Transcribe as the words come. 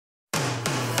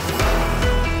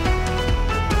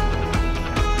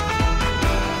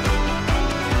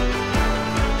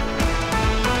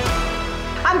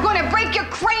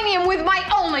with my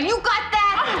only. You got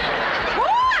that?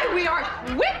 Oh, boy, we are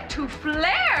whipped to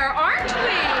flare, aren't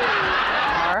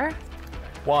we?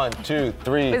 1, 2,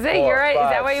 3, Was it 4, your- is 5,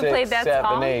 that why you 6, played that 7,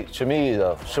 song? 8.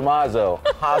 Shamizo,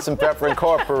 Haas and Pepper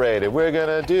Incorporated. We're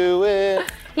gonna do it.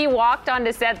 He walked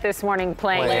onto set this morning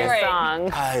playing this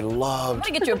song. I loved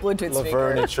I'm gonna get you a Bluetooth speaker.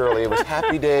 Laverne and Shirley. It was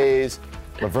Happy Days,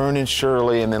 Laverne and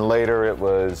Shirley, and then later it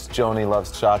was Joni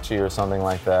Loves Chachi or something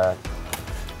like that.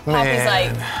 Poppy's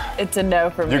like, it's a no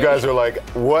for me. You guys are like,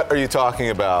 what are you talking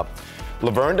about?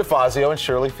 Laverne DeFazio and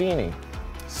Shirley Feeney.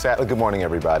 Good morning,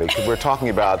 everybody. We're talking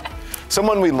about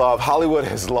someone we love. Hollywood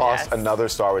has lost another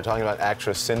star. We're talking about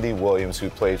actress Cindy Williams, who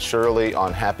played Shirley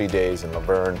on Happy Days and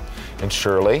Laverne and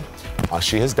Shirley.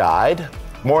 She has died.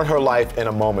 More in her life in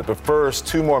a moment. But first,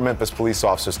 2 more Memphis police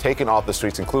officers taken off the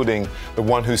streets, including the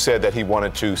one who said that he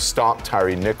wanted to stomp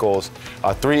Tyre Nichols.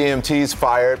 3 EMTs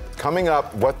fired. Coming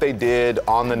up, what they did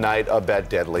on the night of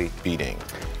that deadly beating.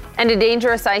 And a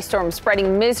dangerous ice storm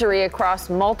spreading misery across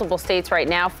multiple states right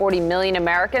now. 40 million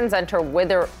Americans under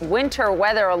winter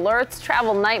weather alerts.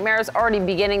 Travel nightmares already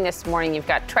beginning this morning. You've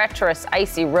got treacherous,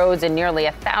 icy roads and nearly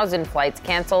 1,000 flights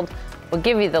canceled. We'll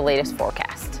give you the latest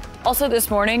forecast. Also this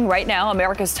morning, right now,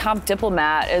 America's top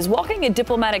diplomat is walking a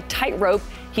diplomatic tightrope.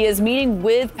 He is meeting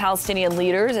with Palestinian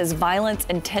leaders as violence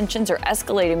and tensions are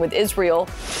escalating with Israel.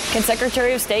 Can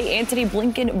Secretary of State Antony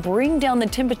Blinken bring down the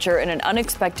temperature in an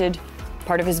unexpected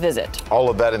part of his visit?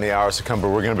 All of that in the hours to come, but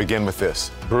we're going to begin with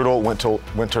this. Brutal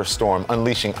winter storm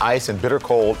unleashing ice and bitter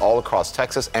cold all across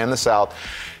Texas and the South.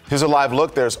 Here's a live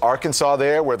look. There's Arkansas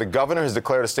there, where the governor has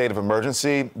declared a state of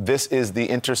emergency. This is the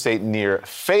interstate near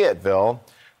Fayetteville.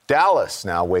 Dallas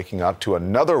now waking up to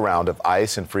another round of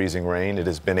ice and freezing rain. It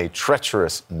has been a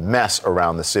treacherous mess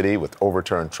around the city with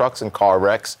overturned trucks and car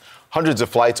wrecks. Hundreds of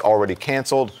flights already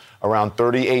canceled. Around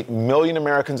 38 million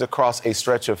Americans across a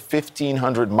stretch of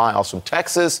 1,500 miles from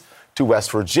Texas to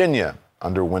West Virginia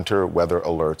under winter weather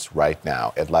alerts right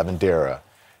now. Ed Lavandera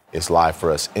is live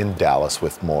for us in Dallas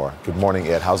with more. Good morning,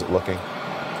 Ed. How's it looking?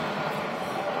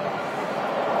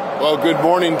 Well, good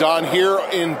morning, Don. Here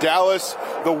in Dallas,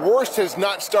 the worst has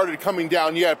not started coming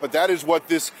down yet, but that is what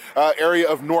this area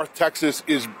of North Texas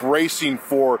is bracing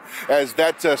for, as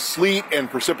that sleet and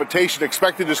precipitation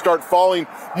expected to start falling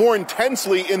more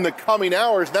intensely in the coming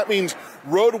hours. That means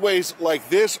roadways like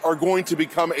this are going to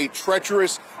become a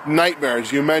treacherous nightmare,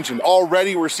 as you mentioned.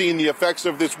 Already we're seeing the effects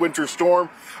of this winter storm.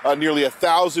 Nearly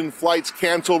 1,000 flights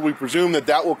canceled. We presume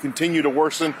that will continue to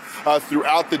worsen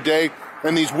throughout the day.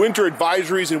 And these winter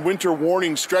advisories and winter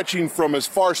warnings stretching from as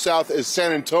far south as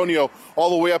San Antonio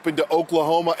all the way up into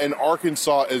Oklahoma and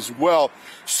Arkansas as well.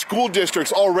 School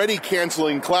districts already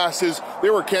canceling classes.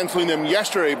 They were canceling them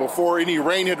yesterday before any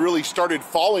rain had really started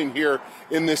falling here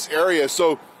in this area.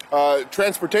 So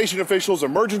transportation officials,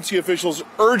 emergency officials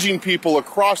urging people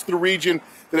across the region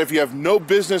that if you have no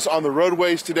business on the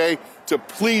roadways today, to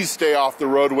please stay off the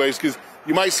roadways, because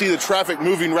you might see the traffic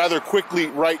moving rather quickly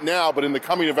right now, but in the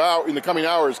coming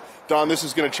hours, Don, this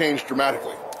is going to change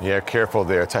dramatically. Yeah, careful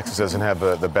there. Texas doesn't have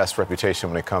the best reputation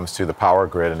when it comes to the power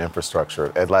grid and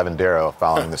infrastructure. Ed Lavandera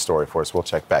following the story for us. We'll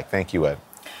check back. Thank you, Ed.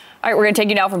 All right, we're going to take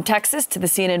you now from Texas to the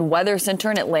CNN Weather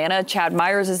Center in Atlanta. Chad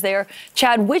Myers is there.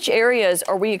 Chad, which areas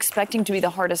are we expecting to be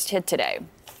the hardest hit today?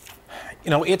 You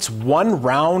know, it's one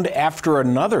round after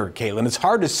another, Caitlin. It's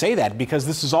hard to say that because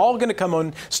this is all going to come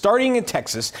on starting in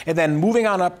Texas and then moving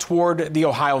on up toward the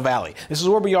Ohio Valley. This is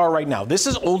where we are right now. This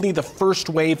is only the first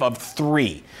wave of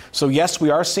 3. So, yes,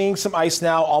 we are seeing some ice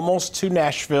now almost to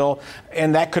Nashville,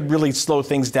 and that could really slow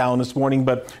things down this morning.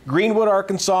 But Greenwood,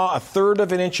 Arkansas, 1/3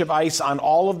 of an inch of ice on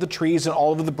all of the trees and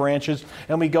all of the branches.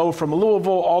 And we go from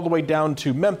Louisville all the way down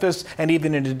to Memphis and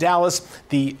even into Dallas.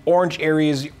 The orange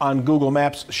areas on Google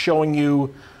Maps showing you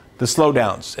the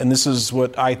slowdowns. And this is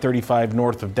what I-35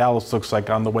 north of Dallas looks like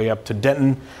on the way up to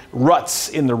Denton. Ruts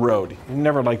in the road. You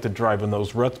never like to drive in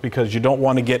those ruts because you don't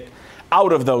want to get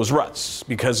out of those ruts,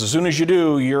 because as soon as you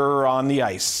do, you're on the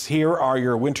ice. Here are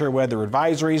your winter weather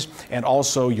advisories and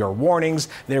also your warnings.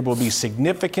 There will be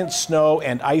significant snow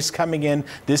and ice coming in.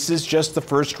 This is just the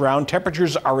first round.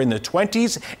 Temperatures are in the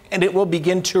 20s, and it will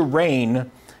begin to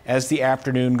rain as the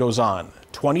afternoon goes on.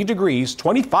 20 degrees,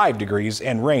 25 degrees,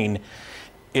 and rain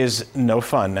is no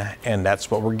fun, and that's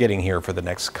what we're getting here for the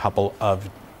next couple of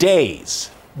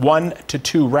days. 1 to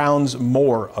 2 rounds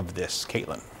more of this,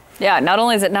 Caitlin. Yeah, not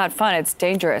only is it not fun, it's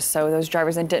dangerous. So those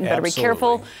drivers in Denton better be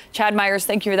careful. Chad Myers,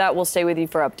 thank you for that. We'll stay with you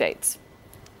for updates.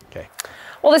 Okay.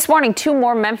 Well, this morning, 2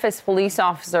 more Memphis police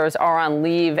officers are on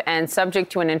leave and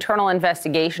subject to an internal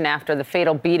investigation after the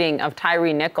fatal beating of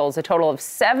Tyre Nichols. A total of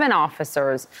 7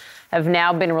 officers have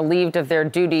now been relieved of their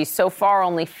duties. So far,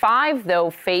 only 5, though,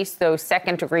 face those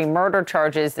second-degree murder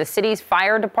charges. The city's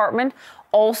fire department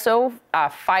also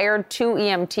fired 2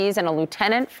 EMTs and a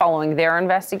lieutenant following their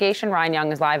investigation. Ryan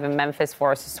Young is live in Memphis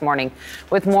for us this morning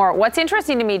with more. What's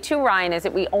interesting to me, too, Ryan, is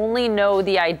that we only know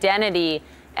the identity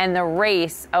and the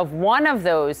race of one of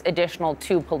those additional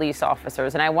 2 police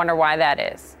officers, and I wonder why that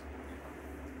is.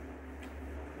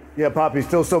 Yeah, Poppy,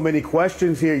 still so many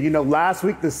questions here. You know, last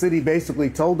week the city basically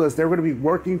told us they're going to be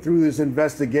working through this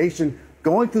investigation,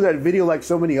 going through that video like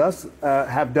so many of us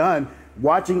have done,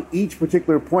 watching each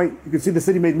particular point. You can see the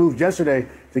city made moves yesterday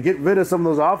to get rid of some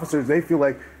of those officers they feel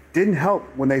like didn't help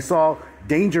when they saw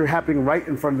danger happening right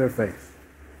in front of their face.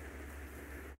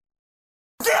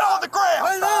 Get on the ground!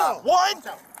 Right now! One!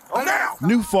 Now!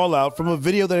 New fallout from a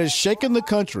video that has shaken the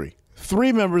country.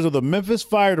 3 members of the Memphis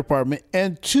Fire Department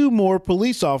and 2 more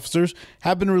police officers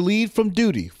have been relieved from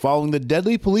duty following the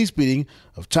deadly police beating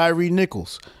of Tyre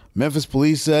Nichols. Memphis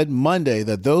police said Monday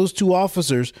that those 2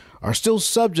 officers are still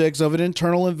subjects of an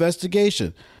internal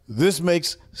investigation. This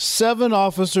makes 7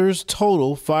 officers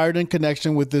total fired in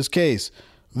connection with this case.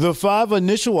 The 5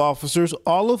 initial officers,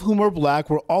 all of whom are black,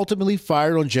 were ultimately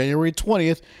fired on January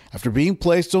 20th after being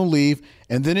placed on leave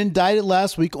and then indicted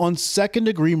last week on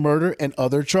second-degree murder and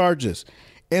other charges.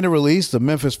 In a release, the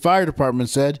Memphis Fire Department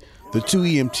said the 2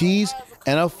 EMTs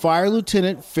and a fire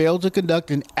lieutenant failed to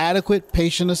conduct an adequate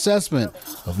patient assessment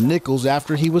of Nichols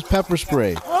after he was pepper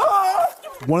sprayed.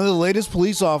 One of the latest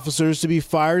police officers to be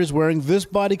fired is wearing this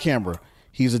body camera.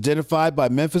 He's identified by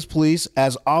Memphis police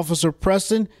as Officer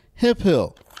Preston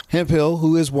Hemphill. Hemphill,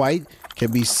 who is white,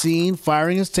 can be seen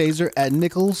firing his taser at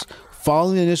Nichols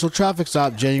following the initial traffic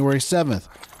stop January 7th.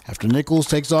 After Nichols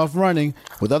takes off running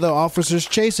with other officers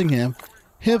chasing him,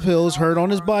 Hemphill is heard on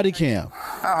his body cam.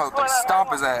 I hope they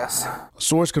stomp his ass. A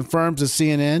source confirms to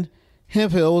CNN,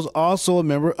 Hemphill is also a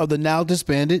member of the now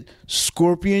disbanded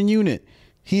Scorpion Unit.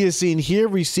 He is seen here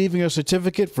receiving a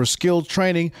certificate for skilled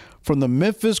training from the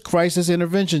Memphis Crisis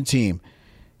Intervention Team.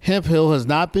 Hemphill has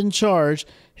not been charged.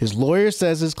 His lawyer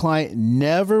says his client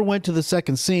never went to the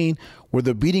second scene where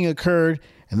the beating occurred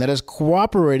and that is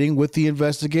cooperating with the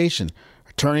investigation.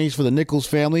 Attorneys for the Nichols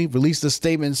family released a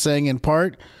statement saying, in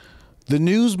part, the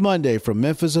news Monday from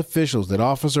Memphis officials that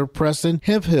Officer Preston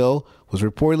Hemphill was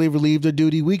reportedly relieved of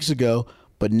duty weeks ago,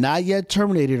 but not yet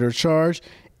terminated or charged,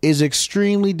 is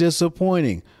extremely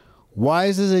disappointing. Why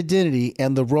is his identity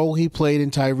and the role he played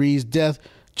in Tyre's death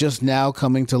just now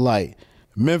coming to light?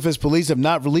 Memphis police have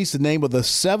not released the name of the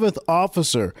 7th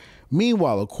officer.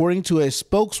 Meanwhile, according to a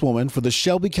spokeswoman for the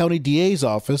Shelby County DA's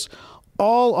office,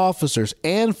 all officers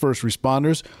and first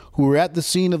responders who were at the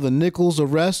scene of the Nichols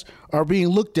arrest are being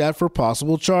looked at for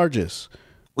possible charges.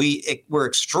 We were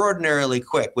extraordinarily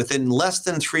quick. Within less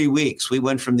than 3 weeks, we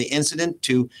went from the incident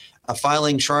to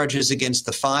filing charges against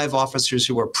the 5 officers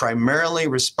who were primarily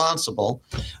responsible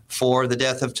for the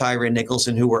death of Tyre Nichols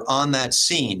and who were on that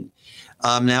scene.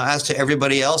 Now, as to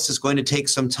everybody else, it's going to take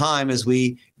some time as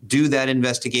we do that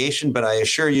investigation, but I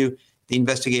assure you the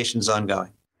investigation is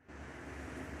ongoing.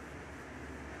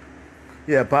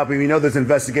 Yeah, Poppy, we know this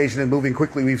investigation is moving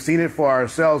quickly. We've seen it for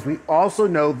ourselves. We also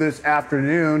know this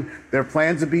afternoon there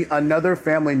plans to be another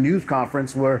family news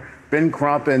conference where Ben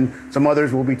Crump and some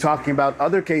others will be talking about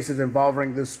other cases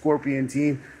involving this Scorpion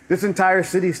team. This entire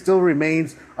city still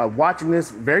remains watching this,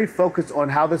 very focused on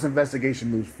how this investigation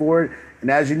moves forward. And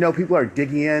as you know, people are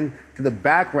digging in to the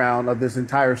background of this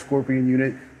entire Scorpion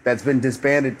unit that's been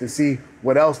disbanded to see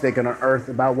what else they can unearth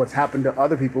about what's happened to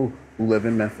other people who live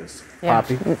in Memphis. Yeah.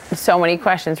 Poppy? So many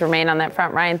questions remain on that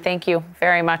front. Ryan, thank you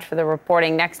very much for the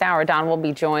reporting. Next hour, Don will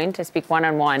be joined to speak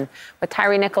one-on-one with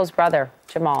Tyre Nichols' brother,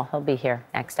 Jamal. He'll be here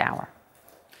next hour.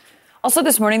 Also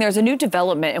this morning, there's a new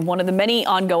development in one of the many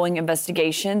ongoing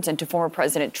investigations into former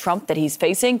President Trump that he's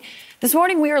facing. This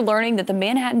morning, we are learning that the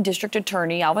Manhattan District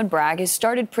Attorney, Alvin Bragg, has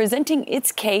started presenting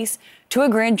its case to a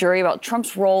grand jury about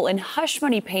Trump's role in hush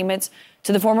money payments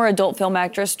to the former adult film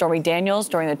actress Stormy Daniels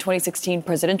during the 2016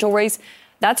 presidential race.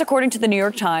 That's according to the New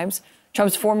York Times.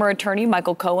 Trump's former attorney,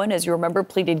 Michael Cohen, as you remember,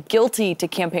 pleaded guilty to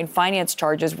campaign finance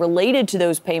charges related to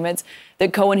those payments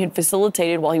that Cohen had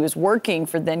facilitated while he was working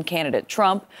for then-candidate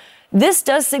Trump. This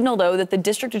does signal, though, that the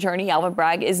district attorney, Alvin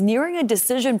Bragg, is nearing a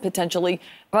decision potentially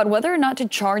about whether or not to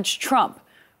charge Trump.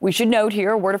 We should note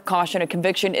here, a word of caution, a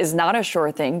conviction is not a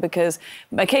sure thing because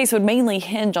a case would mainly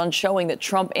hinge on showing that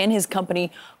Trump and his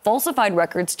company falsified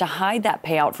records to hide that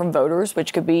payout from voters,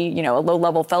 which could be, a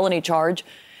low-level felony charge.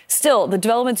 Still, the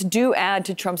developments do add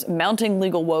to Trump's mounting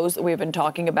legal woes that we've been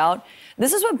talking about.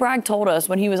 This is what Bragg told us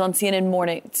when he was on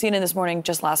CNN this morning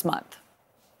just last month.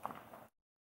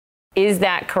 Is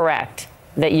that correct,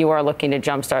 that you are looking to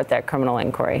jumpstart that criminal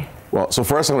inquiry? Well, so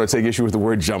first I'm going to take issue with the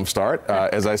word jumpstart.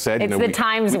 As I said, it's the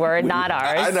Times word, not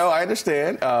ours. I know, I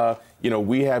understand.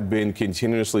 We have been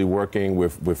continuously working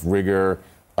with rigor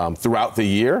throughout the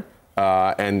year.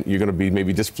 And you're going to be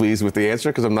maybe displeased with the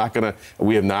answer because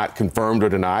we have not confirmed or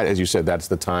denied. As you said, that's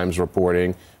the Times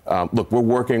reporting. Look, we're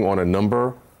working on a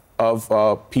number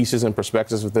of pieces and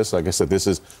perspectives with this. Like I said, this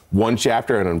is one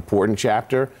chapter, an important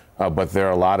chapter, but there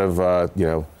are a lot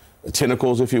of,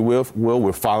 tentacles, if you will.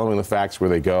 We're following the facts where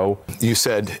they go. You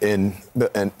said to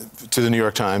the New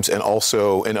York Times and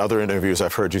also in other interviews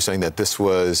I've heard you saying that this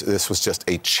was just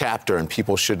a chapter and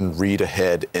people shouldn't read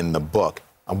ahead in the book.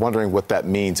 I'm wondering what that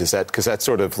means. Is that because that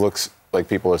sort of looks like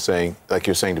people are saying, like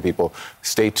you're saying to people,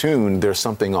 stay tuned, there's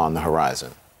something on the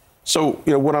horizon. So,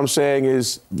 what I'm saying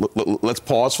is let's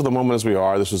pause for the moment as we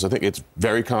are. I think it's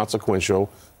very consequential,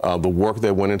 the work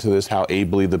that went into this, how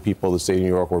ably the people of the state of New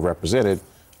York were represented.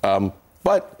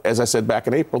 But as I said back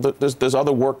in April, there's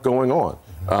other work going on,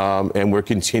 and we're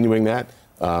continuing that.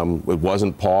 It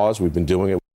wasn't paused. We've been doing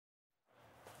it.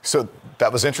 So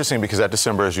that was interesting because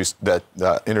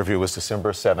that interview was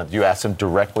December 7th. You asked him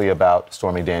directly about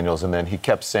Stormy Daniels, and then he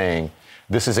kept saying,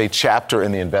 this is a chapter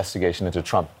in the investigation into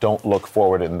Trump. Don't look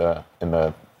forward in the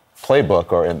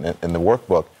playbook or in the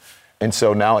workbook. And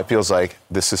so now it feels like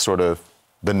this is sort of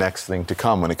the next thing to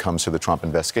come when it comes to the Trump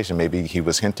investigation. Maybe he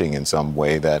was hinting in some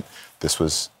way that this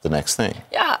was the next thing.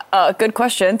 Yeah, good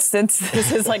question, since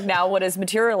this is now what has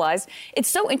materialized. It's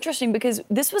so interesting because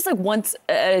this was once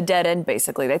a dead end,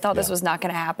 basically. They thought this was not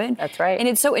going to happen. That's right. And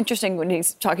it's so interesting when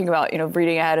he's talking about,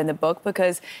 reading ahead in the book,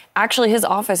 because actually his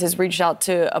office has reached out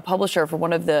to a publisher for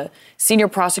one of the senior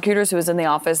prosecutors who was in the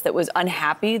office that was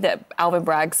unhappy that Alvin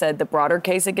Bragg said the broader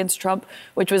case against Trump,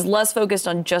 which was less focused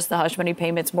on just the hush money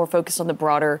payments, more focused on the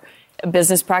broader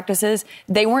business practices.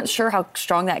 They weren't sure how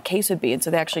strong that case would be, and so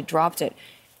they actually dropped it.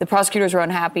 The prosecutors were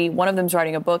unhappy. One of them's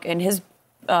writing a book, and his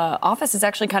office is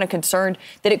actually kind of concerned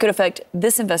that it could affect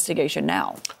this investigation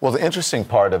now. Well, the interesting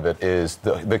part of it is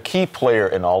the key player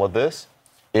in all of this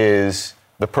is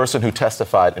the person who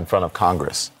testified in front of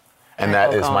Congress, and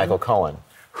that is Michael Cohen,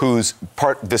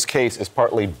 this case is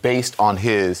partly based on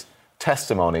his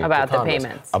testimony about to Congress, the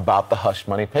payments, about the hush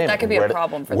money payment. That could be a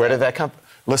problem for them. Where did that come from?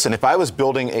 Listen, if I was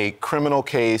building a criminal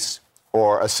case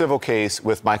or a civil case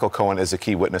with Michael Cohen as a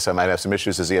key witness, I might have some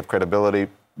issues. Does he have credibility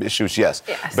issues? Yes.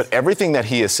 But everything that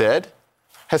he has said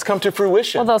has come to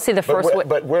fruition. Well, they'll see the first...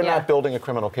 But we're not building a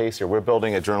criminal case here. We're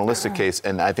building a journalistic case,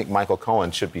 and I think Michael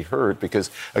Cohen should be heard because,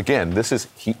 again,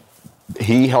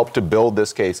 he helped to build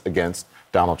this case against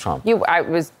Donald Trump.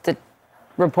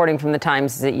 Reporting from the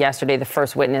Times that yesterday the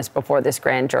first witness before this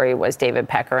grand jury was David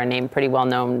Pecker, a name pretty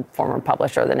well-known former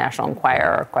publisher of the National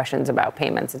Enquirer, questions about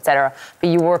payments, et cetera. But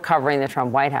you were covering the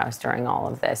Trump White House during all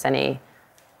of this. Any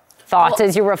thoughts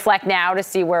as you reflect now to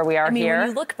see where we are here? When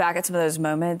you look back at some of those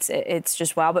moments, it's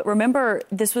just wow. But remember,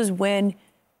 this was when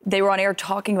they were on air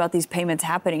talking about these payments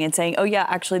happening and saying, oh, yeah,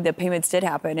 actually, the payments did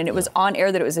happen. And it was on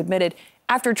air that it was admitted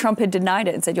after Trump had denied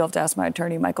it and said, you'll have to ask my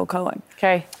attorney, Michael Cohen.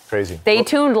 Okay. Crazy. Stay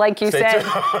tuned, like you said,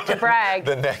 to Bragg.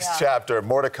 The next chapter.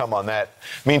 More to come on that.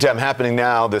 Meantime, happening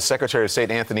now, the Secretary of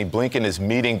State, Anthony Blinken, is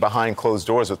meeting behind closed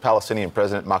doors with Palestinian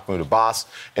President Mahmoud Abbas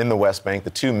in the West Bank.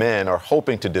 The two men are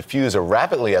hoping to defuse a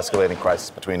rapidly escalating crisis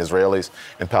between Israelis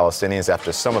and Palestinians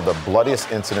after some of the bloodiest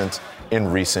incidents in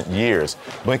recent years.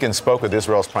 Blinken spoke with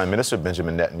Israel's Prime Minister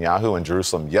Benjamin Netanyahu in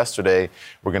Jerusalem yesterday.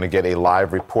 We're going to get a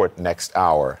live report next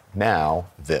hour. Now,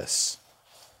 this.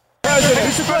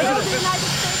 Mr. President.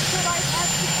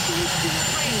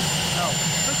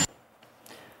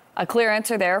 A clear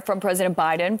answer there from President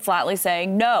Biden, flatly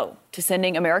saying no to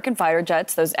sending American fighter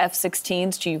jets, those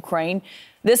F-16s, to Ukraine.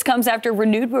 This comes after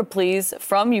renewed pleas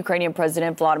from Ukrainian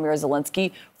President Volodymyr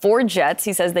Zelensky for jets.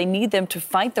 He says they need them to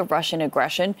fight the Russian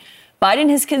aggression. Biden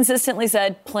has consistently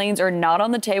said planes are not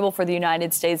on the table for the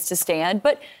United States to stand,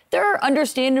 but there are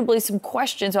understandably some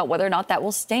questions about whether or not that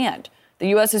will stand. The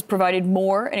U.S. has provided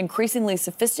more and increasingly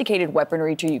sophisticated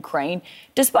weaponry to Ukraine,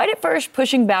 despite at first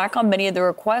pushing back on many of the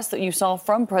requests that you saw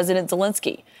from President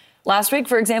Zelensky. Last week,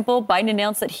 for example, Biden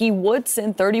announced that he would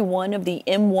send 31 of the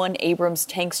M1 Abrams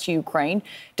tanks to Ukraine,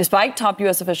 despite top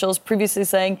U.S. officials previously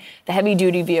saying the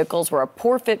heavy-duty vehicles were a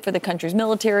poor fit for the country's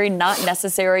military, not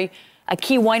necessary. A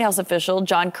key White House official,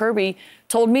 John Kirby,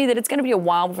 told me that it's going to be a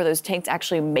while before those tanks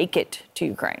actually make it to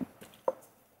Ukraine.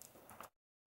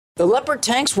 The Leopard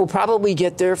tanks will probably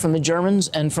get there from the Germans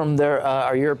and from their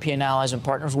our European allies and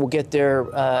partners. Will get there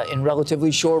in relatively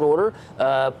short order,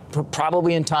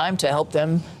 probably in time to help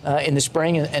them in the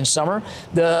spring and summer.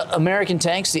 The American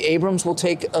tanks, the Abrams, will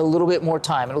take a little bit more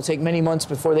time. It'll take many months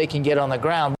before they can get on the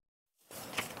ground.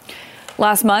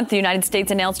 Last month, the United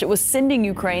States announced it was sending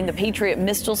Ukraine the Patriot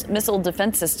missile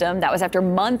defense system. That was after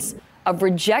months of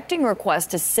rejecting requests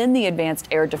to send the advanced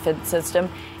air defense system,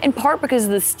 in part because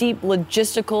of the steep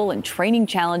logistical and training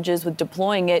challenges with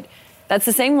deploying it. That's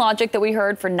the same logic that we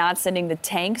heard for not sending the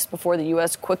tanks before the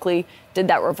U.S. quickly did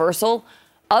that reversal.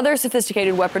 Other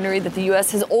sophisticated weaponry that the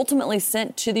U.S. has ultimately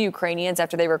sent to the Ukrainians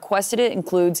after they requested it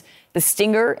includes the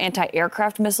Stinger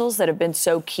anti-aircraft missiles that have been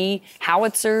so key,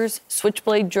 howitzers,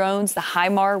 Switchblade drones, the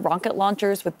HIMAR rocket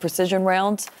launchers with precision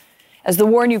rounds. As the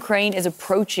war in Ukraine is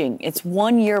approaching its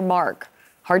 1-year mark,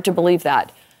 hard to believe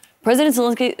that, President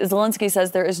Zelensky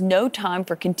says there is no time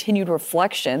for continued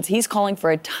reflections. He's calling for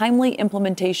a timely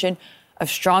implementation of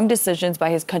strong decisions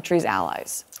by his country's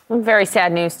allies. Very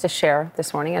sad news to share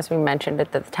this morning. As we mentioned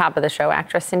at the top of the show,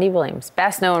 actress Cindy Williams,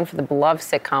 best known for the beloved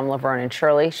sitcom Laverne and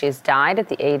Shirley, she has died at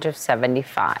the age of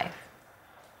 75.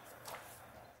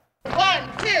 1,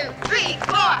 2, 3, 4,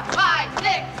 5,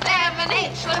 6, 7,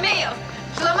 8, Schlemiel,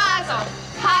 Schlemazel,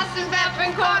 Hassenpfeffer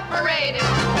Incorporated.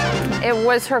 It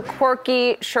was her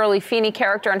quirky Shirley Feeney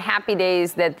character in Happy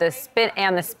Days that the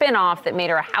spin-off that made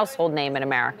her a household name in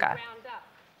America.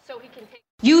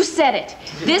 You said it.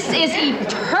 This is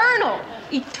eternal.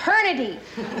 Eternity.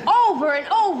 Over and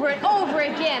over and over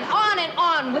again. On and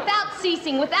on. Without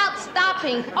ceasing. Without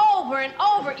stopping. Over and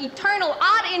over. Eternal.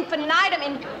 Ad infinitum.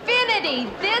 Infinity.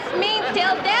 This means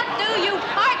till death do you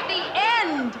part, the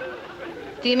end.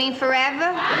 Do you mean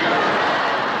forever?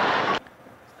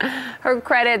 Her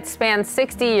credits span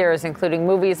 60 years, including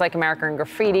movies like American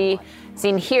Graffiti,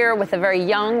 seen here with a very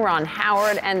young Ron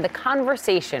Howard, and The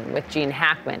Conversation with Gene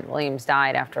Hackman. Williams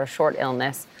died after a short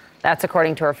illness. That's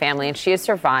according to her family, and she is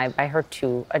survived by her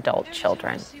 2 adult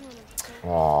children.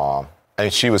 Aww. I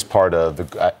mean, she was part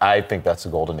of I think that's the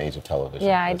golden age of television.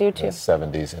 Yeah, I do too. The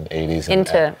 70s and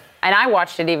 80s. And I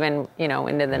watched it even,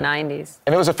 into the 90s.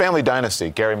 And it was a family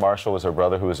dynasty. Gary Marshall was her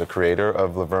brother, who was a creator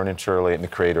of Laverne and Shirley and the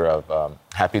creator of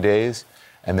Happy Days.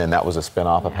 And then that was a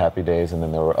spin-off of Happy Days, and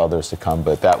then there were others to come.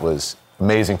 But that was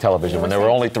amazing television when there were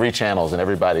only 3 channels and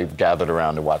everybody gathered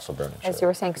around to watch Laverne and Shirley. As you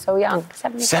were saying, so young,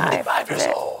 75. 75 years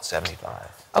old,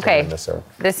 75. Okay,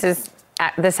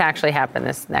 this actually happened,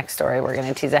 this next story we're going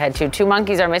to tease ahead to. 2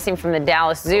 monkeys are missing from the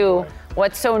Dallas Zoo.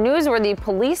 What's so newsworthy,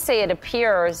 police say it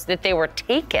appears that they were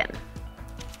taken.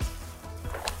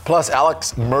 Plus,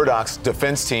 Alex Murdaugh's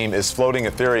defense team is floating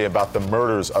a theory about the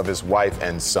murders of his wife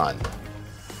and son.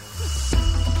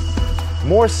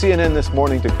 More CNN This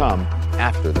Morning to come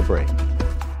after the break.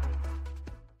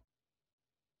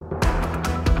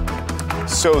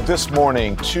 So this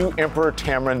morning, 2 Emperor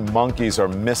Tamarin monkeys are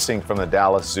missing from the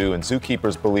Dallas Zoo, and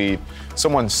zookeepers believe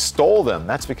someone stole them.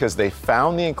 That's because they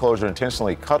found the enclosure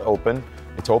intentionally cut open.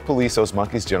 They told police those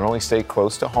monkeys generally stay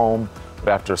close to home, but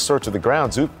after a search of the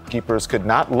ground, zookeepers could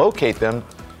not locate them.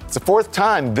 It's the 4th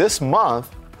time this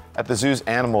month at the zoo's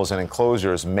animals and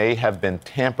enclosures may have been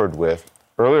tampered with.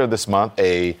 Earlier this month,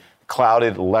 a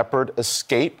clouded leopard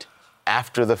escaped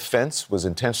after the fence was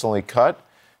intentionally cut.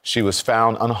 She was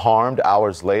found unharmed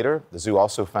hours later. The zoo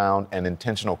also found an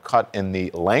intentional cut in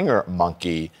the Langer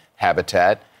monkey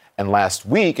habitat. And last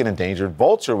week, an endangered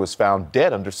vulture was found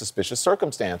dead under suspicious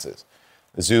circumstances.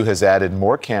 The zoo has added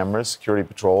more cameras, security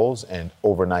patrols, and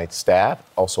overnight staff,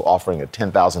 also offering a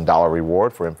 $10,000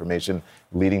 reward for information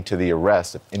leading to the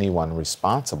arrest of anyone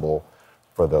responsible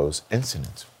for those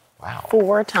incidents. Wow.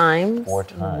 4 times. 4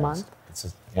 times. In a month.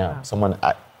 Wow. Someone,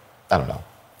 I don't know.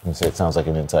 I'm going to say it sounds like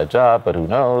an inside job, but who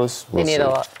knows? They need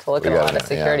to look at a lot of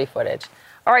security footage.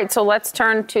 All right, so let's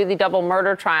turn to the double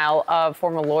murder trial of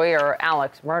former lawyer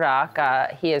Alex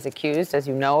Murdaugh. He is accused, as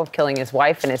you know, of killing his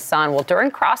wife and his son. Well,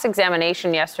 during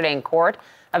cross-examination yesterday in court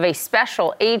of a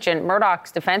special agent,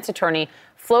 Murdaugh's defense attorney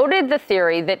floated the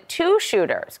theory that 2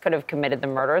 shooters could have committed the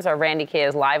murders. Our Randy Kay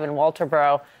is live in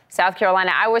Walterboro, South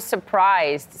Carolina. I was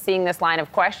surprised seeing this line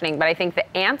of questioning, but I think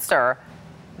the answer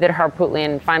that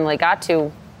Harpootlian finally got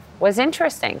to was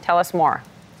interesting. Tell us more.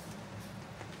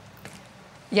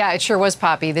 Yeah, it sure was,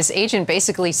 Poppy. This agent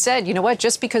basically said, you know what,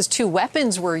 just because 2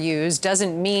 weapons were used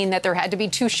doesn't mean that there had to be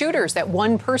 2 shooters, that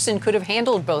one person could have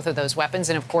handled both of those weapons.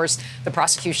 And of course, the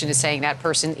prosecution is saying that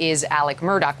person is Alex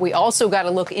Murdaugh. We also got to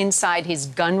look inside his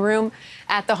gun room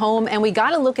at the home, and we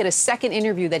got to look at a second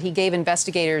interview that he gave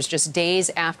investigators just days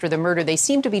after the murder. They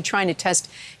seem to be trying to test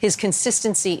his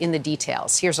consistency in the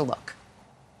details. Here's a look.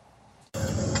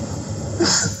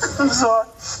 I'm sorry.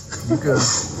 You good?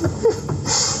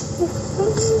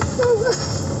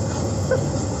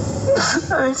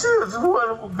 I mean, she was a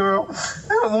wonderful girl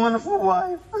and a wonderful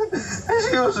wife. And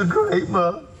she was a great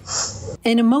mother.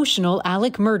 An emotional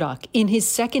Alec Murdaugh in his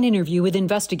second interview with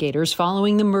investigators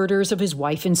following the murders of his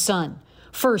wife and son.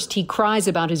 First, he cries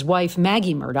about his wife,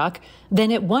 Maggie Murdaugh.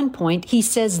 Then at one point, he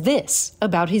says this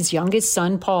about his youngest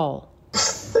son, Paul.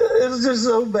 It was just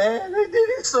so bad. They did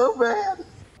it so bad.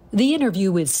 The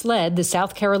interview with SLED, the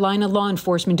South Carolina Law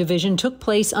Enforcement Division, took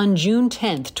place on June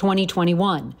 10,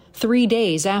 2021, 3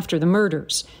 days after the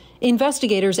murders.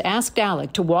 Investigators asked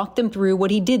Alec to walk them through what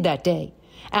he did that day.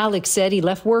 Alec said he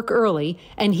left work early,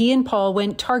 and he and Paul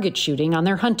went target shooting on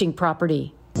their hunting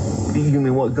property. You give me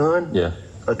what gun? Yeah.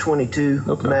 A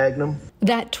 .22 Magnum.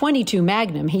 That .22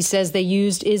 Magnum, he says they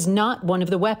used, is not one of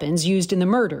the weapons used in the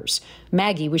murders.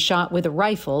 Maggie was shot with a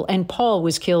rifle, and Paul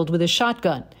was killed with a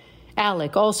shotgun.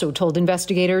 Alec also told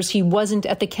investigators he wasn't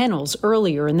at the kennels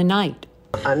earlier in the night.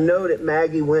 I know that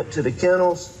Maggie went to the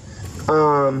kennels.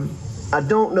 I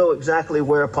don't know exactly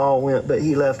where Paul went, but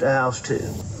he left the house too.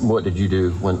 What did you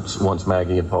do once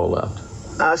Maggie and Paul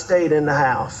left? I stayed in the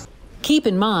house. Keep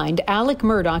in mind, Alec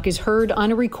Murdaugh is heard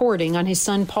on a recording on his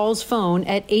son Paul's phone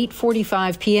at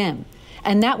 8:45 p.m.,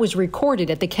 and that was recorded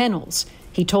at the kennels.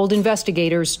 He told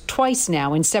investigators twice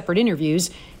now in separate interviews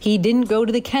he didn't go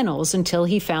to the kennels until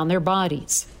he found their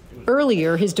bodies.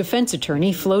 Earlier, his defense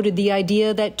attorney floated the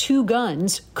idea that 2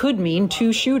 guns could mean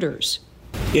 2 shooters.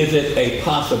 Is it a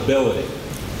possibility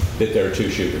that there are 2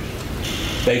 shooters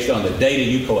based on the data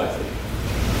you collected?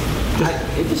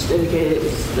 It just indicated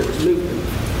there was movement.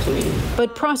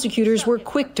 But prosecutors were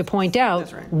quick to point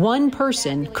out one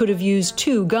person could have used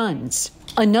 2 guns.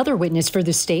 Another witness for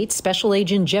the state, Special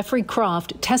Agent Jeffrey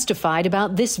Croft, testified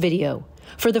about this video.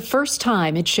 For the first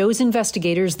time, it shows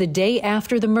investigators the day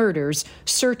after the murders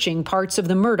searching parts of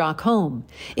the Murdaugh home,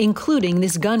 including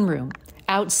this gun room.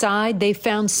 Outside, they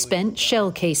found spent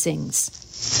shell casings.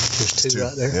 There's 2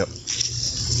 right there. Yep.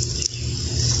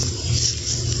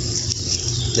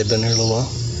 They've been here a little while.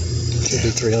 Should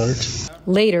be 300s.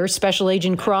 Later, Special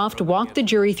Agent Croft walked the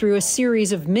jury through a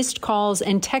series of missed calls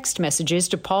and text messages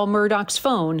to Paul Murdaugh's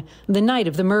phone the night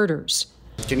of the murders.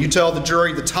 Can you tell the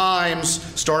jury the times,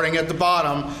 starting at the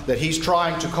bottom, that he's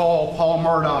trying to call Paul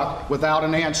Murdaugh without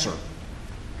an answer?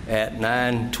 At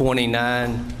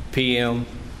 9:29 p.m.,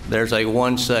 there's a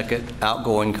 1-second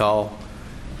outgoing call.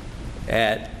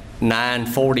 At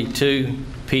 9:42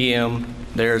 p.m.,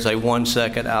 there's a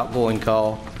 1-second outgoing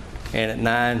call. And at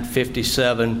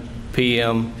 9:57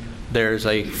 p.m., there's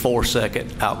a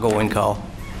 4-second outgoing call.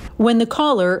 When the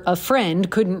caller, a friend,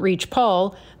 couldn't reach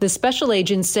Paul, the special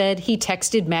agent said he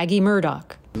texted Maggie Murdaugh.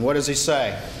 What does he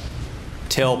say?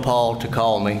 Tell Paul to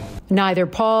call me. Neither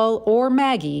Paul or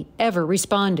Maggie ever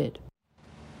responded.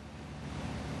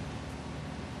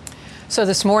 So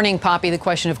this morning, Poppy, the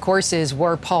question, of course, is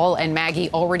were Paul and Maggie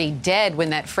already dead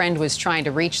when that friend was trying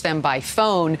to reach them by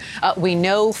phone? We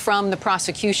know from the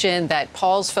prosecution that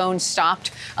Paul's phone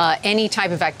stopped any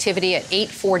type of activity at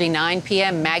 8:49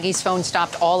 p.m. Maggie's phone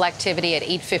stopped all activity at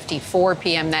 8:54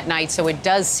 p.m. that night. So it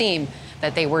does seem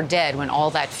that they were dead when all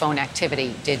that phone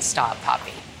activity did stop,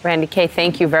 Poppy. Randy Kay,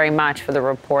 thank you very much for the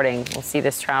reporting. We'll see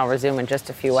this trial resume in just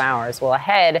a few hours. Well,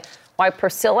 ahead, why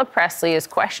Priscilla Presley is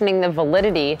questioning the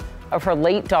validity of her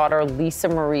late daughter Lisa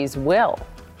Marie's will.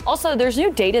 Also, there's new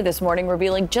data this morning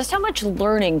revealing just how much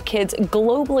learning kids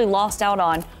globally lost out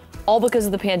on, all because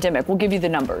of the pandemic. We'll give you the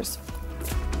numbers.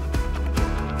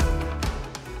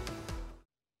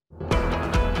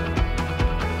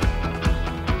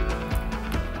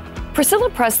 Priscilla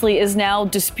Presley is now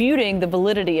disputing the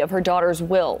validity of her daughter's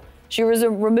will. She was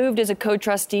removed as a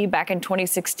co-trustee back in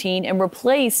 2016 and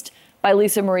replaced by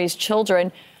Lisa Marie's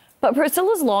children. But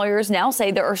Priscilla's lawyers now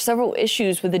say there are several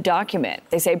issues with the document.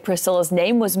 They say Priscilla's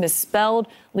name was misspelled.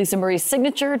 Lisa Marie's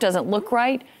signature doesn't look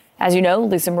right. As you know,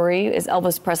 Lisa Marie is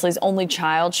Elvis Presley's only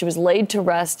child. She was laid to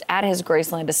rest at his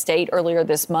Graceland estate earlier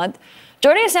this month.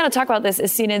 Joining us now to talk about this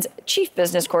is CNN's chief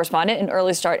business correspondent and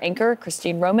early start anchor,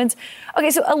 Christine Romans.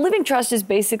 Okay, so a living trust is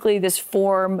basically this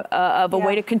form of a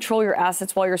way to control your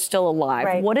assets while you're still alive.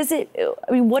 Right. What is it?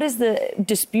 I mean, what is the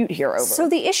dispute here over? So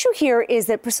the issue here is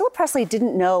that Priscilla Presley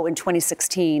didn't know in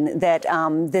 2016 that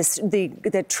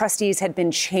the trustees had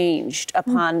been changed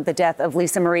upon the death of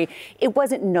Lisa Marie. It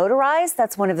wasn't notarized.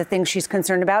 That's one of the things she's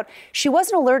concerned about. She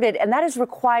wasn't alerted, and that is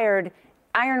required.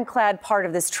 Ironclad part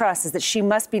of this trust is that she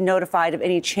must be notified of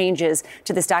any changes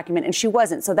to this document, and she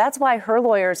wasn't. So that's why her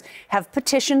lawyers have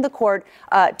petitioned the court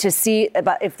to see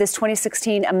about if this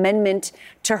 2016 amendment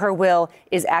to her will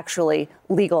is actually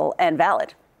legal and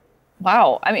valid.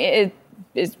 Wow. I mean,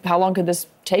 how long could this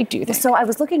take, do you think? So I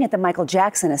was looking at the Michael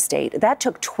Jackson estate. That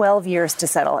took 12 years to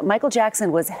settle. Michael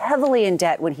Jackson was heavily in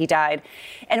debt when he died.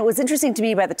 And it was interesting to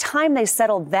me, by the time they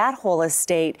settled that whole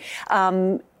estate,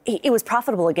 it was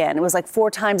profitable again. It was like 4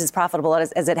 times as profitable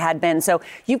as it had been. So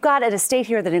you've got an estate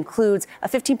here that includes a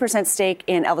 15% stake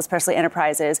in Elvis Presley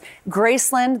Enterprises,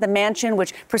 Graceland, the mansion,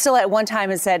 which Priscilla at one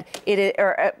time has said,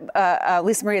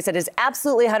 Lisa Marie said, is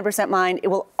absolutely 100% mine. It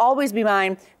will always be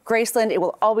mine. Graceland, it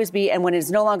will always be. And when it is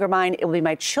no longer mine, it will be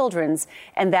my children's.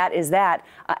 And that is that.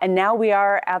 And now we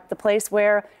are at the place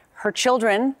where her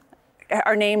children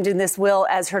are named in this will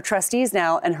as her trustees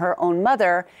now, and her own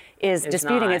mother is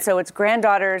disputing it. So it's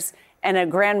granddaughters and a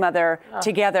grandmother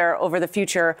together over the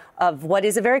future of what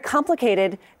is a very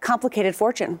complicated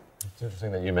fortune. It's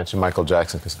interesting that you mentioned Michael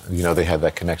Jackson because, they had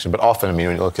that connection. But often,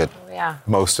 when you look at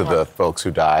most of the folks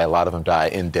who die, a lot of them die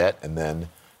in debt, and then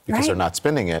because they're not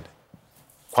spending it,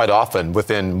 quite often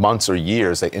within months or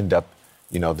years, they end up,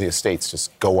 the estates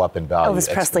just go up in value.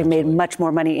 Elvis Presley made much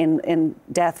more money in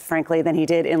death, frankly, than he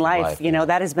did in life.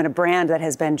 That has been a brand that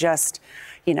has been just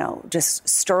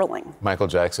sterling. Michael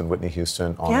Jackson, Whitney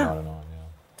Houston, on and on and on.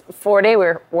 4-day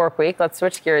work week. Let's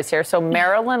switch gears here. So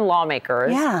Maryland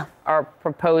lawmakers are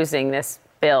proposing this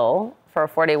bill for a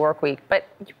 4-day work week, but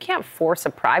you can't force a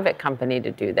private company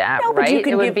to do that, right?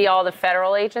 It would be all the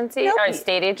federal agencies or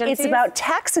state agencies? It's about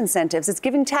tax incentives. It's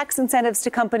giving tax incentives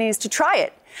to companies to try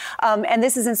it. And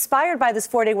this is inspired by this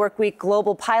 4-day work week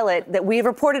global pilot that we've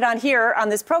reported on here on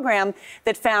this program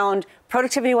that found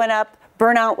productivity went up,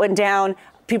 burnout went down,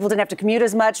 people didn't have to commute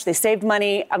as much, they saved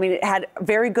money. I mean, it had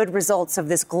very good results of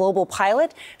this global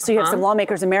pilot. So you have some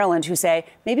lawmakers in Maryland who say,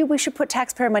 maybe we should put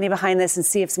taxpayer money behind this and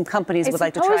see if some companies would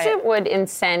like to try it. I suppose it would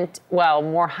incent,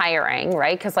 more hiring,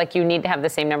 right? Because, you need to have the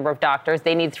same number of doctors.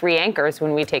 They need 3 anchors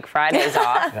when we take Fridays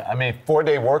off.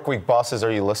 4-day work week bosses,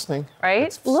 are you listening?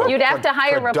 Right? You'd have to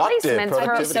hire replacements for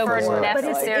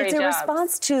necessary It's a jobs.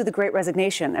 response to the Great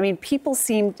Resignation. I mean, people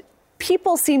seem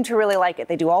to really like it.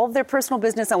 They do all of their personal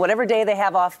business on whatever day they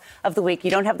have off of the week.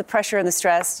 You don't have the pressure and the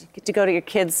stress. You get to go to your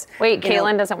kids. Wait,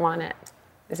 Caitlin doesn't want it.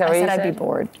 Is that what you said? I'd be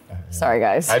bored. Sorry,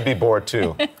 guys. I'd be bored,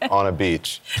 too, on a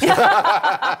beach.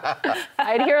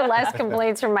 I'd hear less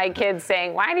complaints from my kids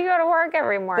saying, why do you go to work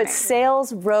every morning? But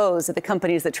sales rose at the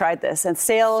companies that tried this, and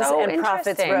sales and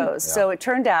profits rose. Yeah. So it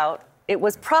turned out it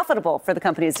was profitable for the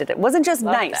companies that did it. It wasn't just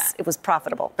nice, it was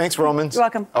profitable. Thanks, Romans. You're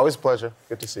welcome. Always a pleasure.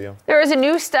 Good to see you. There is a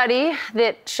new study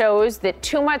that shows that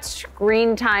too much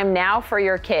screen time now for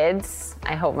your kids,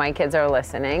 I hope my kids are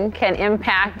listening, can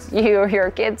impact you or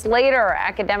your kids later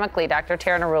academically. Dr.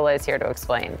 Tyre is here to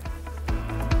explain.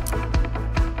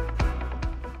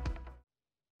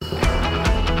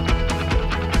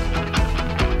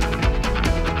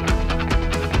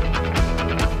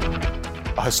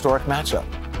 A historic matchup.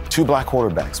 2 black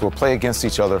quarterbacks will play against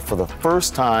each other for the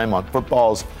first time on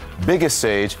football's biggest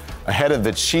stage, ahead of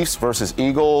the Chiefs versus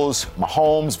Eagles,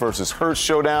 Mahomes versus Hurts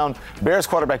showdown. Bears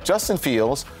quarterback Justin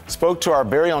Fields spoke to our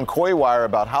very own Coy Wire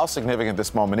about how significant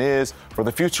this moment is for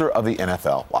the future of the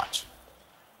NFL. Watch.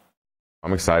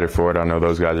 I'm excited for it. I know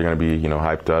those guys are going to be,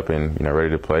 hyped up and,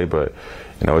 ready to play. But,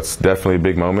 it's definitely a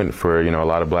big moment for, a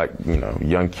lot of black,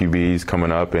 young QBs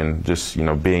coming up and just,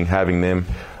 having them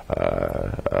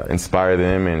inspire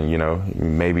them,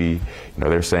 and maybe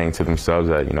they're saying to themselves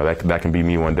that that can be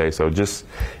me one day. So just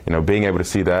being able to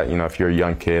see that, if you're a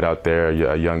young kid out there,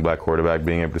 a young black quarterback,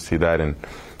 being able to see that and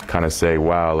kind of say,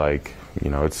 wow,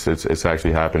 it's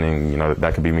actually happening.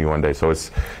 That could be me one day. So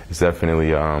it's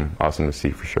definitely awesome to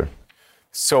see for sure.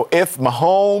 So if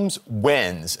Mahomes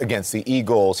wins against the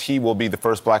Eagles, he will be the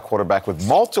first black quarterback with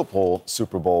multiple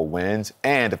Super Bowl wins.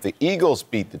 And if the Eagles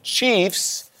beat the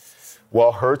Chiefs,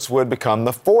 well, Hurts would become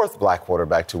the 4th black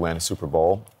quarterback to win a Super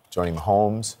Bowl, joining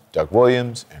Mahomes, Doug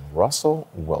Williams, and Russell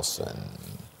Wilson.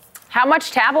 How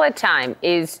much tablet time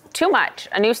is too much?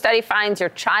 A new study finds your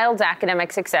child's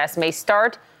academic success may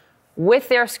start with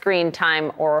their screen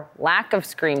time or lack of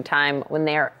screen time when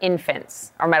they are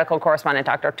infants. Our medical correspondent,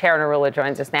 Dr. Tyre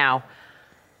joins us now.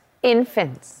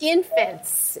 Infants.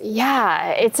 Yeah.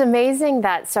 It's amazing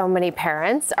that so many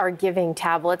parents are giving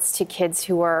tablets to kids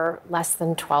who are less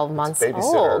than 12 months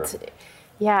old.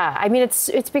 Yeah, I mean, it's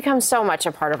become so much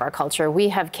a part of our culture. We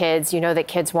have kids, that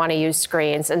kids want to use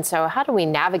screens. And so how do we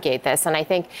navigate this? And I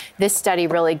think this study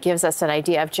really gives us an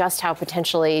idea of just how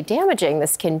potentially damaging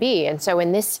this can be. And so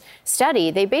in this study,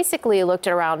 they basically looked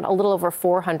at around a little over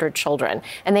 400 children,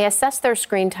 and they assessed their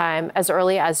screen time as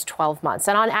early as 12 months.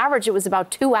 And on average, it was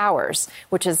about 2 hours,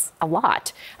 which is a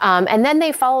lot. And then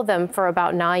they followed them for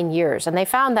about 9 years. And they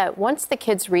found that once the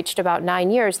kids reached about 9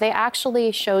 years, they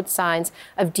actually showed signs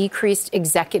of decreased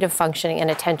executive functioning and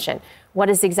attention, what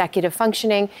is executive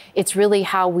functioning. It's really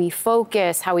how we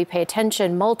focus, how we pay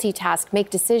attention, multitask, make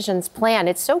decisions, plan.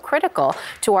 It's so critical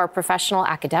to our professional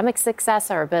academic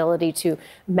success, our ability to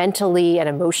mentally and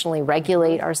emotionally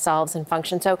regulate ourselves and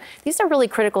function. So these are really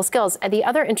critical skills. And the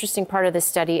other interesting part of this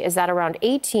study is that around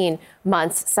 18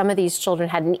 months, some of these children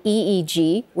had an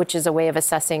EEG, which is a way of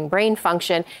assessing brain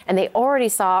function, and they already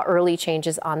saw early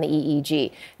changes on the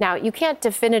EEG. Now, you can't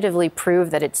definitively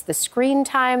prove that it's the screen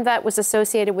time that was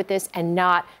associated with this and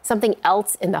not something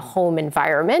else in the home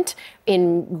environment.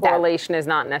 Correlation is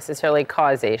not necessarily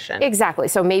causation. Exactly.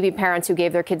 So maybe parents who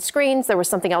gave their kids screens, there was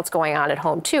something else going on at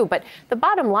home too. But the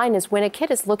bottom line is when a kid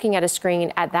is looking at a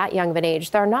screen at that young of an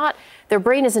age, their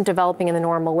brain isn't developing in the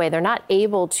normal way. They're not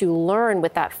able to learn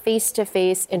with that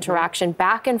face-to-face interaction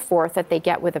back and forth that they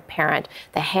get with a parent.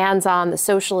 The hands-on, the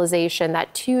socialization,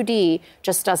 that 2D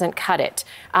just doesn't cut it.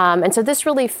 And so this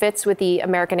really fits with the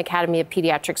American Academy of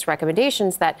Pediatrics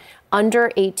recommendations that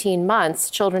under 18 months,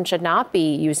 children should not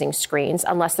be using screens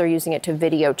unless they're using it to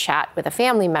video chat with a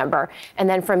family member. And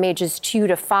then from ages 2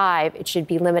 to 5, it should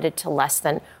be limited to less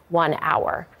than 1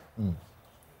 hour.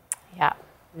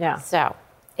 Yeah. So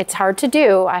it's hard to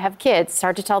do. I have kids. It's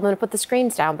hard to tell them to put the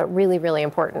screens down, but really, really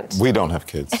important. We don't have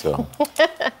kids, so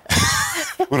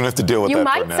we don't have to deal with that for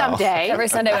now. You might someday. Every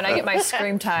Sunday when I get my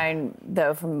screen time,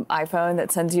 though, from iPhone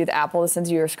that sends you the Apple that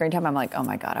sends you your screen time, I'm like, oh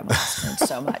my God, I'm on screen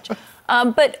so much.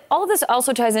 But all of this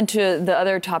also ties into the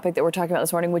other topic that we're talking about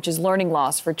this morning, which is learning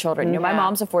loss for children. You know, my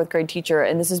mom's a 4th grade teacher,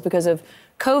 and this is because of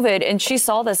COVID, and she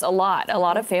saw this a lot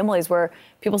of families where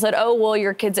people said, oh, well,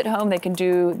 your kids at home, they can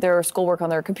do their schoolwork on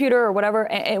their computer or whatever.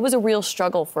 And it was a real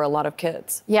struggle for a lot of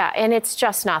kids. Yeah, and it's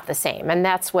just not the same. And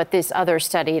that's what this other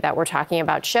study that we're talking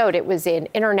about showed. It was an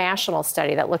international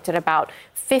study that looked at about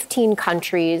 15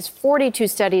 countries, 42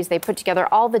 studies. They put together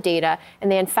all the data,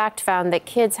 and they in fact found that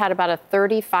kids had about a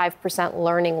 35%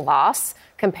 learning loss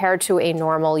compared to a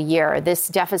normal year. This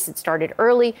deficit started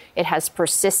early. It has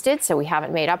persisted, so we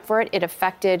haven't made up for it. It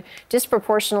affected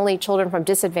disproportionately children from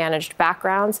disadvantaged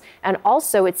backgrounds. And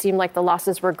also, it seemed like the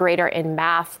losses were greater in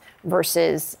math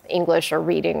versus English or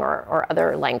reading or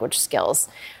other language skills.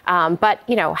 But,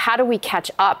 you know, how do we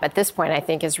catch up at this point, I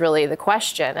think, is really the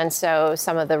question. And so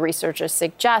some of the researchers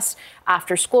suggest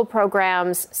after school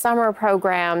programs, summer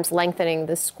programs, lengthening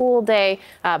the school day,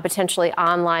 potentially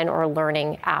online or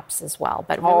learning apps as well.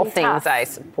 But all really things tough. I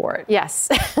support. Yes.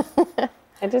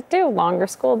 I just do longer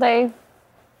school day,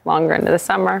 longer into the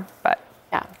summer, but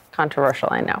yeah, controversial,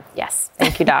 I know. Yes.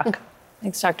 Thank you, Doc.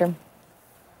 Thanks, Doctor.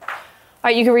 All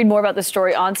right, you can read more about this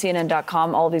story on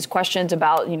CNN.com, all of these questions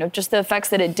about, you know, just the effects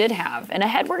that it did have. And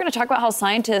ahead, we're going to talk about how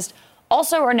scientists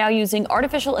also are now using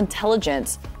artificial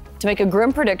intelligence to make a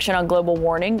grim prediction on global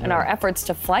warming and our efforts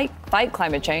to fight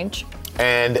climate change.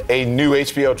 And a new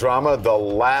HBO drama, The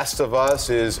Last of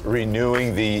Us, is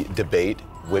renewing the debate.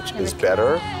 Which is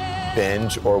better,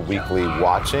 binge or weekly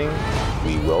watching?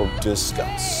 We will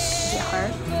discuss.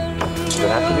 It's gonna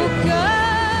have to be.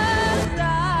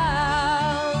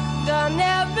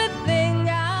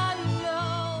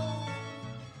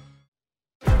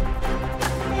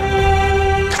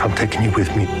 I'm taking you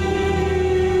with me.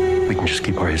 We can just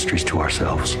keep our histories to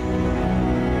ourselves. You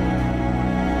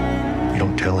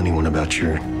don't tell anyone about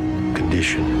your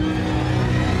condition.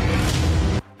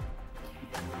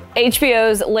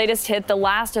 HBO's latest hit, The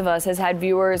Last of Us, has had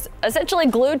viewers essentially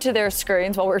glued to their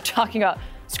screens while we're talking about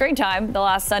screen time the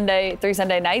last three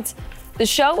Sunday nights. The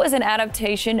show is an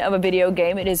adaptation of a video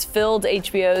game. It has filled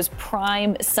HBO's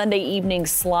prime Sunday evening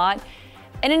slot.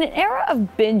 And in an era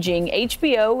of binging,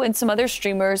 HBO and some other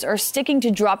streamers are sticking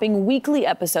to dropping weekly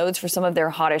episodes for some of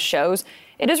their hottest shows.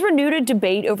 It has renewed a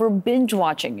debate over binge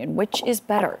watching and which is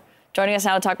better. Joining us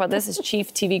now to talk about this is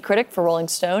Chief TV Critic for Rolling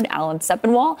Stone, Alan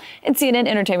Sepinwall, and CNN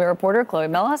Entertainment reporter, Chloe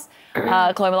Melas.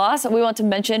 We want to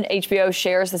mention HBO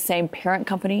shares the same parent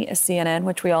company as CNN,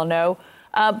 which we all know.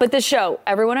 But the show,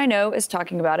 everyone I know is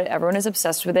talking about it. Everyone is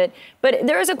obsessed with it. But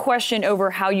there is a question over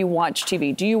how you watch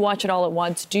TV. Do you watch it all at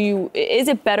once? Is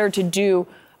it better to do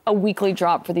a weekly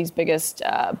drop for these biggest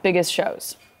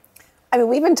shows? I mean,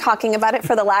 we've been talking about it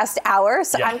for the last hour,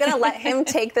 so I'm going to let him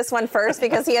take this one first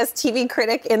because he has TV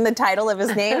critic in the title of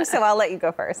his name, so I'll let you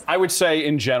go first. I would say,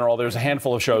 in general, there's a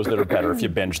handful of shows that are better if you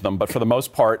binge them, but for the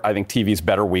most part, I think TV's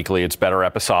better weekly, it's better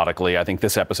episodically. I think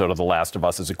this episode of The Last of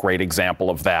Us is a great example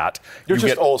of that. You're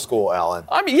just old school, Alan.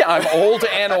 I mean, yeah, I'm old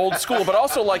and old school, but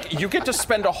also, like, you get to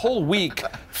spend a whole week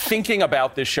thinking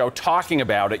about this show, talking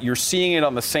about it. You're seeing it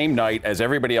on the same night as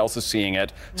everybody else is seeing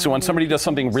it, so when somebody does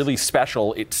something really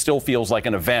special, it still feels feels like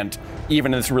an event,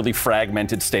 even in this really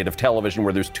fragmented state of television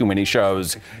where there's too many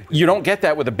shows. You don't get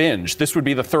that with a binge. This would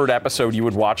be the third episode you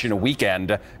would watch in a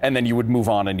weekend, and then you would move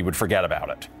on and you would forget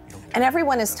about it. And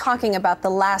everyone is talking about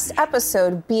the last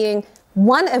episode being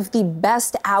one of the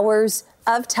best hours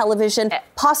of television,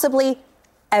 possibly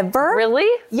ever. Really?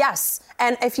 Yes.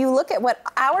 And if you look at what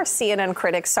our CNN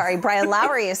critic, Brian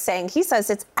Lowry is saying, he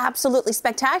says it's absolutely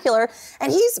spectacular.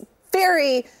 And he's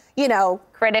very,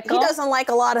 critical. He doesn't like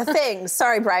a lot of things.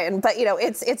 Sorry, Brian. But,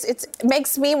 it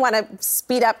makes me want to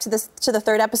speed up to the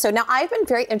third episode. Now, I've been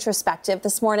very introspective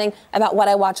this morning about what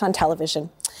I watch on television.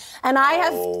 And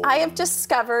I have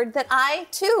discovered that I,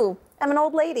 too, am an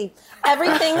old lady.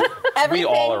 Everything we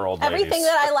all are old ladies. Everything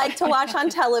that I like to watch on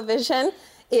television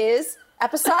is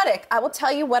episodic. I will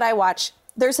tell you what I watch.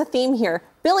 There's a theme here.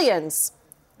 Billions,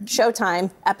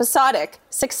 Showtime, episodic.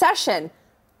 Succession,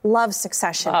 love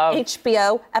Succession.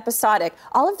 HBO, episodic.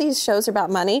 All of these shows are about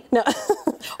money. No,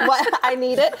 I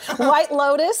need it. White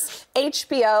Lotus,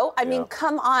 HBO. I mean,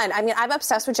 come on. I mean, I'm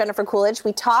obsessed with Jennifer Coolidge.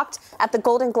 We talked at the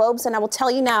Golden Globes, and I will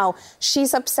tell you now,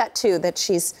 she's upset too that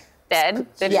she's dead.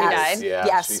 That she died. Yeah,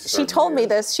 yes, she told me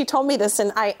this. She told me this,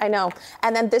 and I know.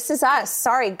 And then This Is Us.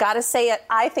 Sorry, gotta say it.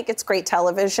 I think it's great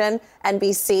television.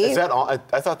 NBC. Is that all? I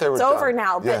thought they were. It's done. over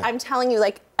now. But I'm telling you,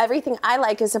 everything I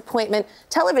like is appointment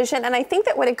television, and I think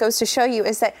that what it goes to show you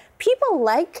is that people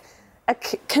like a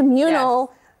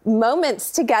communal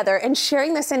moments together and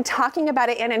sharing this and talking about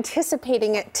it and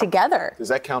anticipating it together. Does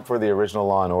that count for the original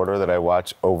Law and Order that I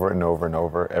watch over and over and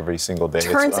over every single day?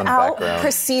 Turns out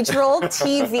procedural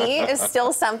TV is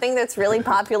still something that's really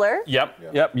popular.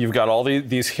 Yep. You've got all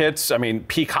these hits. I mean,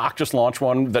 Peacock just launched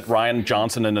one that Ryan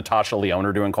Johnson and Natasha Lyonne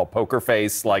are doing called Poker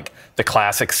Face, like the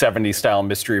classic 70s style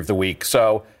mystery of the week.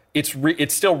 So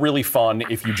it's still really fun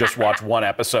if you just watch one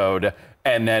episode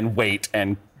and then wait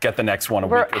and get the next one a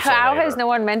week or so How later. has no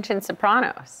one mentioned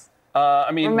Sopranos?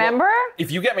 Remember?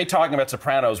 If you get me talking about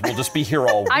Sopranos, we'll just be here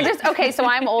all week. So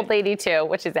I'm old lady too,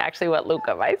 which is actually what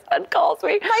Luca, my son, calls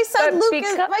me. My son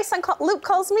Luke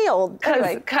calls me old.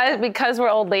 Anyway. Because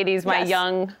we're old ladies, my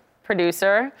young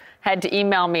producer had to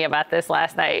email me about this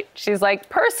last night. She's like,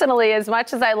 personally, as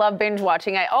much as I love binge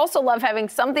watching, I also love having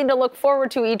something to look forward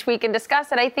to each week and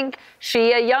discuss it. I think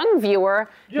she, a young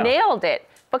viewer, nailed it.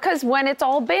 Because when it's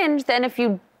all binge, then if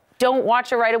you don't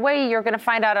watch it right away, you're going to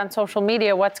find out on social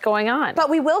media what's going on. But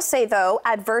we will say, though,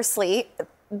 adversely,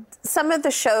 some of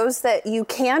the shows that you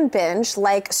can binge,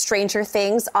 like Stranger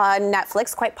Things on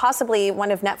Netflix, quite possibly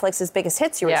one of Netflix's biggest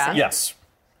hits, you were saying. Yes.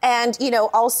 And,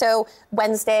 also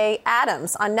Wednesday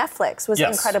Addams on Netflix was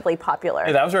incredibly popular.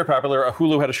 Yeah, that was very popular.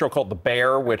 Hulu had a show called The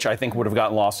Bear, which I think would have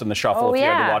gotten lost in the shuffle if you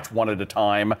had to watch one at a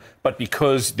time. But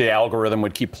because the algorithm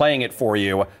would keep playing it for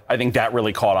you, I think that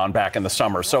really caught on back in the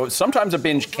summer. So sometimes a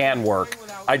binge can work.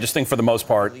 I just think for the most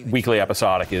part, weekly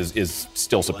episodic is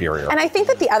still superior. And I think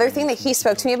that the other thing that he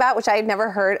spoke to me about, which I had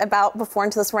never heard about before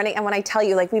until this morning, and when I tell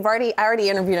you, I already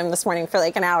interviewed him this morning for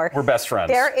an hour. We're best friends.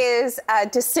 There is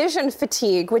decision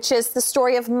fatigue, which is the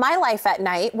story of my life at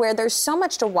night, where there's so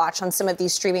much to watch on some of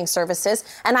these streaming services,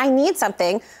 and I need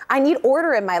something. I need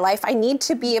order in my life. I need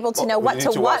to be able to know what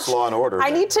to watch. Law and Order. I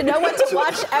need to know what to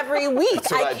watch every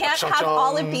week. I can't have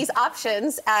all of these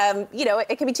options.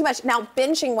 It can be too much. Now,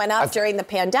 binging went up during the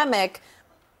pandemic.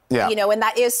 Yeah. And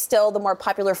that is still the more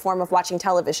popular form of watching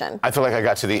television. I feel like I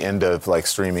got to the end of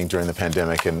streaming during the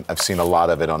pandemic, and I've seen a lot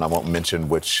of it on. I won't mention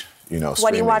which streaming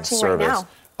What are you watching service. Right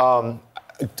now?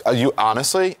 You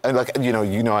honestly, I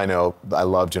know I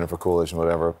love Jennifer Coolidge and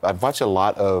whatever. I've watched a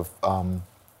lot of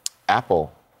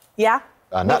Apple. Yeah.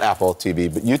 Not Apple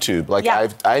TV, but YouTube.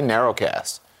 I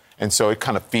narrowcast. And so it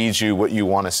kind of feeds you what you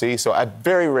want to see. So I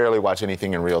very rarely watch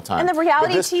anything in real time. And the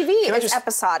reality TV is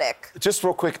episodic. Just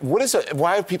real quick,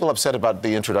 why are people upset about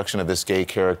the introduction of this gay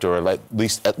character, or at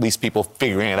least people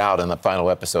figuring it out in the final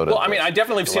episode? Well, I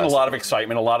definitely have seen a lot of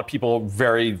excitement. A lot of people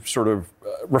very sort of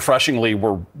refreshingly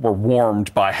were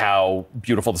warmed by how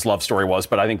beautiful this love story was.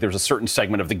 But I think there's a certain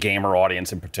segment of the gamer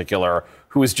audience in particular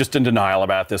who is just in denial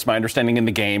about this. My understanding in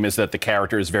the game is that the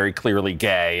character is very clearly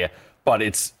gay, but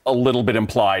it's a little bit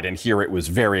implied, and here it was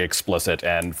very explicit,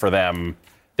 and for them,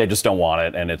 they just don't want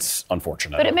it, and it's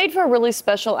unfortunate. But it made for a really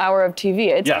special hour of TV.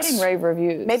 It's getting rave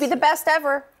reviews. Maybe the best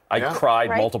ever. I cried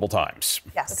multiple times.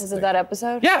 Yes. Because of that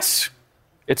episode? Yes.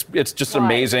 It's just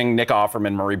amazing. Nick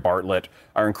Offerman, Murray Bartlett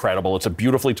are incredible. It's a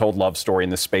beautifully told love story in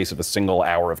the space of a single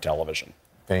hour of television.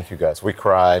 Thank you, guys. We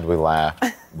cried, we laughed,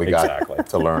 we got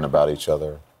to learn about each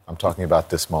other. I'm talking about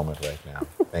this moment right now.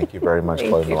 Thank you very much,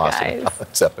 Chloe Melasson,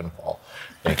 Alex Eppenwall.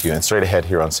 Thank you. And straight ahead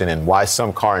here on CNN, why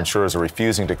some car insurers are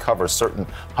refusing to cover certain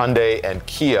Hyundai and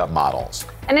Kia models.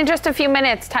 And in just a few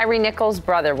minutes, Tyre Nichols'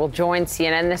 brother will join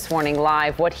CNN This Morning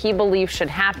Live. What he believes should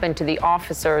happen to the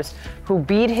officers who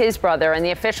beat his brother and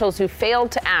the officials who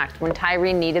failed to act when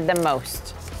Tyre needed them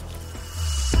most.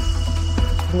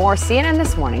 More CNN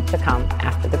This Morning to come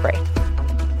after the break.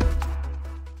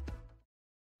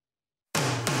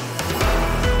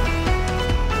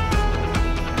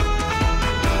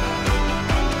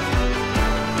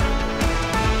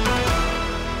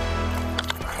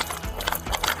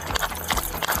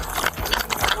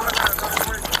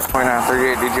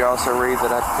 Did you also read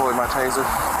that I deployed my taser?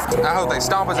 I hope they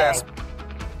stomp his ass.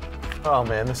 Oh,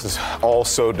 man, this is all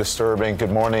so disturbing.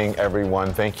 Good morning,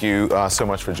 everyone. Thank you so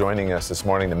much for joining us this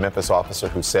morning. The Memphis officer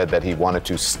who said that he wanted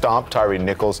to stomp Tyre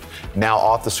Nichols now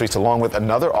off the streets, along with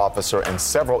another officer and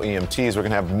several EMTs. We're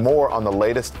going to have more on the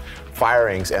latest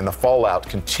firings, and the fallout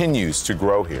continues to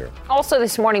grow here. Also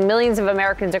this morning, millions of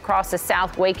Americans across the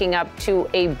South waking up to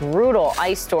a brutal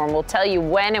ice storm. We'll tell you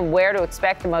when and where to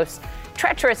expect the most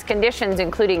treacherous conditions,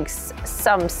 including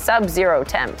some sub-zero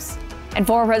temps. And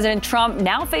former President Trump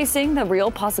now facing the real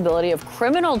possibility of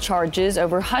criminal charges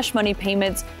over hush money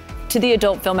payments to the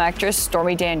adult film actress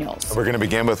Stormy Daniels. We're going to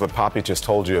begin with what Poppy just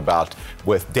told you about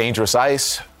with dangerous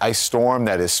ice storm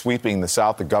that is sweeping the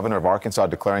South. The governor of Arkansas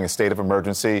declaring a state of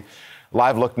emergency.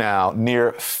 Live look now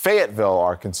near Fayetteville,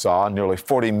 Arkansas. Nearly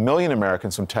 40 million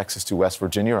Americans from Texas to West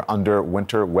Virginia are under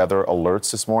winter weather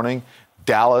alerts this morning.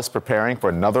 Dallas preparing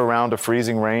for another round of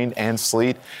freezing rain and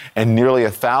sleet, and nearly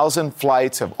 1,000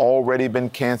 flights have already been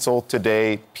canceled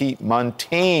today. Pete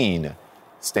Muntean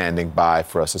standing by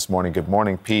for us this morning. Good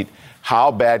morning, Pete. How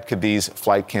bad could these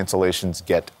flight cancellations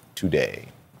get today?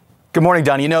 Good morning,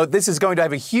 Don. You know, this is going to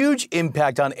have a huge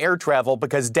impact on air travel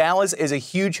because Dallas is a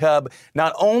huge hub,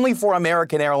 not only for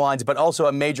American Airlines, but also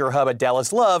a major hub at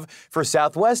Dallas Love for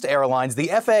Southwest Airlines. The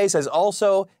FAA says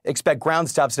also expect ground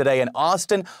stops today in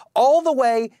Austin, all the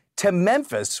way to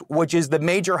Memphis, which is the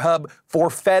major hub for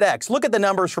FedEx. Look at the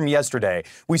numbers from yesterday.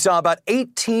 We saw about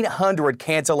 1,800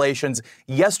 cancellations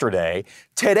yesterday.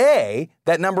 Today,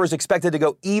 that number is expected to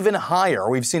go even higher.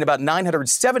 We've seen about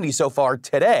 970 so far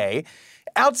today.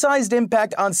 Outsized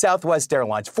impact on Southwest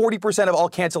Airlines. 40% of all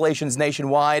cancellations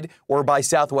nationwide were by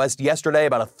Southwest yesterday,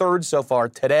 about a third so far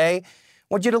today. I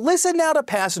want you to listen now to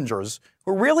passengers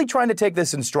who are really trying to take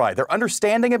this in stride. They're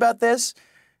understanding about this.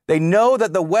 They know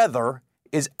that the weather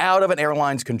is out of an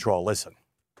airline's control. Listen.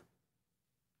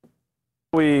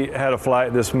 We had a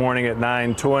flight this morning at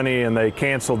 9:20 and they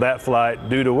canceled that flight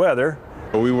due to weather.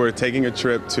 We were taking a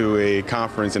trip to a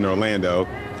conference in Orlando.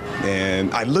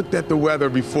 And I looked at the weather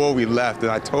before we left,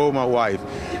 and I told my wife,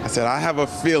 I said, I have a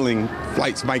feeling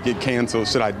flights might get canceled.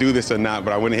 Should I do this or not?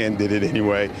 But I went ahead and did it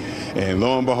anyway. And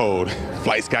lo and behold,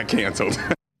 flights got canceled.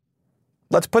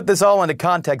 Let's put this all into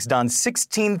context, Don.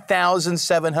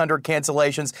 16,700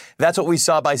 cancellations. That's what we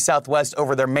saw by Southwest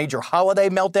over their major holiday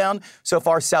meltdown. So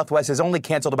far, Southwest has only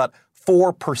canceled about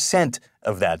 4%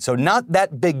 of that. So not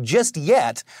that big just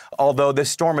yet, although this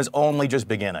storm is only just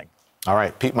beginning. All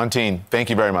right, Pete Muntean, thank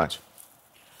you very much.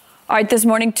 All right, this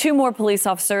morning, 2 more police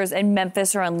officers in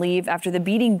Memphis are on leave after the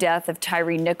beating death of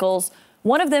Tyre Nichols.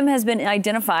 One of them has been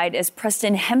identified as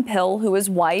Preston Hemphill, who is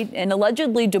white and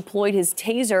allegedly deployed his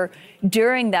taser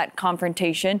during that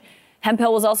confrontation.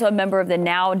 Hemphill was also a member of the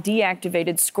now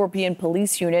deactivated Scorpion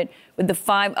Police Unit with the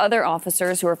 5 other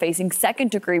officers who are facing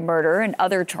second-degree murder and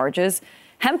other charges.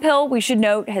 Hemphill, we should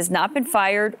note, has not been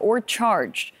fired or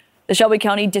charged. The Shelby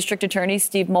County District Attorney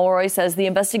Steve Mulroy says the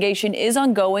investigation is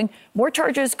ongoing. More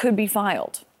charges could be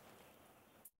filed.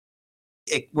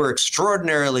 We're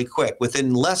extraordinarily quick.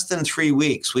 Within less than 3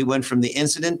 weeks, we went from the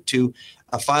incident to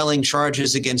filing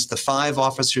charges against the 5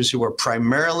 officers who were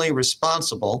primarily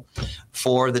responsible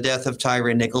for the death of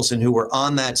Tyre Nichols and who were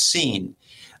on that scene.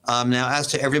 Now, as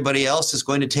to everybody else, it's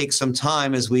going to take some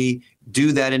time as we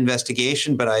do that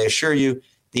investigation, but I assure you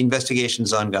the investigation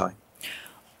is ongoing.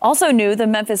 Also new, the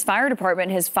Memphis Fire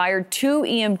Department has fired 2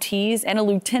 EMTs and a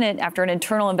lieutenant after an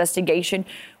internal investigation,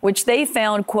 which they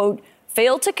found, quote,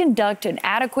 failed to conduct an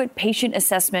adequate patient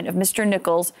assessment of Mr.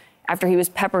 Nichols after he was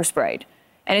pepper sprayed.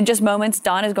 And in just moments,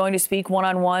 Don is going to speak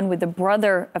one-on-one with the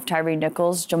brother of Tyre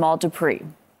Nichols, Jamal Dupree.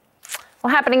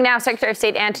 Well, happening now, Secretary of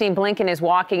State Antony Blinken is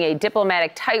walking a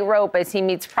diplomatic tightrope as he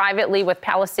meets privately with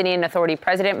Palestinian Authority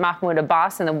President Mahmoud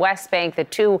Abbas in the West Bank, the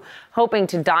two hoping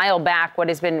to dial back what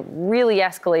has been really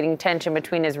escalating tension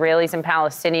between Israelis and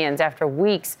Palestinians after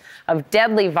weeks of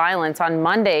deadly violence. On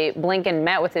Monday, Blinken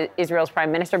met with Israel's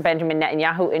Prime Minister Benjamin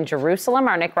Netanyahu in Jerusalem.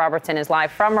 Our Nick Robertson is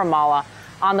live from Ramallah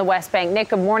on the West Bank. Nick,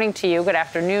 good morning to you. Good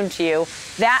afternoon to you.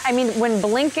 When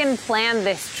Blinken planned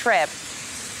this trip,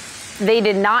 they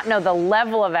did not know the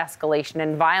level of escalation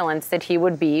and violence that he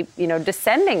would be,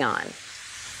 descending on.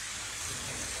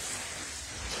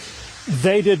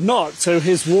 They did not. So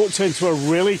he's walked into a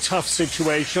really tough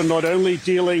situation, not only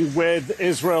dealing with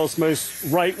Israel's most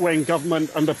right-wing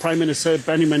government under Prime Minister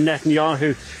Benjamin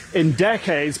Netanyahu in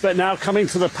decades, but now coming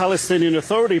to the Palestinian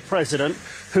Authority president,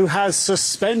 who has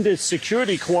suspended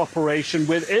security cooperation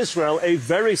with Israel, a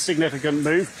very significant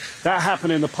move. That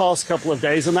happened in the past couple of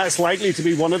days, and that's likely to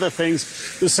be one of the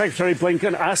things that Secretary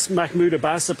Blinken asked Mahmoud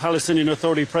Abbas, the Palestinian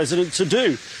Authority president, to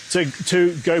do,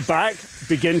 to go back,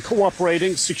 begin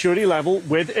cooperating security level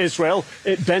with Israel.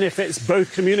 It benefits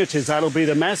both communities. That'll be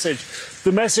the message.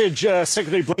 The message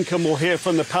Secretary Blinken will hear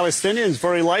from the Palestinians,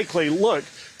 very likely, look,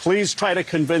 please try to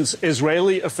convince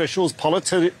Israeli officials,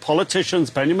 politicians,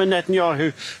 Benjamin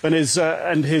Netanyahu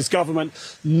and his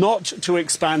government not to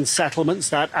expand settlements.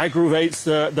 That aggravates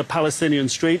the Palestinian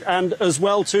street, and as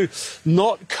well to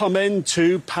not come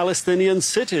into Palestinian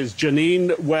cities.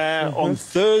 Jenin, where on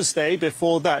Thursday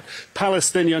before that,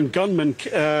 Palestinian gunmen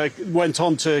went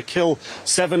on to kill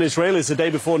 7 Israelis the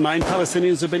day before 9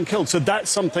 Palestinians have been killed. So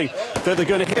that's something that they're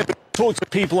going to hear. Talk to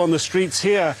people on the streets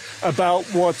here about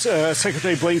what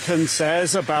Secretary Blinken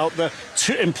says about the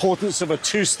importance of a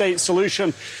two-state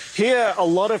solution. Here, a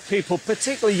lot of people,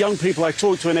 particularly young people, I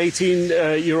talked to an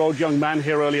 18-year-old young man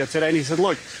here earlier today, and he said,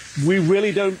 look, we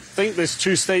really don't think this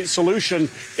two-state solution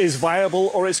is viable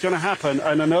or it's going to happen.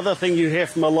 And another thing you hear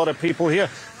from a lot of people here,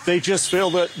 they just feel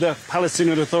that the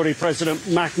Palestinian Authority President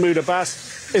Mahmoud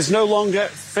Abbas is no longer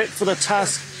fit for the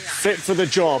task, fit for the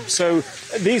job. So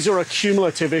these are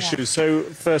accumulative issues. So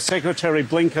for Secretary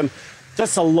Blinken,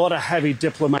 that's a lot of heavy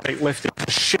diplomatic lifting to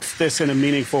shift this in a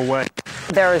meaningful way.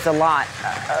 There is a lot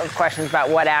of questions about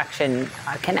what action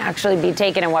can actually be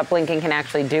taken and what Blinken can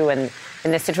actually do in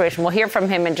this situation. We'll hear from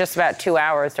him in just about 2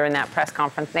 hours during that press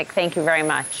conference. Nick, thank you very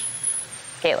much.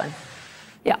 Caitlin.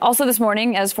 Yeah, also this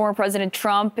morning, as former President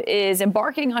Trump is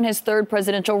embarking on his third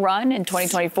presidential run in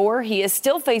 2024, he is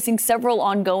still facing several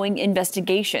ongoing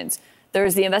investigations.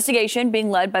 There's the investigation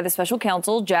being led by the special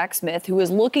counsel, Jack Smith, who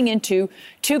is looking into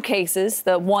 2 cases.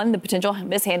 The potential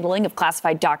mishandling of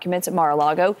classified documents at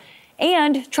Mar-a-Lago,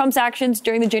 and Trump's actions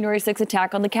during the January 6th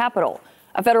attack on the Capitol.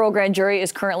 A federal grand jury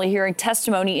is currently hearing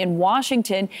testimony in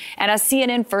Washington, and as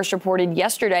CNN first reported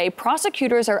yesterday,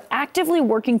 prosecutors are actively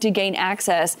working to gain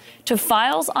access to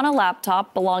files on a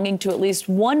laptop belonging to at least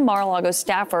one Mar-a-Lago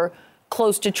staffer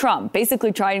close to Trump,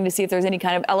 basically trying to see if there's any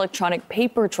kind of electronic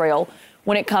paper trail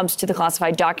when it comes to the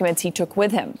classified documents he took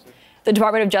with him. The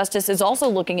Department of Justice is also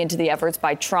looking into the efforts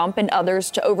by Trump and others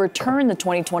to overturn the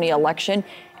 2020 election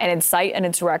and incite an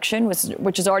insurrection,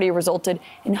 which has already resulted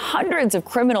in hundreds of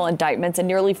criminal indictments and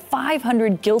nearly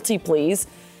 500 guilty pleas.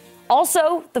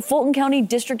 Also, the Fulton County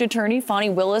District Attorney, Fani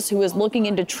Willis, who is looking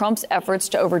into Trump's efforts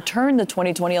to overturn the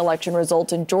 2020 election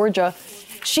results in Georgia,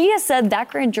 she has said that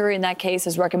grand jury in that case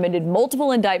has recommended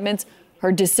multiple indictments.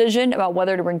 Her decision about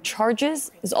whether to bring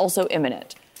charges is also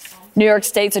imminent. New York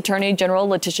State's Attorney General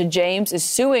Letitia James is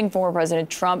suing former President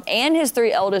Trump and his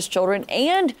 3 eldest children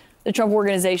and the Trump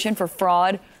Organization for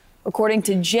fraud. According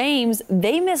to James,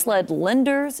 they misled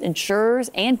lenders, insurers,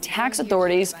 and tax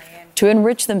authorities to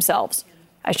enrich themselves.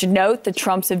 I should note that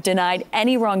Trumps have denied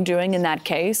any wrongdoing in that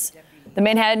case. The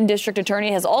Manhattan District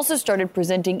Attorney has also started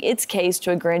presenting its case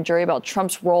to a grand jury about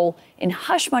Trump's role in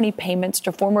hush money payments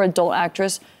to former adult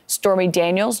actress Stormy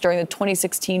Daniels during the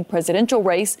 2016 presidential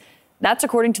race. That's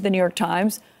according to the New York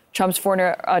Times. Trump's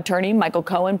former attorney, Michael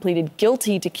Cohen, pleaded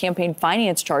guilty to campaign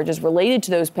finance charges related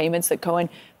to those payments that Cohen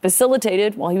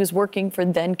facilitated while he was working for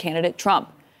then-candidate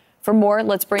Trump. For more,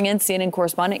 let's bring in CNN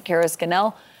correspondent Kara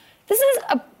Scannell. This is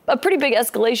a pretty big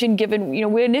escalation given,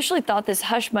 we initially thought this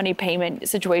hush money payment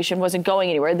situation wasn't going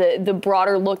anywhere, the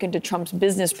broader look into Trump's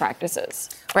business practices.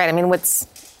 Right. I mean, what's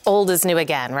old is new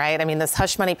again, right? I mean, this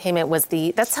hush money payment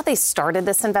that's how they started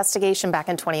this investigation back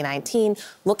in 2019,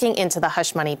 looking into the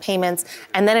hush money payments,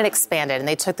 and then it expanded, and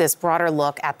they took this broader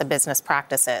look at the business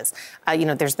practices.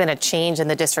 There's been a change in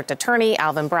the district attorney.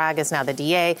 Alvin Bragg is now the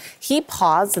DA. He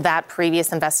paused that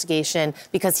previous investigation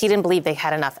because he didn't believe they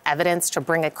had enough evidence to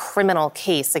bring a criminal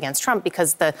case against Trump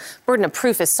because the burden of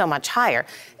proof is so much higher.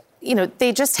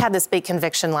 They just had this big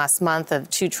conviction last month of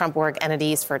 2 Trump org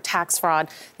entities for tax fraud.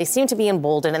 They seem to be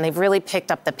emboldened, and they've really picked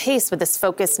up the pace with this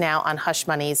focus now on hush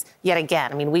monies yet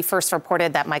again. I mean, we first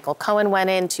reported that Michael Cohen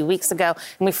went in 2 weeks ago,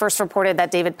 and we first reported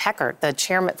that David Peckert,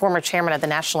 the former chairman of the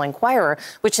National Enquirer,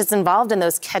 which is involved in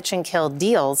those catch-and-kill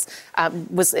deals,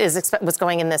 was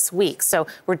going in this week. So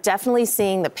we're definitely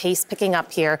seeing the pace picking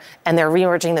up here, and they're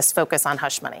reemerging this focus on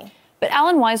hush money. But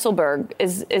Alan Weisselberg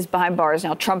is behind bars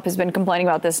now. Trump has been complaining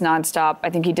about this nonstop.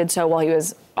 I think he did so while he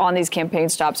was on these campaign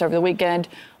stops over the weekend.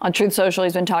 On Truth Social,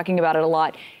 he's been talking about it a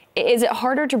lot. Is it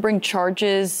harder to bring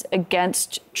charges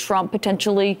against Trump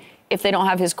potentially if they don't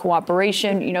have his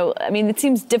cooperation? It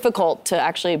seems difficult to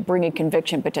actually bring a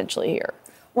conviction potentially here.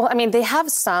 Well, they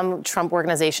have some Trump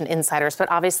Organization insiders,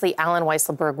 but obviously Alan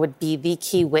Weisselberg would be the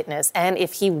key witness. And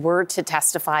if he were to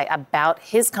testify about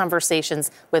his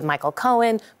conversations with Michael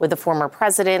Cohen, with the former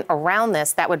president around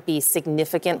this, that would be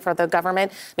significant for the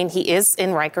government. He is in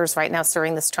Rikers right now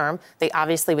serving this term. They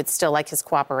obviously would still like his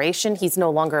cooperation. He's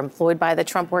no longer employed by the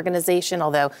Trump Organization,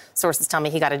 although sources tell me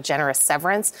he got a generous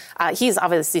severance. He's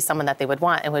obviously someone that they would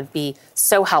want and would be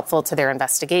so helpful to their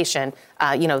investigation.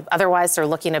 Otherwise, they're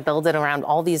looking to build it around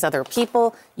all these other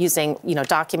people using,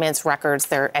 documents, records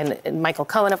there. And Michael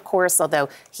Cohen, of course, although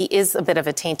he is a bit of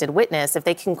a tainted witness, if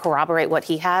they can corroborate what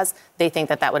he has, they think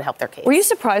that would help their case. Were you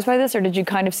surprised by this, or did you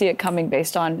kind of see it coming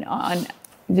based on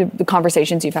the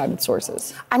conversations you've had with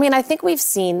sources? I think we've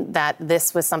seen that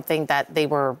this was something that they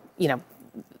were,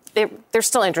 they're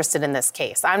still interested in this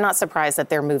case. I'm not surprised that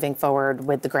they're moving forward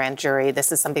with the grand jury.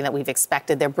 This is something that we've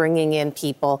expected. They're bringing in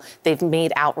people. They've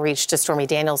made outreach to Stormy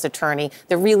Daniels' attorney.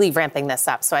 They're really ramping this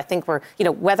up. So I think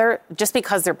whether just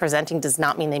because they're presenting does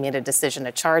not mean they made a decision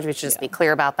to charge. We should just be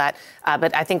clear about that.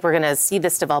 But I think we're going to see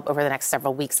this develop over the next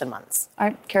several weeks and months. All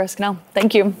right, Kara Scannell,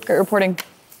 thank you. Great reporting.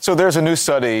 So there's a new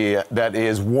study that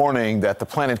is warning that the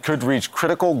planet could reach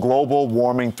critical global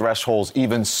warming thresholds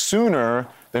even sooner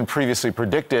than previously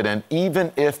predicted, and even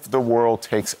if the world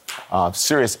takes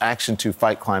serious action to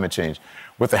fight climate change.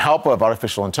 With the help of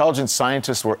artificial intelligence,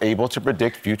 scientists were able to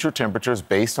predict future temperatures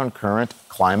based on current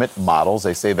climate models.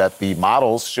 They say that the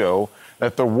models show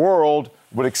that the world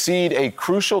would exceed a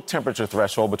crucial temperature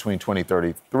threshold between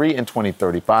 2033 and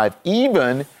 2035,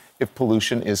 even if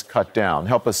pollution is cut down.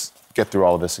 Help us get through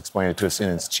all of this, explain it to us.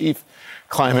 CNN's chief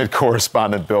climate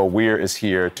correspondent Bill Weir is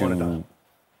here to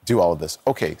do all of this.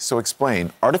 Okay, so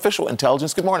explain. Artificial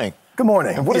intelligence, good morning. Good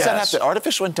morning. And what does that have to,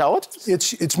 artificial intelligence?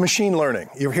 It's machine learning.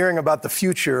 You're hearing about the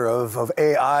future of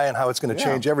AI and how it's going to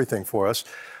change everything for us.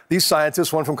 These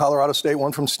scientists, one from Colorado State,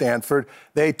 one from Stanford,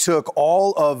 they took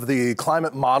all of the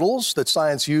climate models that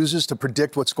science uses to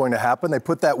predict what's going to happen. They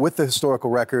put that with the historical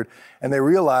record, and they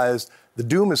realized the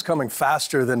doom is coming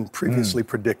faster than previously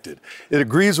predicted. It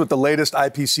agrees with the latest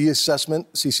IPCC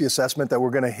assessment that we're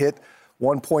going to hit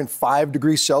 1.5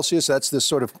 degrees Celsius. That's this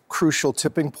sort of crucial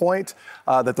tipping point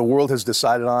that the world has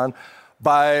decided on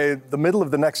by the middle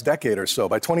of the next decade or so,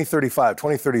 by 2035,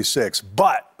 2036.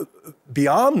 But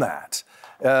beyond that,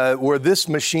 where this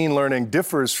machine learning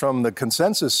differs from the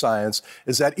consensus science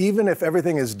is that even if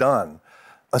everything is done,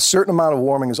 a certain amount of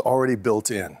warming is already built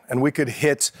in. And we could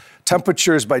hit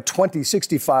temperatures by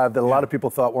 2065 that a lot of people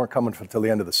thought weren't coming until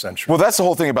the end of the century. Well, that's the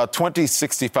whole thing about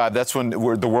 2065. That's when the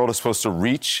world is supposed to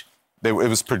reach. It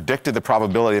was predicted the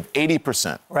probability of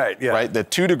 80%. Right, yeah. Right, that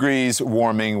 2 degrees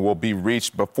warming will be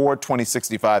reached before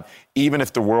 2065, even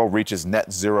if the world reaches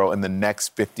net zero in the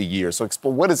next 50 years. So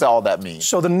what does all that mean?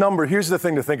 So here's the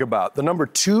thing to think about. The number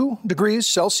 2 degrees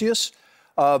Celsius,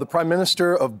 the Prime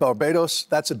Minister of Barbados,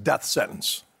 that's a death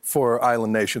sentence for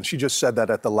island nations. She just said that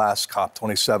at the last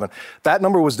COP27. That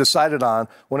number was decided on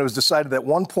when it was decided that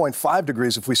 1.5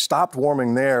 degrees, if we stopped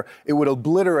warming there, it would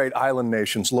obliterate island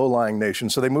nations, low-lying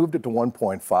nations. So they moved it to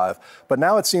 1.5. But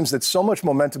now it seems that so much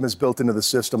momentum is built into the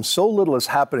system, so little is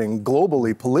happening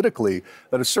globally, politically,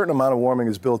 that a certain amount of warming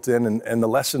is built in. And the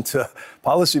lesson to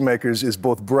policymakers is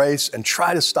both brace and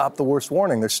try to stop the worst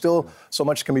warning. There's still so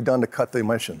much can be done to cut the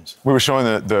emissions. We were showing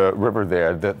the river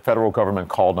there. The federal government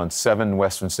called on 7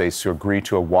 western states to agree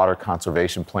to a water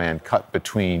conservation plan cut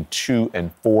between 2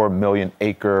 and 4 million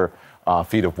acre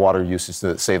feet of water usage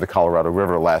to save the Colorado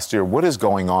River last year. What is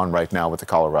going on right now with the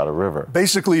Colorado River?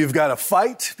 Basically, you've got a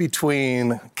fight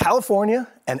between California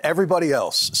and everybody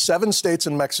else. 7 states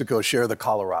in Mexico share the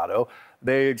Colorado.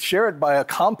 They share it by a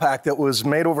compact that was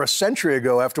made over a century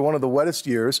ago after one of the wettest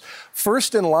years.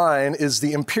 First in line is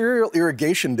the Imperial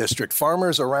Irrigation District,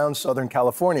 farmers around Southern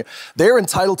California. They're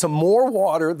entitled to more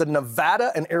water than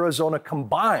Nevada and Arizona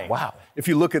combined. Wow. If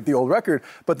you look at the old record.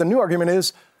 But the new argument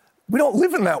is, we don't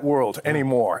live in that world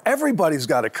anymore. Everybody's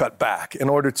got to cut back in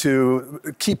order to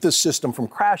keep this system from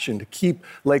crashing, to keep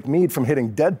Lake Mead from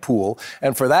hitting Deadpool.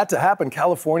 And for that to happen,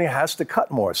 California has to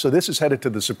cut more. So this is headed to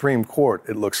the Supreme Court,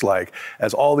 it looks like,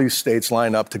 as all these states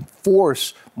line up to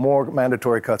force more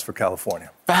mandatory cuts for California.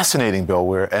 Fascinating, Bill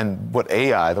Weir, and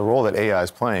the role that AI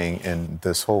is playing in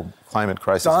this whole climate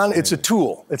crisis. Don, it's a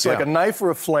tool. It's like a knife or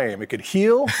a flame. It could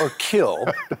heal or kill,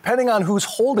 depending on who's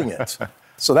holding it.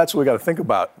 So that's what we got to think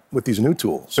about with these new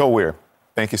tools. Bill Weir,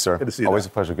 Thank you, sir. Good to see you. Always a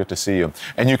pleasure. Good to see you.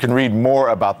 And you can read more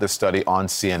about this study on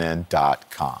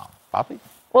CNN.com. Poppy?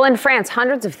 Well, in France,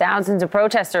 hundreds of thousands of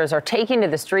protesters are taking to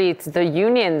the streets. The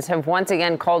unions have once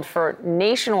again called for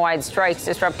nationwide strikes,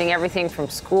 disrupting everything from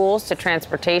schools to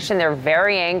transportation. They're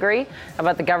very angry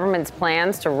about the government's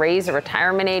plans to raise the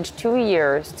retirement age 2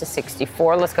 years to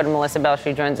 64. Let's go to Melissa Bell.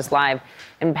 She joins us live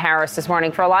in Paris this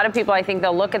morning. For a lot of people, I think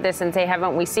they'll look at this and say,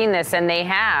 haven't we seen this? And they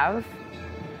have.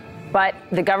 But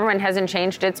the government hasn't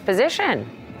changed its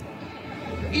position.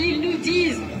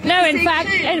 No, in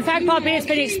fact, Poppy has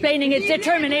been explaining its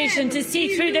determination to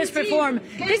see through this reform.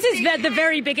 This is at the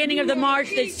very beginning of the march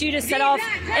that's due to set off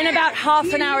in about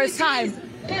half an hour's time.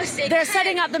 They're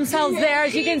setting up themselves there,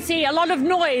 as you can see, a lot of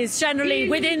noise generally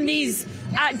within these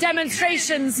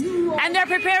demonstrations, and they're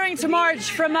preparing to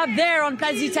march from up there on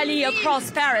Place d'Italie across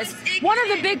Paris. One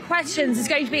of the big questions is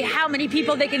going to be how many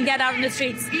people they can get out in the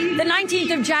streets. The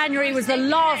 19th of January was the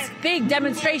last big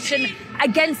demonstration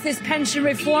against this pension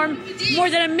reform. More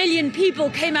than 1 million people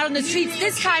came out on the streets.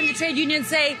 This time the trade unions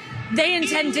say they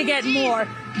intend to get more.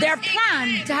 Their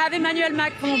plan to have Emmanuel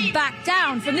Macron back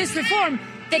down from this reform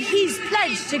that he's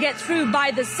pledged to get through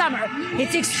by the summer.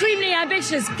 It's extremely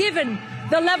ambitious given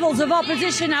the levels of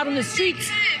opposition out on the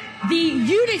streets, the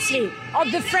unity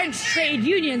of the French trade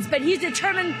unions, but he's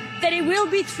determined that it will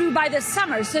be through by the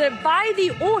summer, so that by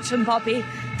the autumn, Poppy,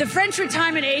 the French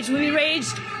retirement age will be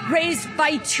raised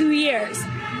by 2 years.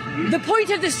 The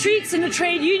point of the streets and the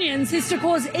trade unions is to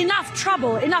cause enough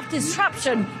trouble, enough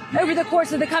disruption over the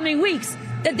course of the coming weeks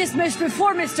that this most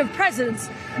reformist of presidents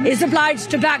is obliged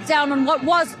to back down on what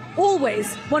was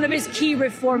always one of his key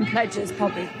reform pledges,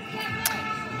 Poppy.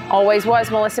 Always was.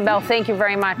 Melissa Bell, thank you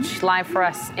very much. Live for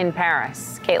us in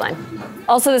Paris. Caitlin.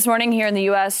 Also this morning here in the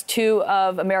U.S., two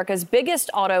of America's biggest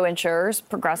auto insurers,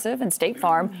 Progressive and State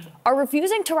Farm, are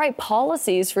refusing to write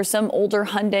policies for some older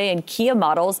Hyundai and Kia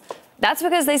models. That's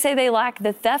because they say they lack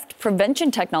the theft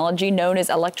prevention technology known as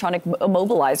electronic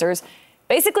immobilizers,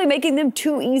 basically making them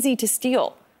too easy to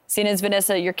steal. CNN's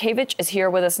Vanessa Yurkevich is here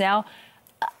with us now.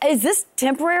 Is this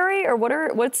temporary, or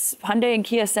what's Hyundai and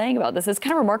Kia saying about this? It's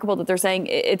kind of remarkable that they're saying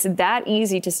it's that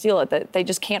easy to steal it that they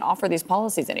just can't offer these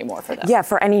policies anymore for them. Yeah,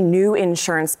 for any new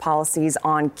insurance policies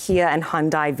on Kia and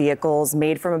Hyundai vehicles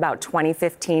made from about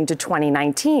 2015 to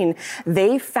 2019,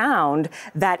 they found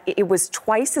that it was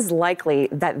twice as likely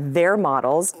that their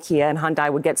models, Kia and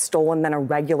Hyundai, would get stolen than a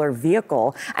regular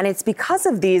vehicle. And it's because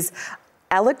of these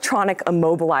electronic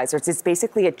immobilizers. It's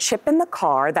basically a chip in the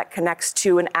car that connects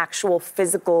to an actual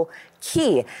physical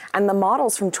key. And the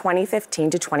models from 2015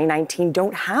 to 2019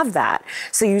 don't have that.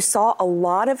 So you saw a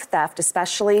lot of theft,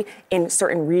 especially in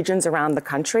certain regions around the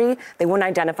country. They wouldn't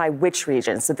identify which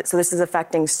regions. So this is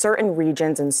affecting certain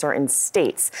regions and certain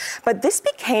states. But this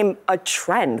became a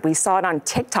trend. We saw it on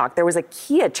TikTok. There was a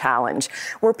Kia challenge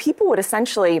where people would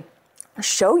essentially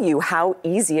show you how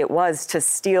easy it was to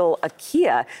steal a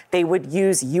Kia. They would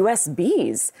use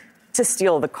USBs to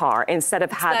steal the car instead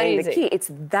of having the key. It's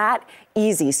that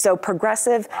easy. So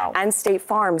Progressive and State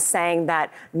Farm saying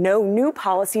that no new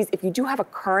policies. If you do have a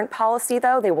current policy,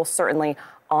 though, they will certainly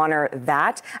honor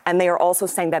that. And they are also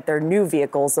saying that their new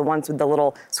vehicles, the ones with the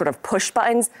little sort of push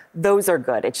buttons, those are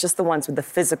good. It's just the ones with the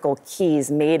physical keys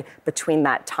made between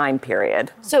that time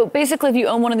period. So basically, if you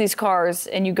own one of these cars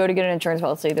and you go to get an insurance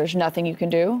policy, there's nothing you can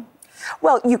do?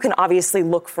 Well, you can obviously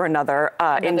look for another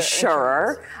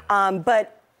insurer,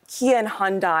 but Kia and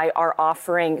Hyundai are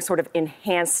offering sort of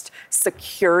enhanced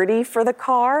security for the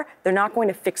car. They're not going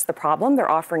to fix the problem. They're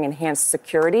offering enhanced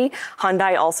security.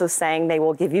 Hyundai also saying they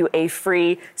will give you a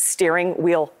free steering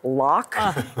wheel lock.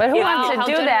 But who wants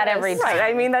to do that every time? Right.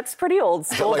 I mean, that's pretty old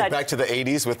school. Like back to the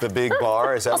 80s with the big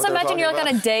bar? Is that also, imagine you're like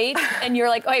on a date and you're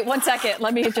like, wait, 1 second,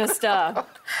 let me just...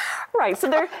 Right. So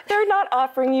they're not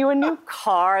offering you a new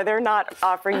car. They're not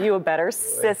offering you a better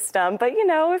system. But, you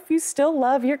know, if you still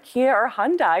love your Kia or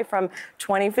Hyundai from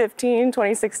 2015,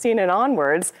 2016 and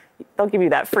onwards, they'll give you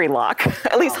that free lock.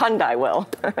 At least Hyundai will.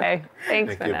 Okay.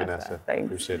 Thanks, Thank you, Vanessa. Thanks.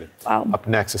 Appreciate it. Wow. Up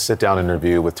next, a sit-down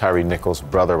interview with Tyre Nichols'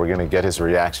 brother. We're going to get his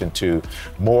reaction to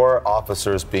more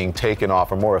officers being taken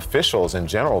off, or more officials in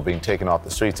general being taken off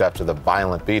the streets after the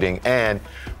violent beating, and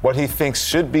what he thinks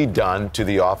should be done to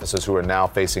the officers who are now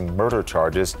facing murder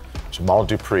charges. Jamal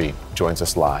Dupree joins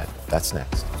us live. That's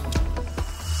next.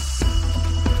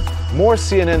 More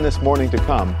CNN This Morning to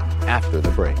come after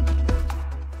the break.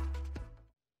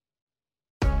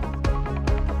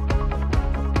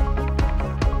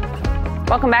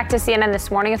 Welcome back to CNN This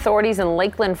Morning. Authorities in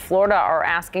Lakeland, Florida are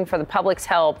asking for the public's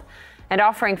help and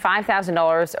offering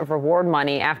 $5,000 of reward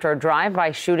money after a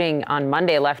drive-by shooting on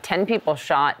Monday left 10 people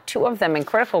shot, 2 of them in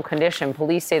critical condition.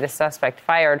 Police say the suspect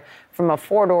fired from a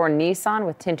 4-door Nissan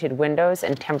with tinted windows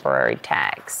and temporary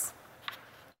tags.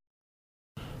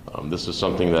 This is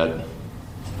something that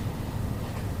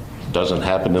doesn't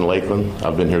happen in Lakeland.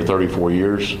 I've been here 34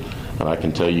 years, and I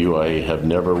can tell you I have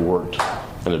never worked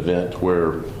an event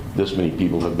where this many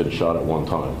people have been shot at one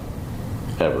time,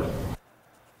 ever.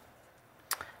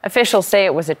 Officials say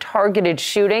it was a targeted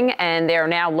shooting, and they are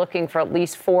now looking for at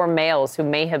least 4 males who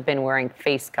may have been wearing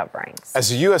face coverings. As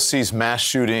the U.S. sees mass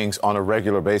shootings on a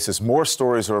regular basis, more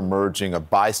stories are emerging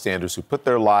of bystanders who put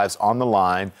their lives on the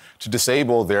line to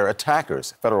disable their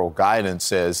attackers. Federal guidance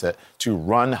says that to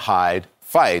run, hide,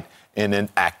 fight in an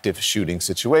active shooting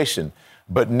situation.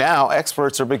 But now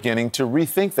experts are beginning to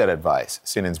rethink that advice.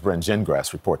 CNN's Bren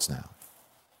Gingras reports now.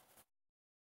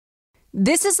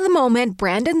 This is the moment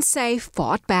Brandon Say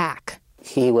fought back.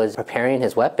 He was preparing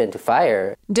his weapon to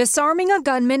fire. Disarming a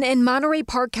gunman in Monterey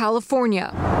Park, California.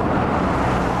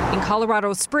 In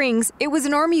Colorado Springs, it was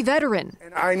an Army veteran.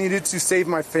 And I needed to save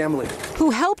my family.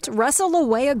 Who helped wrestle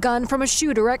away a gun from a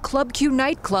shooter at Club Q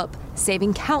nightclub,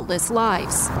 saving countless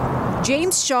lives.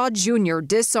 James Shaw Jr.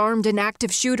 disarmed an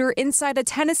active shooter inside a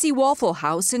Tennessee Waffle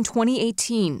House in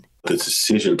 2018. The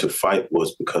decision to fight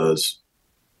was because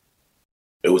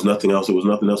there was nothing else. There was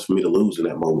nothing else for me to lose in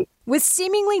that moment. With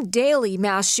seemingly daily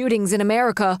mass shootings in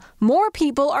America, more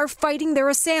people are fighting their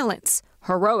assailants.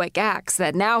 Heroic acts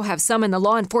that now have some in the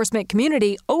law enforcement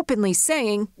community openly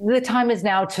saying, the time is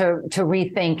now to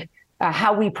rethink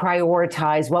how we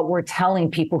prioritize what we're telling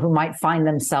people who might find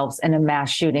themselves in a mass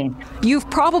shooting. You've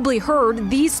probably heard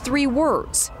these 3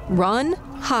 words: run,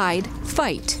 hide,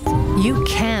 fight. You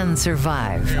can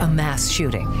survive a mass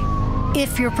shooting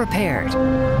if you're prepared.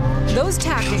 Those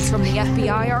tactics from the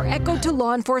FBI are echoed to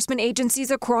law enforcement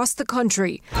agencies across the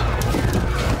country.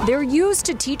 They're used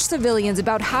to teach civilians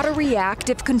about how to react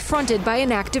if confronted by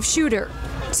an active shooter.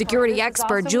 Security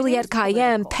expert Juliette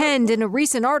Kayyem penned in a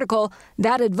recent article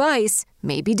that advice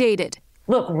may be dated.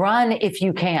 Look, run if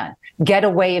you can. Get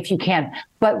away if you can.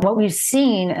 But what we've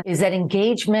seen is that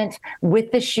engagement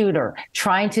with the shooter,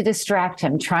 trying to distract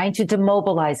him, trying to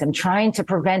demobilize him, trying to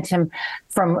prevent him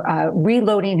from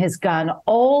reloading his gun,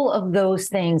 all of those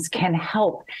things can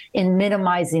help in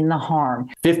minimizing the harm.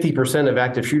 50% of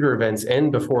active shooter events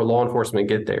end before law enforcement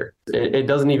get there. It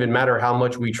doesn't even matter how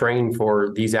much we train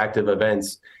for these active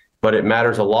events, but it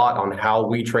matters a lot on how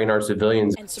we train our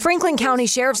civilians. Franklin County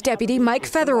Sheriff's Deputy Mike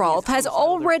Featherolf has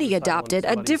already adopted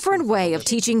a different way of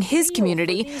teaching his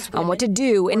community on what to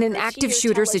do in an active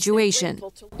shooter situation.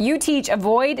 You teach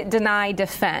avoid, deny,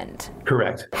 defend.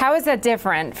 Correct. How is that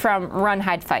different from run,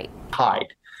 hide, fight?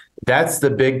 Hide. That's the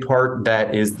big part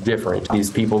that is different. These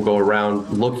people go around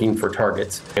looking for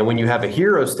targets. And when you have a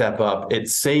hero step up, it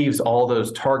saves all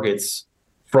those targets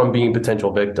from being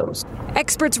potential victims.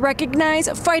 Experts recognize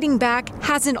fighting back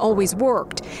hasn't always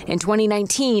worked. In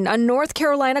 2019, a North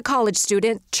Carolina college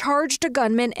student charged a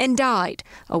gunman and died.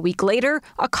 A week later,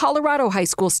 a Colorado high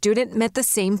school student met the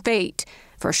same fate.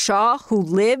 For Shaw, who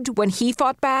lived when he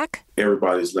fought back,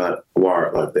 everybody's not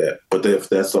wired like that. But if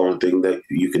that's the only thing that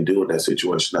you can do in that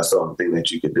situation, that's the only thing that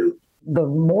you can do. The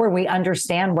more we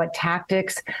understand what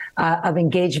tactics of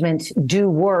engagement do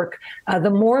work, the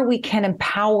more we can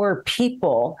empower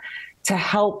people to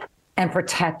help and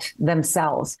protect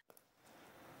themselves.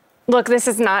 Look, this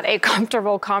is not a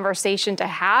comfortable conversation to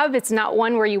have. It's not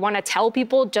one where you want to tell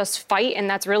people just fight, and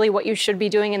that's really what you should be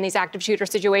doing in these active shooter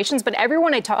situations. But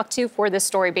everyone I talked to for this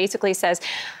story basically says,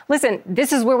 listen,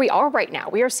 this is where we are right now.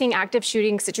 We are seeing active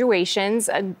shooting situations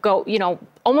go,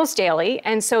 almost daily.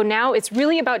 And so now it's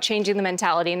really about changing the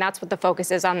mentality. And that's what the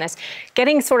focus is on this,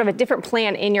 getting sort of a different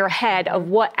plan in your head of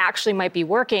what actually might be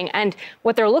working. And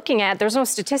what they're looking at, there's no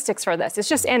statistics for this. It's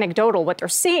just anecdotal. What they're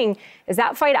seeing is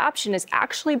that fight option has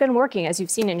actually been working, as you've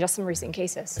seen in just some recent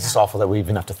cases. It's awful that we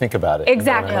even have to think about it.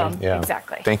 Exactly. You know what I mean? Yeah.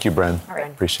 Exactly. Thank you, Bren. All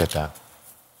right. Appreciate that.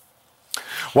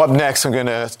 Well, up next, I'm going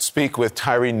to speak with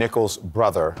Tyre Nichols'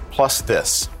 brother, plus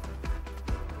this.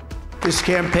 This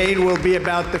campaign will be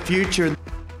about the future.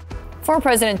 Former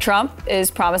President Trump is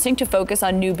promising to focus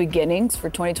on new beginnings for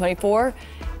 2024,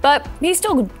 but he's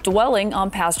still dwelling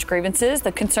on past grievances,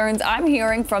 the concerns I'm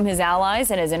hearing from his allies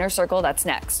and his inner circle. That's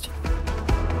next.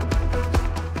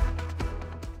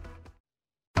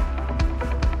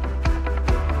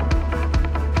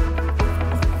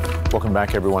 Welcome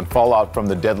back, everyone. Fallout from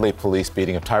the deadly police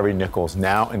beating of Tyre Nichols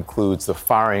now includes the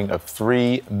firing of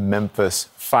 3 Memphis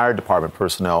Fire Department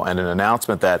personnel and an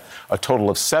announcement that a total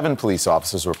of 7 police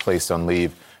officers were placed on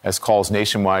leave as calls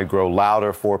nationwide grow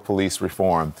louder for police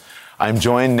reform. I'm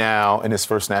joined now in his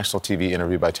first national TV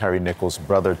interview by Tyre Nichols'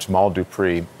 brother, Jamal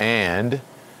Dupree, and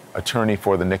attorney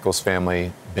for the Nichols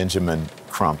family, Benjamin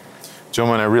Crump.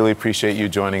 Gentlemen, I really appreciate you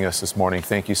joining us this morning.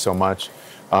 Thank you so much.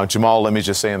 Jamal, let me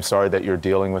just say I'm sorry that you're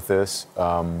dealing with this,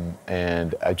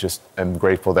 and I just am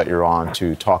grateful that you're on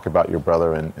to talk about your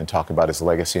brother and talk about his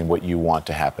legacy and what you want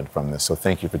to happen from this. So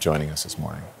thank you for joining us this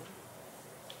morning.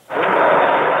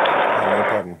 No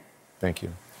problem. Thank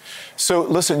you. So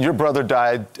listen, your brother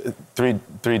died 3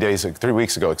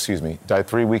 weeks ago. Died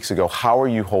 3 weeks ago. How are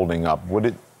you holding up?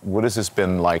 What has this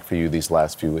been like for you these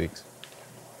last few weeks?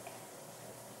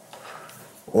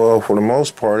 Well, for the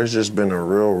most part, it's just been a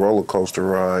real roller coaster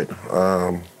ride.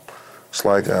 It's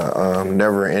like a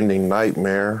never-ending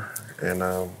nightmare,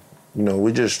 and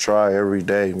we just try every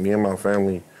day. Me and my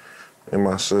family, and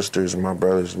my sisters and my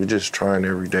brothers, we just trying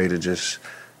every day to just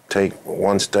take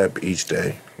one step each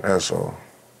day. That's all.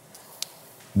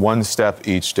 One step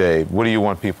each day. What do you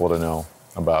want people to know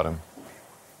about him?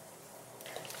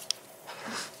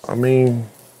 I mean,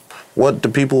 what the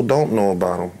people don't know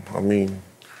about him. I mean,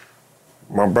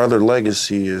 my brother's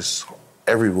legacy is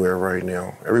everywhere right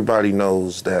now. Everybody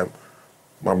knows that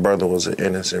my brother was an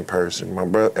innocent person.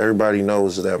 Everybody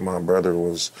knows that my brother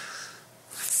was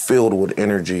filled with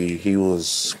energy. He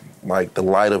was like the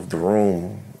light of the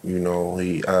room.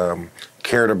 He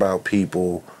cared about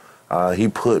people. He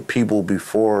put people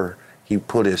before he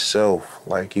put himself.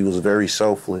 Like, he was very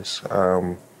selfless.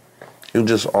 He was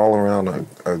just all around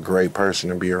a great person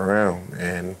to be around.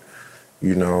 And,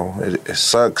 it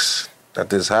sucks that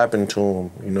this happened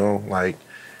to him, like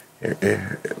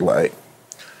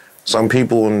some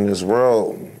people in this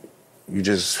world, you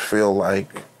just feel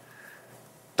like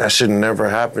that should never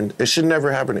happen. It should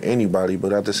never happen to anybody,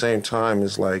 but at the same time,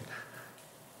 it's like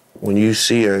when you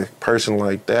see a person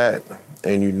like that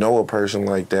and a person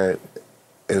like that,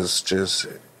 it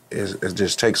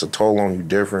just takes a toll on you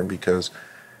different, because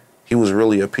he was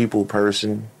really a people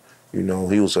person. He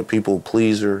was a people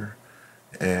pleaser,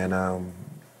 and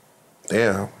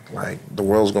the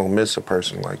world's gonna miss a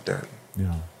person like that.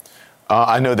 Yeah.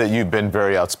 I know that you've been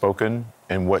very outspoken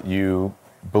in what you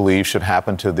believe should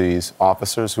happen to these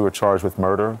officers who are charged with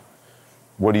murder.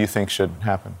 What do you think should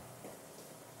happen?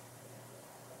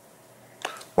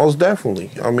 Most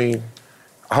definitely. I mean,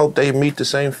 I hope they meet the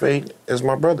same fate as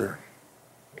my brother.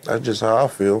 That's just how I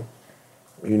feel.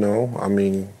 I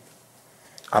mean,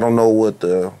 I don't know what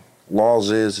the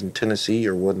laws is in Tennessee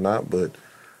or whatnot, but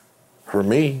for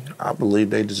me, I believe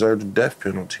they deserve the death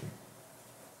penalty.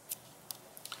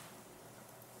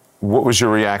 What was your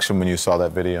reaction when you saw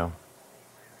that video?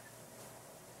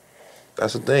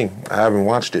 That's the thing. I haven't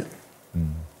watched it.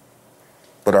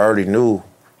 But I already knew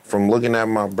from looking at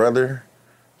my brother,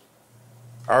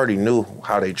 I already knew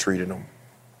how they treated him,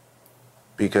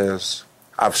 because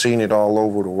I've seen it all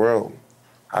over the world.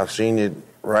 I've seen it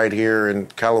right here in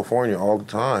California all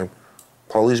the time.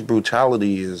 Police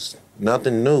brutality is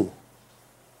nothing new.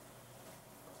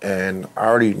 And I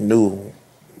already knew,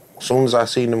 as soon as I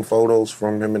seen them photos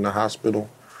from him in the hospital,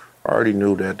 I already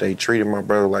knew that they treated my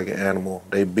brother like an animal.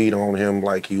 They beat on him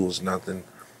like he was nothing.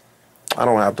 I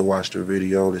don't have to watch the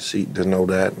video to know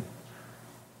that.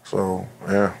 So,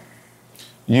 yeah.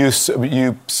 You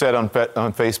said on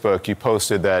Facebook, you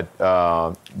posted that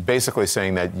basically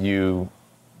saying that you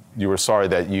were sorry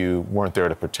that you weren't there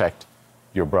to protect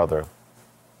your brother.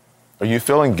 Are you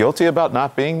feeling guilty about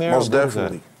not being there? Most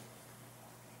definitely.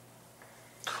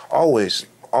 Always.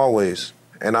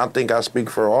 And I think I speak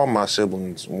for all my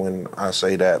siblings when I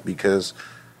say that, because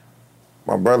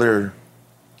my brother,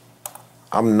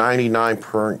 I'm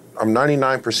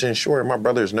 99% sure my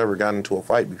brother has never gotten into a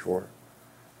fight before,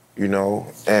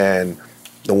 and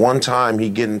the one time he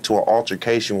get into an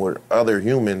altercation with other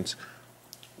humans,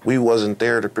 we wasn't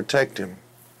there to protect him.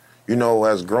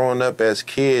 As growing up as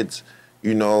kids,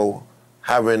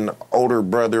 having an older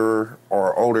brother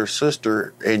or older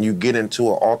sister and you get into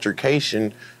an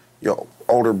altercation, your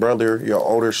older brother, your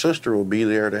older sister will be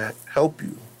there to help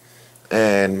you.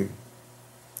 And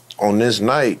on this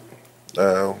night,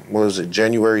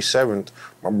 January 7th,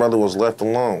 my brother was left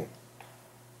alone.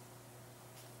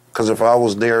 Because if I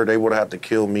was there, they would have had to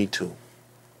kill me too,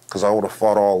 because I would have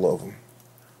fought all of them.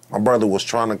 My brother was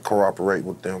trying to cooperate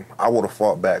with them. I would have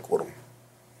fought back with them.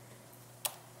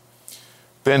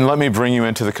 Ben, let me bring you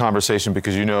into the conversation,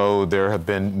 because there have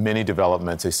been many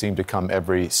developments. They seem to come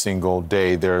every single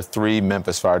day. There are 3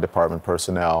 Memphis Fire Department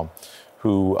personnel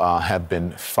who have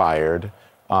been fired.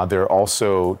 There are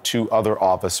also 2 other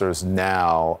officers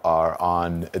now are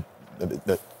on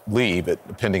leave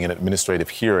pending an administrative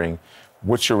hearing.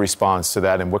 What's your response to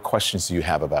that, and what questions do you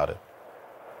have about it?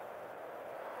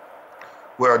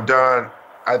 Well, Don,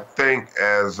 I think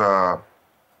as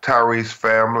Tyre's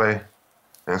family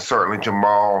and certainly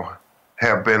Jamal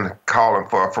have been calling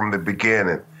for from the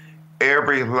beginning,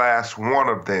 every last one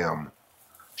of them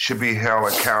should be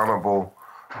held accountable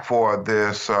for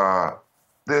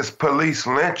this police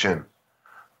lynching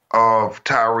of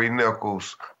Tyre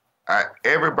Nichols.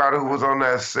 Everybody who was on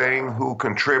that scene who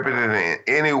contributed in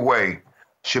any way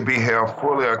should be held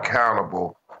fully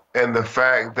accountable. And the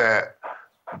fact that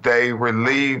they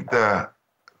relieved the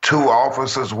 2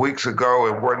 officers weeks ago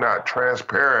and were not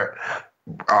transparent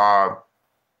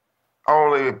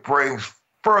only brings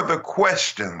further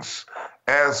questions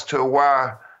as to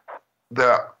why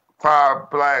the 5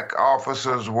 black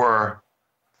officers were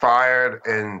fired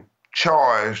and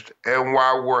charged and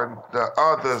why were the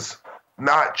others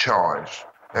not charged.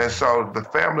 And so the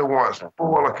family wants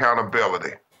full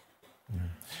accountability.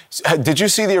 Did you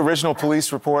see the original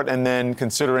police report? And then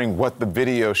considering what the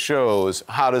video shows,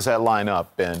 how does that line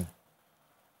up, Ben?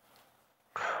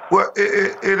 Well,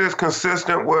 it is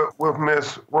consistent with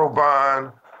Ms.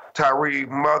 Robine. Tyre's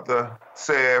mother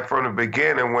said from the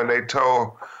beginning when they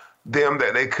told them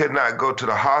that they could not go to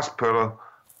the hospital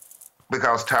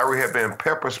because Tyre had been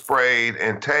pepper sprayed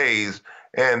and tased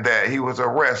and that he was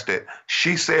arrested.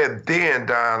 She said then,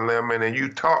 Don Lemon, and you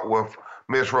talked with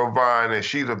Ms. Robine, and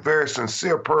she's a very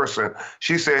sincere person.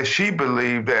 She said she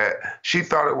believed that she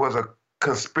thought it was a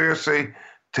conspiracy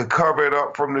to cover it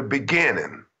up from the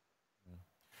beginning.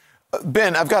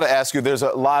 Ben, I've got to ask you, there's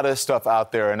a lot of stuff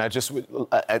out there, and I just,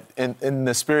 in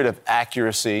the spirit of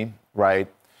accuracy, right,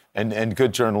 and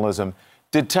good journalism,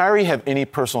 did Tyre have any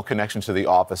personal connection to the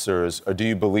officers, or do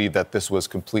you believe that this was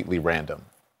completely random?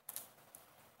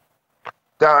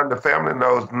 Don, the family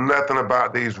knows nothing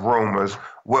about these rumors.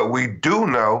 What we do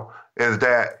know is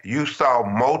that you saw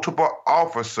multiple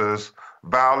officers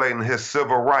violating his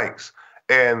civil rights,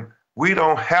 and we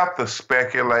don't have to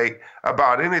speculate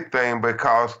about anything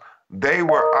because they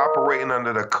were operating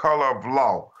under the color of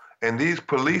law. And these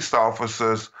police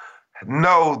officers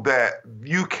know that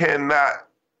you cannot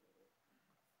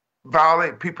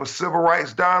violate people's civil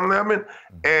rights, Don Lemon.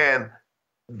 And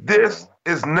this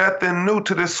is nothing new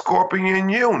to this Scorpion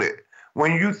unit.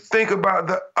 When you think about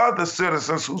the other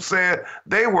citizens who said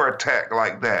they were attacked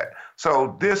like that.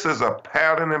 So this is a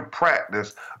pattern and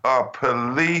practice of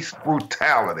police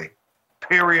brutality,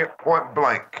 period, point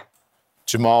blank.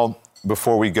 Jamal,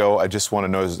 before we go, I just want to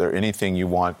know, is there anything you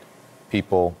want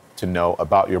people to know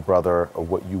about your brother or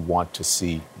what you want to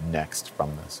see next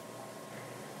from this?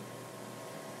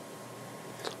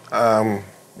 I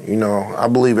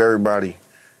believe everybody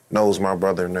knows my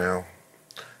brother now.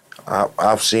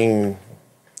 I've seen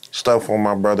stuff on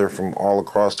my brother from all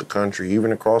across the country,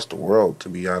 even across the world, to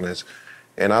be honest.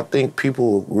 And I think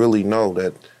people really know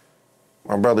that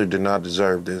my brother did not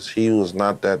deserve this. He was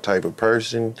not that type of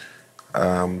person.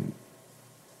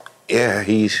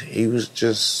 He was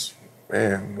just, he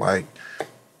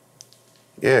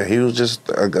was just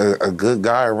a good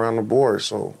guy around the board.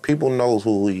 So people know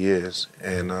who he is.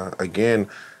 And again,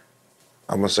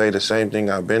 I'm going to say the same thing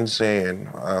I've been saying.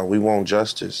 We want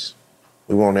justice.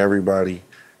 We want everybody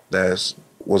that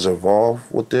was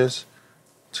involved with this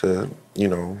to,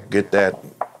 get that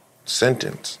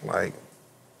sentence.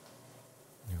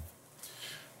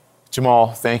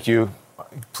 Jamal, thank you.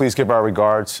 Please give our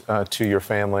regards to your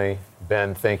family.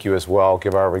 Ben, thank you as well.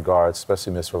 Give our regards,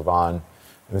 especially Ms. Ravon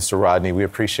and Mr. Rodney. We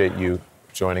appreciate you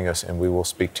joining us, and we will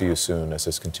speak to you soon as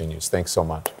this continues. Thanks so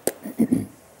much.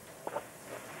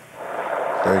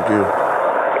 Thank you.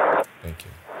 Thank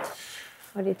you.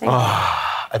 What do you think?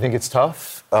 I think it's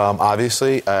tough.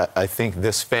 Obviously, I think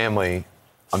this family,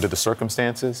 under the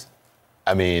circumstances,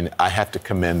 I have to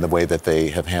commend the way that they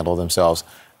have handled themselves.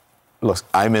 Look,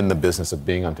 I'm in the business of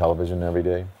being on television every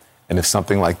day. And if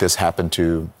something like this happened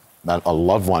to not a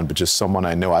loved one, but just someone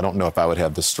I know, I don't know if I would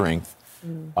have the strength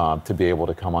to be able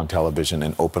to come on television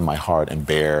and open my heart and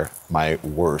bear my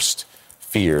worst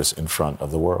fears in front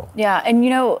of the world. Yeah, and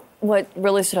what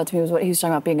really stood out to me was what he was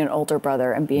talking about, being an older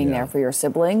brother and being there for your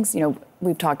siblings.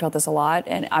 We've talked about this a lot,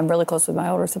 and I'm really close with my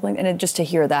older sibling. And just to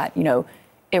hear that,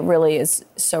 it really is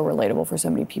so relatable for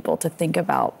so many people to think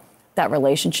about that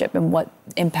relationship and what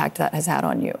impact that has had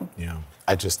on you. Yeah,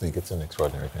 I just think it's an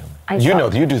extraordinary family.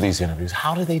 You do these interviews.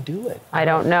 How do they do it? I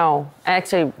don't know.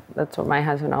 Actually, that's what my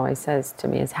husband always says to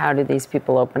me is, how do these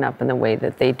people open up in the way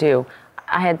that they do?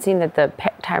 I had seen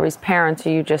that Tyre's parents, who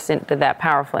you just did that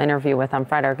powerful interview with on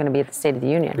Friday, are going to be at the State of the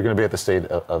Union. They're going to be at the State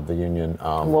of the Union.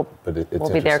 We'll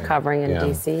be there covering in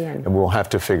D.C. And we'll have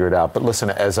to figure it out. But listen,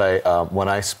 when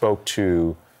I spoke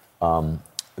to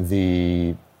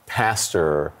the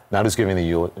pastor not who's giving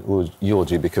the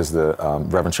eulogy, because the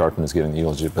Reverend Sharpton is giving the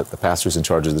eulogy, but the pastor's in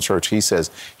charge of the church. He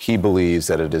says he believes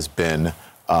that it has been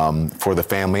for the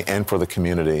family and for the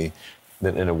community,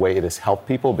 that in a way it has helped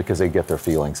people because they get their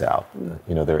feelings out.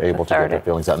 You know, they're able to get their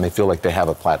feelings out, and they feel like they have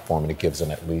a platform, and it gives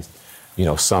them at least, you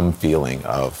know, some feeling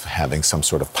of having some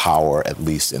sort of power, at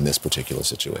least in this particular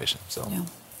situation. So, yeah,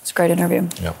 it's a great interview.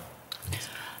 Yeah.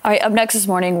 All right, up next this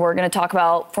morning, we're going to talk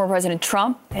about former President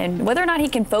Trump and whether or not he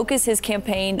can focus his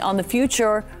campaign on the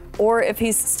future or if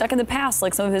he's stuck in the past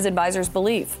like some of his advisors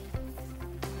believe.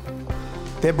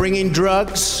 They're bringing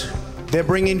drugs. They're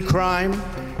bringing crime.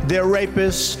 They're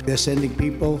rapists. They're sending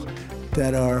people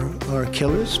that are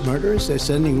killers, murderers. They're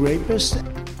sending rapists.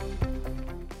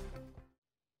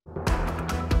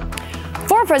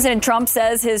 Former President Trump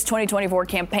says his 2024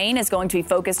 campaign is going to be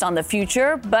focused on the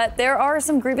future, but there are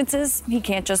some grievances he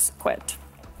can't just quit.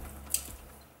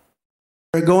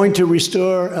 We're going to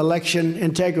restore election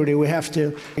integrity. We have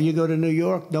to. You go to New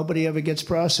York, nobody ever gets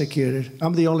prosecuted.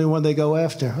 I'm the only one they go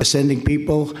after. They're sending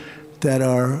people that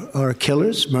are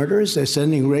killers, murderers. They're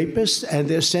sending rapists, and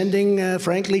they're sending,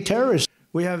 frankly, terrorists.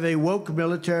 We have a woke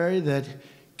military that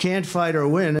can't fight or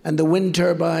win, and the wind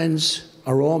turbines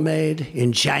are all made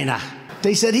in China.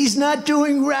 They said he's not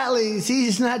doing rallies,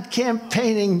 he's not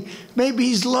campaigning. Maybe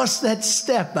he's lost that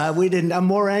step. I'm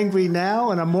more angry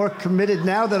now, and I'm more committed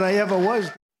now than I ever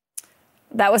was.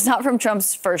 That was not from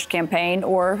Trump's first campaign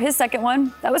or his second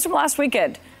one. That was from last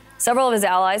weekend. Several of his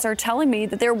allies are telling me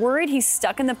that they're worried he's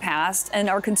stuck in the past and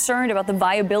are concerned about the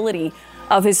viability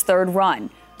of his third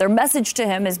run. Their message to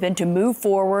him has been to move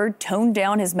forward, tone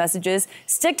down his messages,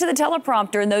 stick to the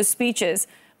teleprompter in those speeches.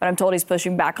 But I'm told he's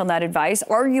pushing back on that advice,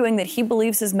 arguing that he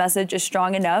believes his message is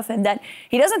strong enough and that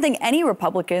he doesn't think any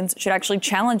Republicans should actually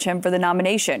challenge him for the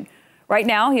nomination. Right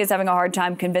now, he is having a hard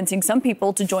time convincing some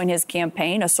people to join his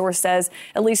campaign. A source says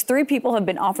at least 3 people have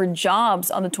been offered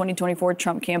jobs on the 2024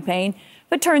 Trump campaign,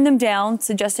 but turned them down,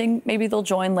 suggesting maybe they'll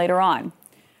join later on.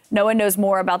 No one knows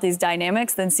more about these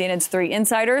dynamics than CNN's 3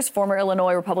 insiders, former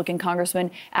Illinois Republican Congressman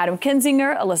Adam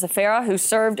Kinzinger, Alyssa Farah, who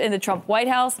served in the Trump White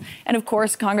House, and, of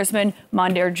course, Congressman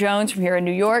Mondaire Jones from here in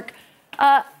New York.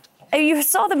 You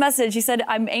saw the message. He said,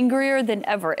 "I'm angrier than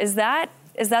ever." Is that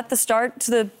the start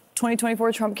to the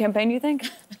 2024 Trump campaign, you think?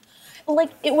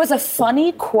 Like, it was a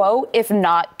funny quote, if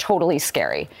not totally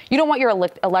scary. You don't want your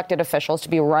elected officials to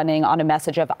be running on a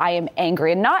message of, I am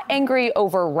angry, and not angry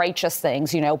over righteous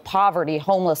things, poverty,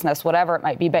 homelessness, whatever it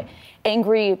might be, but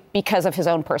angry because of his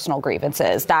own personal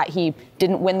grievances, that he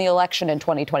didn't win the election in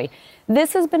 2020.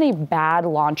 This has been a bad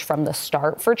launch from the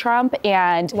start for Trump.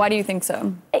 And why do you think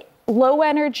so? Low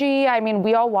energy. I mean,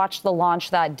 we all watched the launch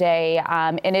that day,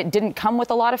 and it didn't come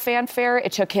with a lot of fanfare.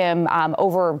 It took him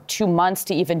over 2 months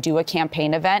to even do a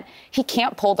campaign event. He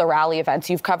can't pull the rally events.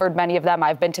 You've covered many of them.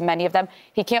 I've been to many of them.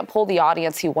 He can't pull the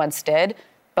audience he once did.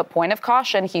 But point of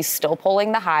caution, he's still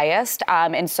polling the highest.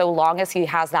 And so long as he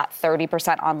has that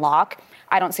 30% on lock,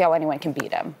 I don't see how anyone can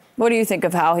beat him. What do you think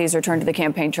of how he's returned to the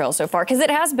campaign trail so far? Because it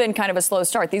has been kind of a slow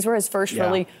start. These were his first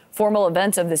really formal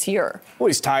events of this year. Well,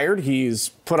 he's tired. He's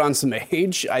put on some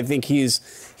age. I think he's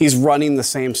running the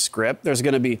same script. There's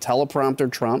going to be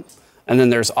teleprompter Trump, and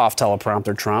then there's off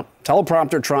teleprompter Trump.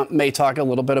 Teleprompter Trump may talk a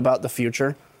little bit about the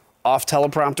future. Off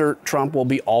teleprompter Trump will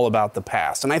be all about the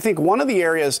past. And I think one of the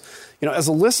areas, as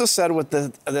Alyssa said with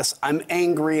this I'm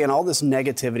angry and all this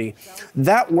negativity,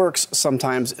 that works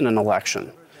sometimes in an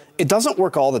election. It doesn't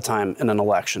work all the time in an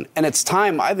election. And it's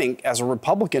time, I think, as a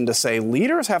Republican to say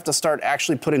leaders have to start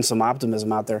actually putting some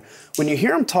optimism out there. When you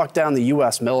hear them talk down the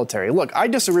U.S. military, look, I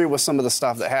disagree with some of the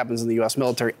stuff that happens in the U.S.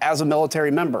 military as a military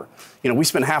member. We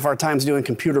spend half our times doing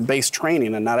computer-based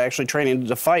training and not actually training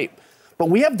to fight. But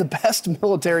we have the best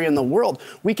military in the world.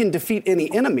 We can defeat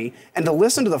any enemy. And to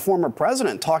listen to the former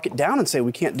president talk it down and say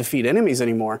we can't defeat enemies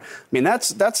anymore, I mean,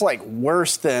 that's like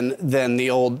worse than the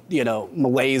old,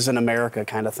 malaise in America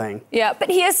kind of thing. Yeah,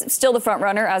 but he is still the front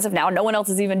runner as of now. No one else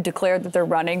has even declared that they're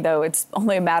running, though it's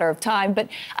only a matter of time. But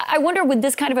I wonder, with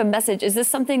this kind of a message, is this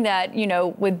something that,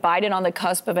 with Biden on the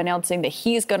cusp of announcing that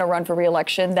he's going to run for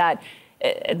re-election, that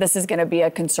this is going to be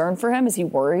a concern for him? Is he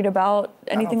worried about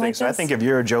anything like this? I think if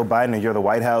you're Joe Biden and you're the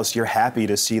White House, you're happy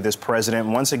to see this president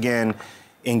once again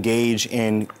engage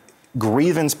in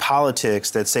grievance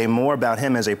politics that say more about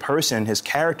him as a person, his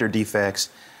character defects,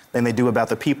 than they do about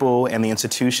the people and the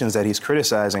institutions that he's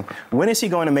criticizing. When is he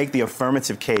going to make the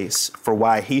affirmative case for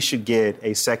why he should get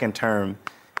a second term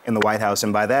in the White House?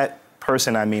 And by that,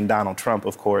 person, I mean Donald Trump,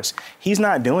 of course. He's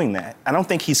not doing that. I don't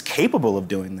think he's capable of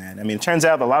doing that. I mean, it turns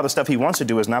out a lot of the stuff he wants to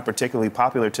do is not particularly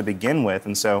popular to begin with,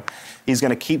 and so he's going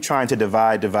to keep trying to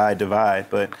divide.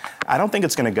 But I don't think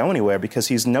it's going to go anywhere because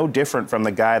he's no different from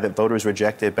the guy that voters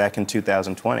rejected back in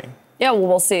 2020. Yeah, well,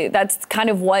 we'll see. That's kind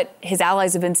of what his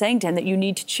allies have been saying to him, that you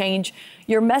need to change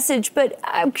your message. But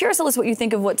I'm curious, Alyssa, what you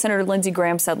think of what Senator Lindsey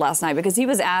Graham said last night, because he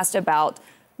was asked about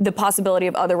the possibility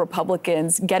of other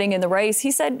Republicans getting in the race.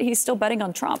 He said he's still betting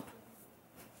on Trump.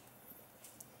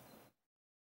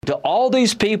 To all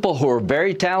these people who are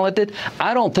very talented,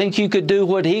 I don't think you could do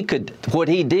what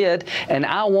he did, and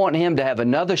I want him to have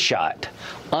another shot.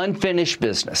 Unfinished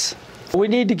business. We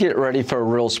need to get ready for a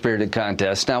real spirited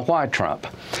contest. Now, why Trump?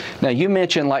 Now, you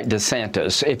mentioned like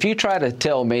DeSantis. If you try to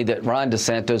tell me that Ron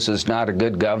DeSantis is not a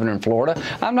good governor in Florida,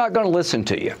 I'm not going to listen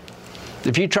to you.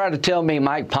 If you try to tell me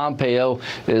Mike Pompeo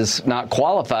is not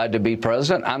qualified to be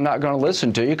president, I'm not going to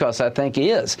listen to you because I think he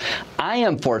is. I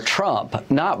am for Trump,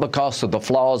 not because of the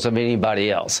flaws of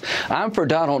anybody else. I'm for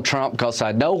Donald Trump because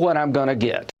I know what I'm going to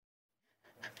get.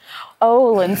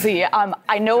 Oh, Lindsay,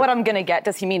 I know what I'm going to get.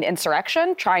 Does he mean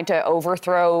insurrection, trying to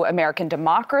overthrow American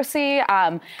democracy?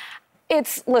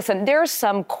 Listen, there's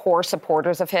some core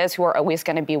supporters of his who are always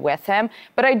going to be with him,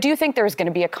 but I do think there's going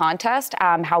to be a contest.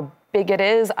 How big it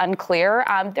is, unclear.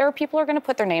 There are people who are going to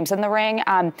put their names in the ring.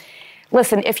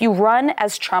 Listen, if you run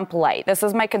as Trump light, this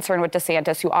is my concern with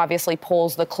DeSantis, who obviously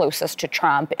polls the closest to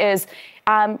Trump, is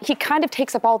he kind of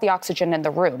takes up all the oxygen in the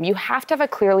room. You have to have a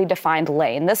clearly defined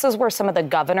lane. This is where some of the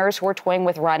governors who are toying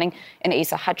with running, an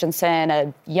Asa Hutchinson,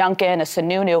 a Youngkin, a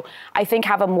Sununu, I think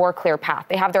have a more clear path.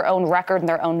 They have their own record and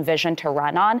their own vision to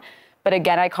run on. But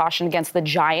again, I caution against the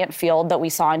giant field that we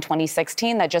saw in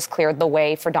 2016 that just cleared the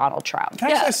way for Donald Trump.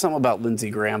 Can I say something about Lindsey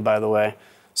Graham, by the way?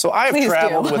 So I've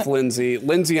traveled with Lindsey.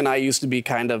 Lindsey and I used to be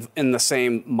kind of in the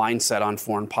same mindset on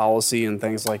foreign policy and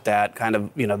things like that, kind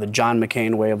of, the John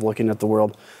McCain way of looking at the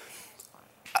world.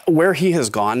 Where he has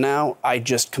gone now, I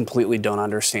just completely don't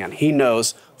understand. He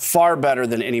knows far better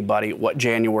than anybody what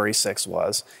January 6th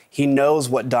was. He knows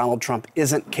what Donald Trump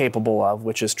isn't capable of,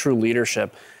 which is true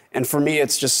leadership. And for me,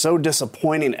 it's just so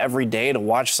disappointing every day to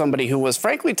watch somebody who was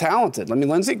frankly talented. I mean,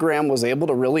 Lindsey Graham was able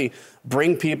to really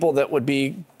bring people that would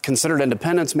be considered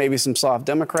independents, maybe some soft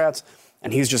Democrats,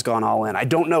 and he's just gone all in. I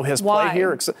don't know his play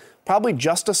here, probably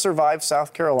just to survive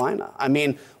South Carolina. I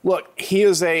mean, look,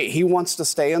 he wants to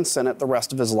stay in Senate the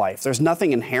rest of his life. There's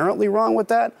nothing inherently wrong with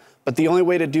that, but the only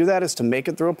way to do that is to make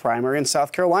it through a primary in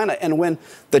South Carolina. And when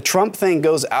the Trump thing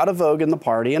goes out of vogue in the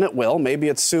party, and it will, maybe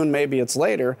it's soon, maybe it's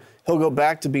later, he'll go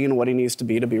back to being what he needs to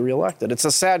be reelected. It's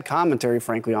a sad commentary,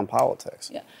 frankly, on politics.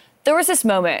 Yeah. There was this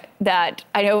moment that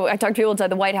I know I talked to people inside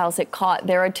the White House. It caught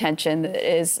their attention.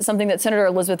 That is something that Senator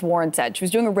Elizabeth Warren said. She was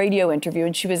doing a radio interview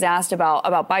and she was asked about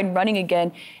Biden running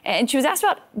again. And she was asked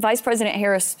about Vice President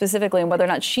Harris specifically and whether or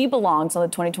not she belongs on the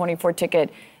 2024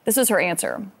 ticket. This was her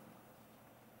answer.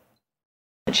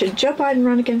 Should Joe Biden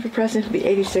run again for president? He'll be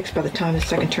 86 by the time his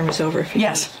second term is over.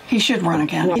 Yes, he should run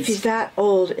again. If he's that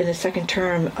old in his second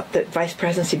term, the vice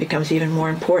presidency becomes even more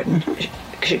important.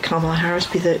 Should Kamala Harris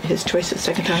be his choice the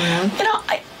second time around?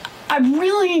 I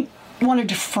really want to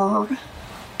defer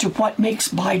to what makes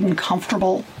Biden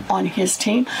comfortable on his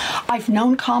team. I've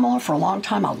known Kamala for a long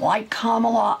time. I like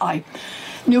Kamala. I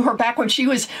knew her back when she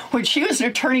was an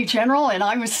attorney general and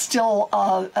I was still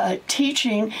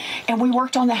teaching, and we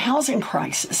worked on the housing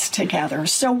crisis together.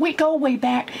 So we go way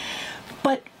back,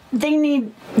 but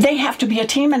they have to be a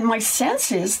team, and my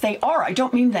sense is they are. I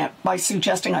don't mean that by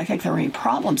suggesting I think there are any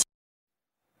problems.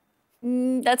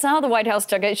 That's not how the White House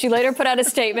took it. She later put out a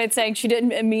statement saying she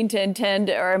didn't mean to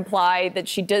intend or imply that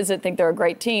she doesn't think they're a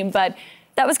great team, but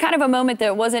that was kind of a moment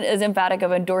that wasn't as emphatic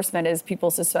of endorsement as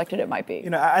people suspected it might be.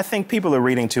 I think people are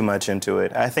reading too much into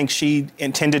it. I think she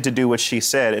intended to do what she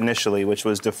said initially, which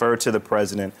was defer to the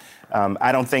president.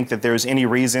 I don't think that there's any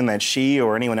reason that she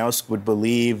or anyone else would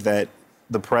believe that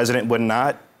the president would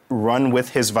not run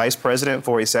with his vice president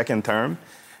for a second term.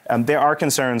 There are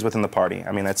concerns within the party.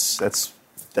 I mean,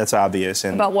 that's obvious.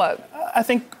 And about what? I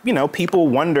think, people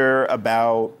wonder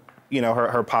about,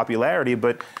 her popularity.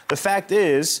 But the fact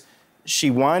is,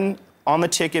 she won on the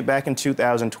ticket back in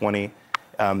 2020.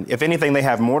 If anything, they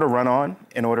have more to run on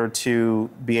in order to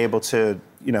be able to,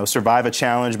 survive a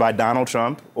challenge by Donald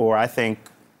Trump, or I think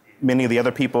many of the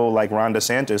other people like Ron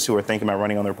DeSantis who are thinking about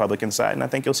running on the Republican side. And I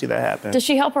think you'll see that happen. Does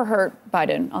she help or hurt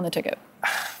Biden on the ticket?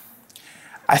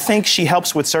 I think she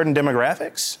helps with certain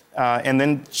demographics, and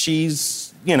then she's,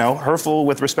 hurtful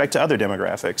with respect to other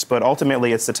demographics. But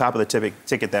ultimately, it's the top of the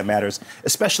ticket that matters,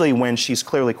 especially when she's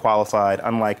clearly qualified,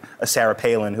 unlike a Sarah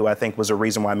Palin, who I think was a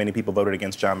reason why many people voted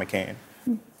against John McCain.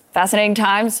 Fascinating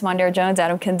times. Mondara Jones,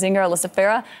 Adam Kinzinger, Alyssa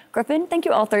Farah. Griffin, thank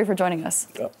you all three for joining us.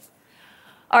 Yep.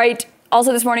 All right.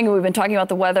 Also this morning, we've been talking about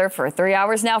the weather for 3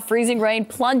 hours now. Freezing rain,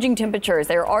 plunging temperatures.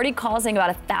 They're already causing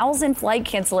about 1,000 flight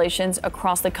cancellations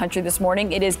across the country this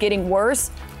morning. It is getting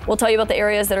worse. We'll tell you about the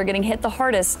areas that are getting hit the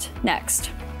hardest next.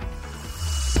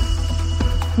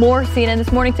 More CNN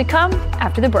This Morning to come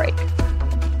after the break.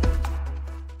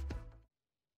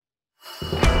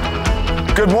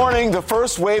 Good morning. The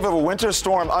first wave of a winter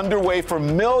storm underway for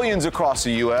millions across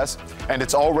the U.S., and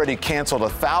it's already canceled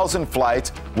 1,000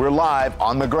 flights. We're live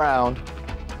on the ground.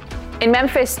 In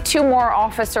Memphis, 2 more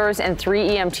officers and 3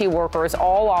 EMT workers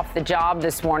all off the job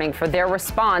this morning for their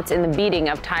response in the beating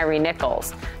of Tyre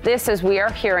Nichols. This as we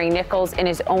are hearing Nichols in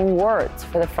his own words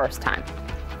for the first time.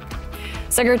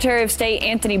 Secretary of State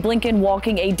Antony Blinken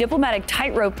walking a diplomatic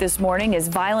tightrope this morning as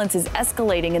violence is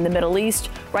escalating in the Middle East.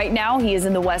 Right now, he is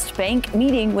in the West Bank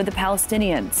meeting with the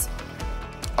Palestinians.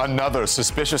 Another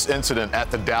suspicious incident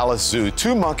at the Dallas Zoo.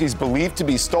 2 monkeys believed to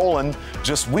be stolen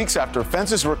just weeks after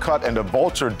fences were cut and a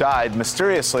vulture died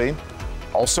mysteriously.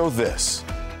 Also this.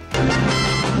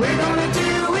 We're gonna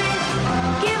do it.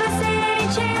 Give us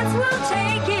any chance, we'll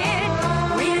take it.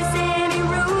 Resist any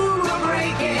rule, we'll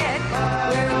break it.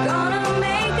 We're gonna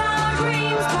make our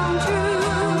dreams come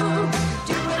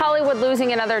true. Hollywood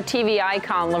losing another TV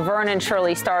icon. Laverne and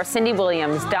Shirley star Cindy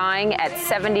Williams dying at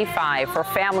 75. Her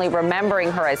family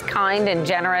remembering her as kind and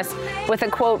generous with a,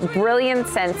 quote, brilliant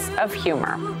sense of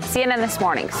humor. CNN This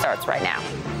Morning starts right now.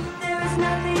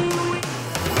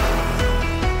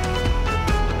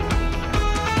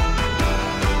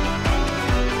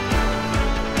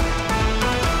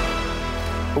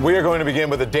 We are going to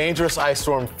begin with a dangerous ice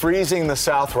storm freezing the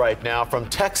South right now. From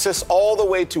Texas all the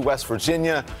way to West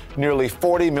Virginia, nearly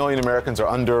 40 million Americans are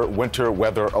under winter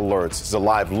weather alerts. This is a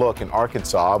live look in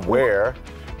Arkansas where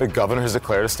the governor has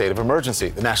declared a state of emergency.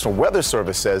 The National Weather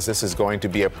Service says this is going to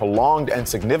be a prolonged and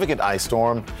significant ice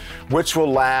storm, which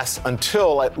will last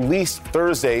until at least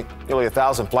Thursday. Nearly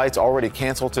 1,000 flights already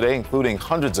canceled today, including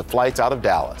hundreds of flights out of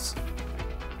Dallas.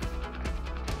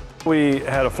 We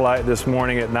had a flight this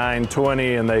morning at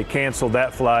 9:20 and they canceled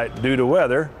that flight due to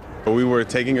weather. We were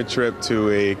taking a trip to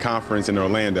a conference in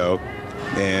Orlando,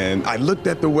 and I looked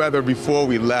at the weather before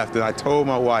we left and I told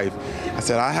my wife, I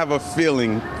said, I have a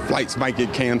feeling flights might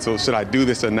get canceled. Should I do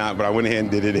this or not? But I went ahead and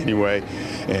did it anyway.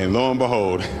 And lo and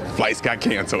behold, flights got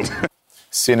canceled.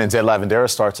 CNN's Ed Lavandera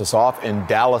starts us off in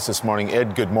Dallas this morning.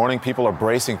 Ed, good morning. People are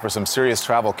bracing for some serious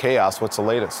travel chaos. What's the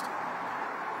latest?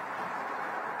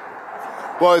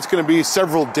 Well, it's going to be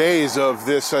several days of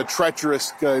this these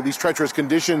treacherous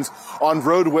conditions on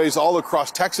roadways all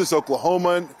across Texas,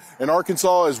 Oklahoma, and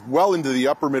Arkansas, as well into the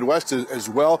upper Midwest as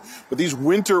well. But these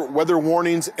winter weather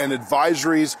warnings and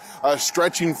advisories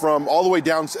stretching from all the way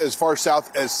down as far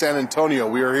south as San Antonio.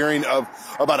 We are hearing of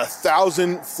about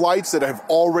 1,000 flights that have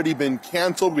already been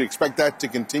canceled. We expect that to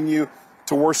continue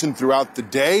to worsen throughout the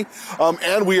day.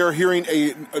 And we are hearing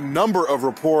a number of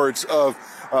reports of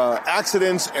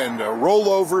accidents and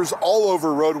rollovers all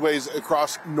over roadways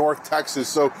across North Texas.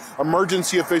 So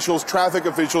emergency officials, traffic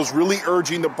officials really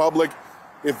urging the public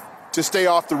to stay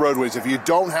off the roadways. If you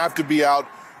don't have to be out,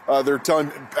 they're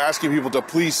asking people to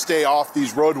please stay off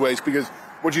these roadways, because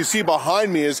what you see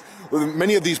behind me is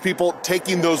many of these people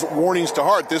taking those warnings to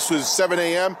heart. This was 7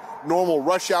 a.m., normal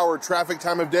rush hour traffic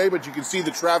time of day, but you can see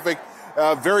the traffic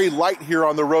very light here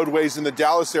on the roadways in the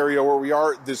Dallas area where we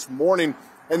are this morning.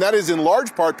 And that is in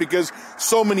large part because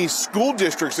so many school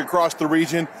districts across the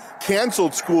region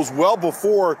canceled schools well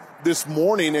before this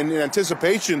morning in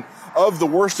anticipation of the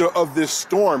worst of this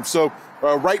storm. So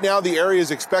right now the area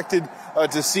is expected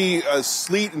to see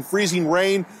sleet and freezing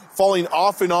rain falling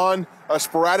off and on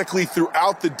sporadically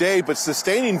throughout the day, but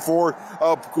sustaining for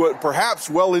perhaps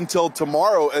well until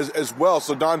tomorrow as well.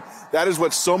 So, Don, that is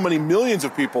what so many millions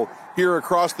of people here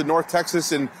across the North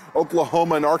Texas and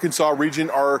Oklahoma and Arkansas region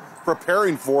are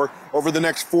preparing for over the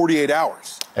next 48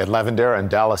 hours. Ed Lavandera in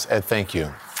Dallas. Ed, thank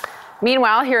you.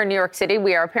 Meanwhile, here in New York City,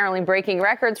 we are apparently breaking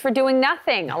records for doing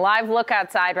nothing. A live look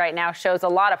outside right now shows a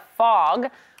lot of fog.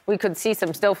 We could see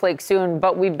some snowflakes soon,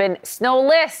 but we've been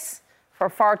snowless for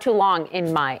far too long,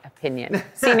 in my opinion.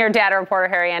 Senior data reporter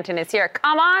Harry Anton is here.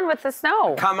 Come on with the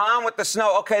snow. Come on with the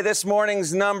snow. Okay, this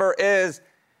morning's number is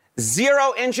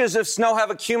 0 inches of snow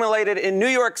have accumulated in New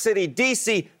York City,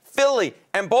 D.C., Philly,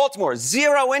 and Baltimore.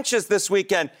 0 inches this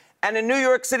weekend. And in New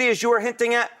York City, as you were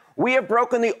hinting at, we have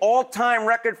broken the all-time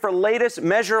record for latest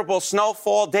measurable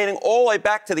snowfall dating all the way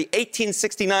back to the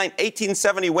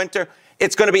 1869-1870 winter.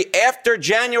 It's going to be after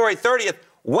January 30th.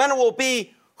 When it will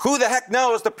be, who the heck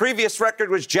knows? The previous record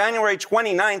was January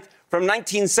 29th from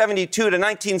 1972 to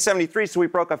 1973, so we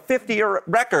broke a 50-year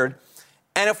record.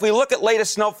 And if we look at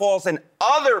latest snowfalls in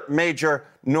other major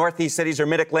Northeast cities or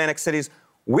Mid-Atlantic cities,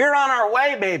 we're on our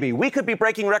way, baby. We could be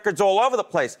breaking records all over the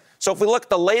place. So if we look at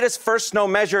the latest first snow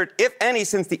measured, if any,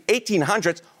 since the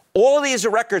 1800s, all of these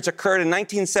records occurred in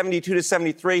 1972 to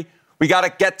 73. We got to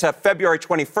get to February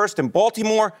 21st in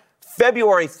Baltimore,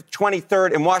 February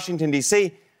 23rd in Washington,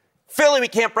 D.C. Philly, we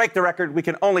can't break the record. We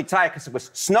can only tie it because it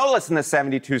was snowless in the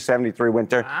 72-73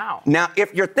 winter. Wow. Now,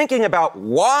 if you're thinking about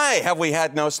why have we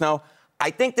had no snow, I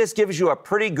think this gives you a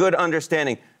pretty good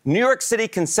understanding. New York City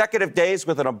consecutive days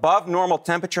with an above normal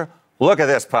temperature. Look at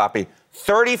this, Poppy.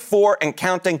 34 and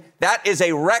counting. That is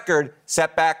a record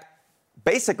set back.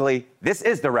 Basically, this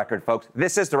is the record, folks.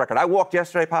 This is the record. I walked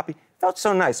yesterday, Poppy. Felt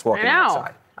so nice walking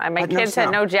outside. My kids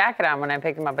had no jacket on when I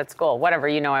picked them up at school. Whatever,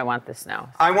 I want the snow.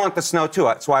 I want the snow, too.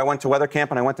 That's why I went to weather camp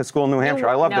and I went to school in New Hampshire.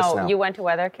 I love the snow. No, you went to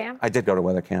weather camp? I did go to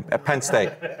weather camp at Penn State.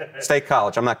 State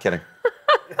College. I'm not kidding.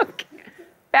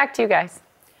 Back to you guys.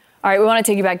 All right, we want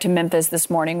to take you back to Memphis this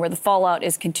morning, where the fallout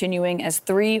is continuing as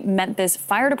 3 Memphis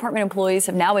Fire Department employees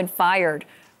have now been fired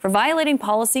for violating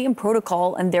policy and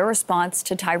protocol in their response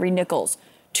to Tyre Nichols.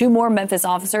 2 more Memphis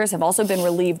officers have also been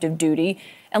relieved of duty.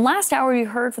 And last hour, we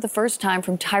heard for the first time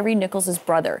from Tyre Nichols'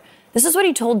 brother. This is what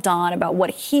he told Don about what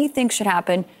he thinks should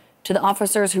happen to the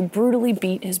officers who brutally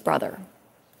beat his brother.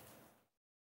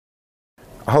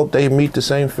 I hope they meet the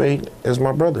same fate as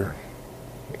my brother.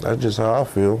 That's just how I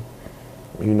feel.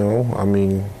 I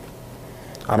mean,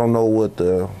 I don't know what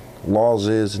the laws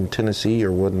is in Tennessee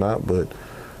or whatnot, but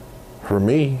for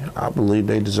me, I believe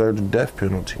they deserve the death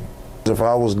penalty. If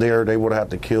I was there, they would have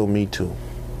to kill me too,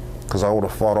 because I would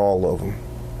have fought all of them.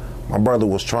 My brother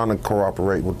was trying to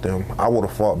cooperate with them. I would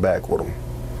have fought back with them.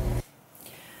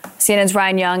 CNN's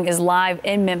Ryan Young is live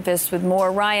in Memphis with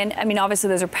more. Ryan, I mean, obviously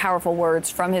those are powerful words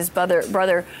from his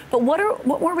brother, but what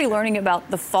were we learning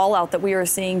about the fallout that we are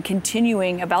seeing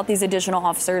continuing about these additional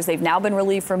officers? They've now been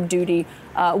relieved from duty.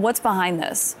 What's behind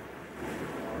this?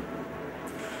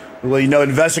 Well,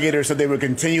 investigators said they would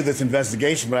continue this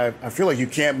investigation, but I feel like you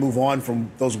can't move on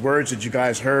from those words that you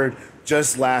guys heard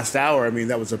just last hour. I mean,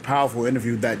 that was a powerful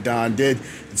interview that Don did.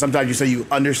 And sometimes you say you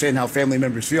understand how family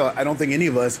members feel. I don't think any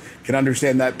of us can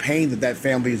understand that pain that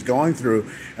family is going through.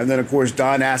 And then, of course,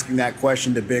 Don asking that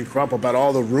question to Ben Crump about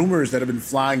all the rumors that have been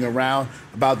flying around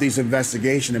about these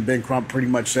investigations, and Ben Crump pretty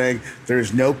much saying there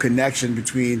is no connection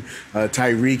between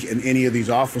Tyreek and any of these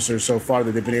officers so far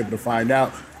that they've been able to find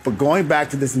out. But going back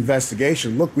to this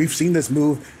investigation, look, we've seen this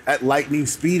move at lightning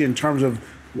speed in terms of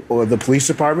the police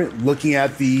department looking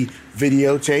at the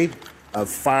videotape of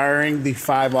firing the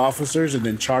 5 officers and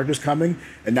then charges coming.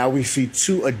 And now we see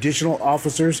 2 additional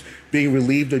officers being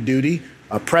relieved of duty.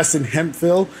 Preston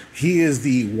Hemphill, he is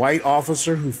the white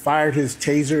officer who fired his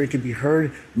taser. It can be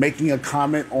heard making a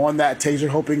comment on that taser,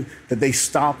 hoping that they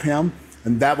stop him.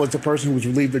 And that was the person who was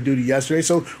relieved of duty yesterday.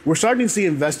 So we're starting to see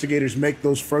investigators make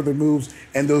those further moves,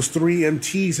 and those 3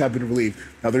 MTs have been relieved.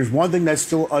 Now, there's one thing that's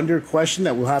still under question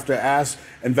that we'll have to ask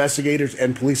investigators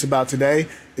and police about today,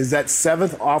 is that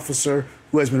 7th officer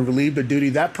who has been relieved of duty.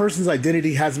 That person's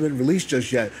identity hasn't been released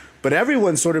just yet. But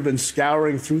everyone's sort of been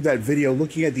scouring through that video,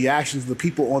 looking at the actions of the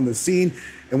people on the scene.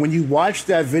 And when you watch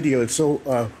that video, it's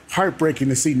so heartbreaking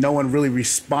to see no one really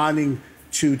responding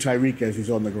to Tyreek as he's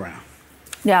on the ground.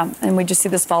 Yeah, and we just see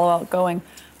this fallout going.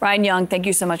 Ryan Young, thank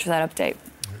you so much for that update.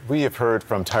 We have heard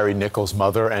from Tyre Nichols'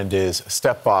 mother and his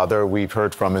stepfather. We've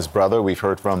heard from his brother. We've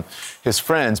heard from his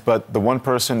friends. But the one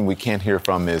person we can't hear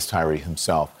from is Tyre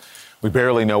himself. We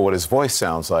barely know what his voice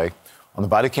sounds like. On the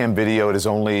body cam video, it is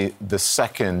only the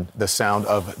sound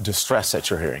of distress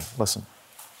that you're hearing. Listen.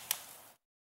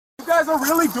 You guys are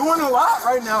really doing a lot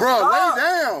right now. Bro, lay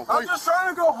down. I'm just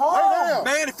trying to go home. Lay down.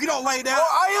 Man, if you don't lay down.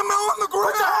 I am on the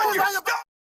ground.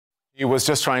 He was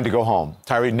just trying to go home.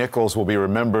 Tyre Nichols will be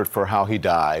remembered for how he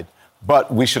died,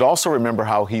 but we should also remember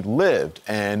how he lived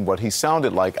and what he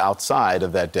sounded like outside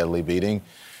of that deadly beating.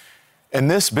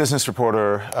 Reporters,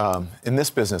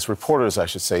 I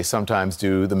should say, sometimes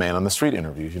do the man on the street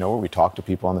interviews, where we talk to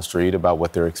people on the street about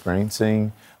what they're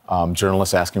experiencing.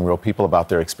 Journalists asking real people about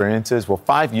their experiences. Well,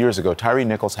 5 years ago, Tyre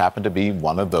Nichols happened to be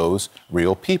one of those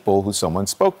real people who someone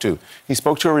spoke to. He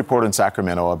spoke to a reporter in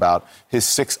Sacramento about his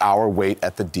 6-hour wait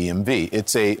at the DMV.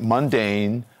 It's a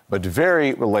mundane but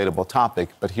very relatable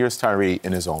topic, but here's Tyre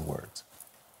in his own words.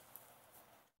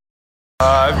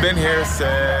 I've been here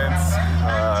since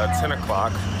 10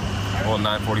 o'clock,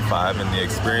 9:45, and the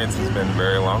experience has been a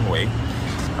very long wait.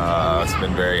 It's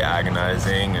been very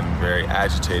agonizing and very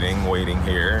agitating waiting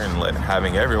here and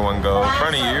having everyone go in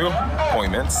front of you,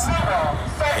 appointments,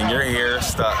 and you're here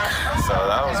stuck. So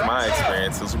that was my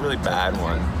experience. It was a really bad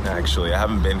one, actually. I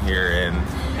haven't been here in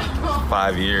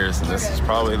 5 years, and this is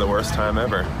probably the worst time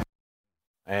ever.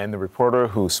 And the reporter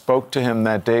who spoke to him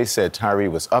that day said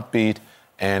Tyre was upbeat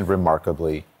and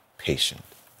remarkably patient.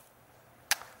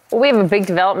 Well, we have a big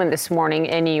development this morning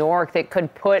in New York that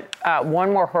could put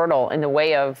one more hurdle in the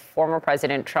way of former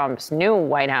President Trump's new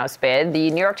White House bid.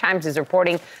 The New York Times is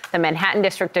reporting the Manhattan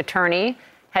District Attorney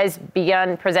has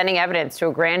begun presenting evidence to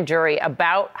a grand jury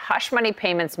about hush money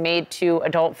payments made to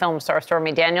adult film star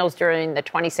Stormy Daniels during the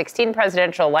 2016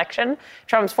 presidential election.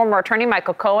 Trump's former attorney,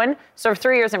 Michael Cohen, served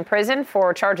 3 years in prison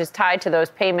for charges tied to those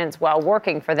payments while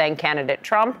working for then-candidate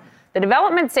Trump. The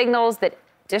development signals that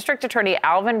District Attorney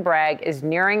Alvin Bragg is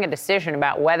nearing a decision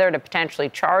about whether to potentially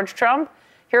charge Trump.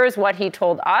 Here is what he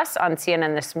told us on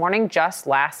CNN This Morning just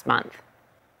last month.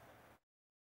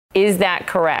 Is that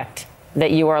correct,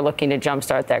 that you are looking to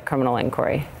jumpstart that criminal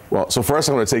inquiry? Well, so first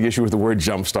I'm going to take issue with the word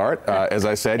jumpstart. As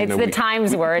I said, it's the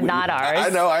Times word, not ours. I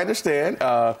know, I understand.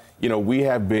 We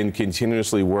have been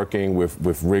continuously working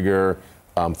with rigor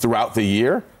throughout the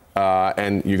year.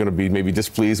 And you're going to be maybe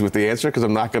displeased with the answer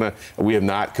because we have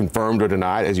not confirmed or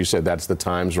denied. As you said, that's the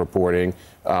Times reporting.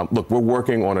 Look, we're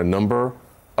working on a number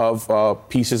of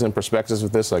pieces and perspectives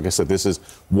with this. Like I said, this is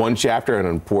one chapter, an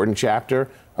important chapter,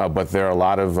 but there are a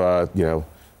lot of,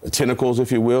 tentacles,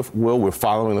 if you will. We're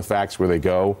following the facts where they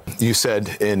go. You said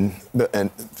to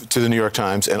the New York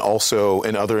Times and also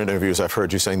in other interviews I've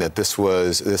heard you saying that this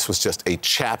was just a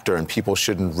chapter and people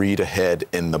shouldn't read ahead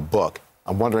in the book.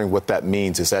 I'm wondering what that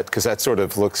means. Is that because that sort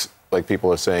of looks like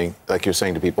people are saying, like you're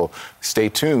saying to people, stay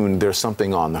tuned, there's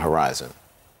something on the horizon.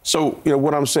 So,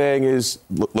 what I'm saying is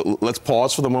let's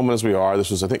pause for the moment as we are. I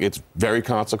think it's very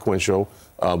consequential,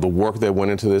 the work that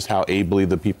went into this, how ably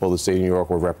the people of the state of New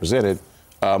York were represented.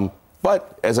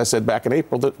 But as I said back in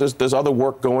April, there's other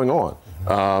work going on,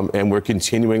 and we're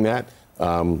continuing that.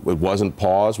 It wasn't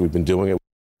paused. We've been doing it.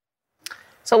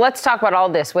 So let's talk about all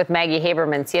this with Maggie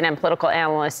Haberman, CNN political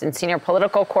analyst and senior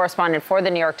political correspondent for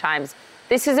the New York Times.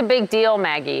 This is a big deal,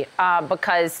 Maggie,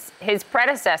 because his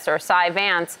predecessor, Cy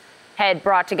Vance, had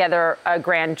brought together a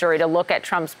grand jury to look at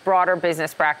Trump's broader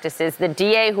business practices. The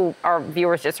DA, who our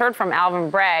viewers just heard from, Alvin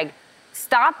Bragg,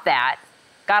 stopped that,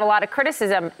 got a lot of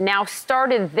criticism, now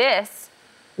started this,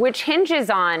 which hinges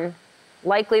on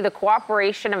likely the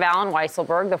cooperation of Alan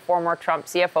Weisselberg, the former Trump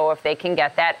CFO, if they can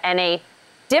get that, and a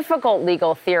difficult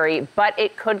legal theory, but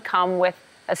it could come with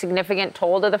a significant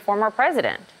toll to the former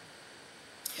president.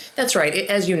 That's right.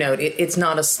 As you note, it's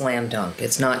not a slam dunk.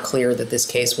 It's not clear that this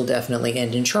case will definitely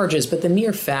end in charges, but the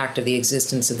mere fact of the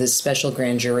existence of this special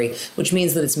grand jury, which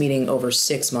means that it's meeting over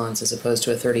 6 months as opposed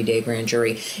to a 30-day grand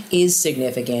jury, is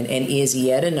significant and is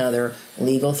yet another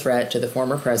legal threat to the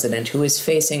former president, who is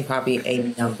facing probably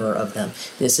a number of them.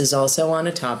 This is also on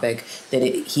a topic that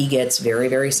he gets very,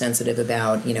 very sensitive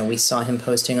about. We saw him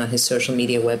posting on his social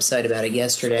media website about it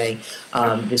yesterday.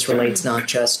 This relates not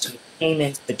just to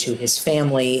payments, but to his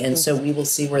family. And so we will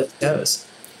see where it goes.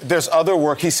 There's other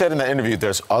work. He said in the interview,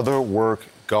 there's other work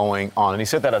going on. And he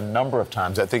said that a number of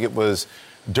times. I think it was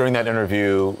during that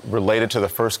interview related to the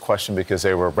first question because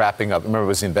they were wrapping up. Remember, it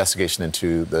was the investigation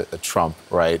into the Trump,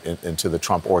 right, into the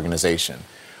Trump organization.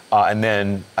 And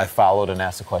then I followed and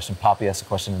asked a question. Poppy asked a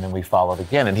question, and then we followed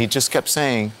again. And he just kept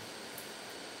saying,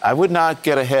 I would not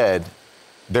get ahead.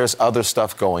 There's other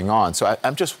stuff going on. So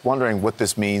I'm just wondering what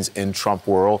this means in Trump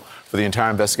world for the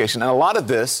entire investigation. And a lot of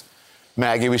this,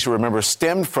 Maggie, we should remember,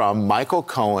 stemmed from Michael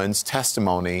Cohen's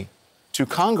testimony to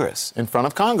Congress, in front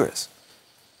of Congress.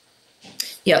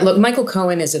 Yeah, look, Michael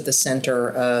Cohen is at the center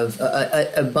of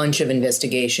a bunch of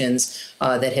investigations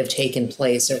that have taken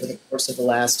place over the course of the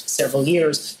last several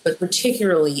years, but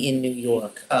particularly in New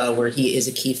York, where he is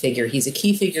a key figure. He's a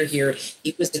key figure here.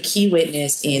 He was the key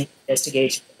witness in the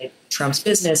investigation of Trump's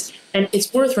business. And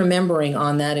it's worth remembering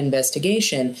on that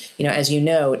investigation, as you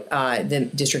know, the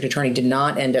district attorney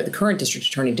the current district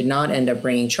attorney did not end up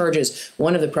bringing charges.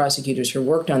 One of the prosecutors who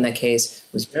worked on that case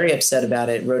was very upset about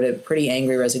it, wrote a pretty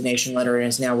angry resignation letter, and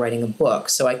is now writing a book.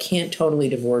 So I can't totally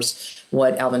divorce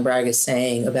what Alvin Bragg is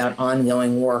saying about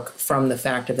ongoing work from the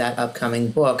fact of that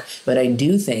upcoming book. But I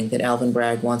do think that Alvin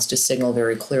Bragg wants to signal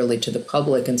very clearly to the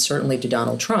public and certainly to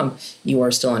Donald Trump, you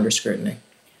are still under scrutiny.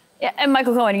 Yeah, and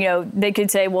Michael Cohen, they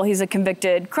could say, well, he's a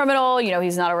convicted criminal,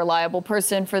 he's not a reliable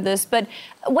person for this. But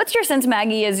what's your sense,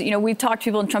 Maggie, is, we've talked to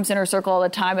people in Trump's inner circle all the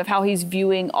time of how he's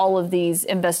viewing all of these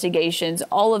investigations,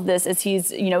 all of this as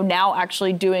he's, now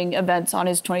actually doing events on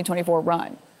his 2024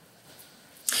 run.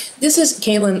 This is,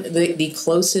 Caitlin, the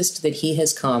closest that he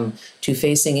has come to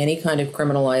facing any kind of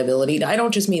criminal liability. I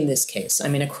don't just mean this case. I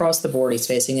mean, across the board, he's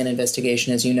facing an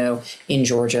investigation, as you know, in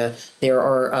Georgia. There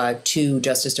are 2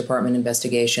 Justice Department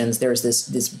investigations. There's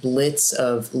this blitz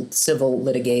of civil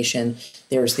litigation.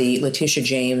 There's the Letitia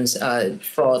James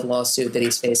fraud lawsuit that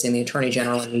he's facing, the Attorney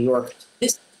General in New York.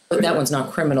 That one's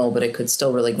not criminal, but it could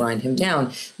still really grind him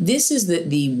down. This is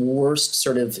the worst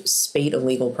sort of spate of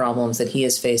legal problems that he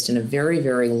has faced in a very,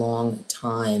 very long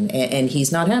time, and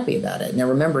he's not happy about it. Now,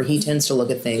 remember, he tends to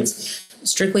look at things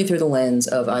strictly through the lens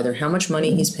of either how much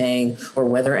money he's paying or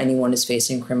whether anyone is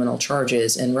facing criminal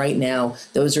charges. And right now,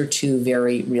 those are 2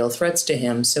 very real threats to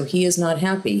him. So he is not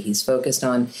happy. He's focused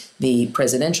on the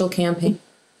presidential campaign,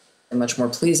 much more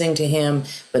pleasing to him,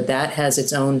 but that has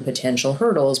its own potential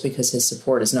hurdles because his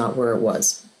support is not where it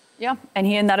was. Yeah, and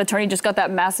he and that attorney just got that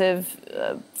massive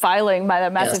filing by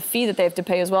that massive fee that they have to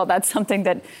pay as well. That's something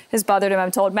that has bothered him,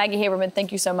 I'm told. Maggie Haberman,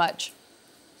 thank you so much.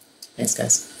 Thanks,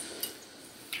 guys.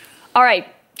 All right,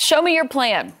 show me your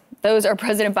plan. Those are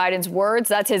President Biden's words.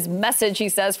 That's his message, he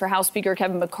says, for House Speaker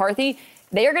Kevin McCarthy.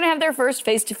 They are going to have their first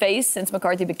face-to-face since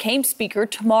McCarthy became Speaker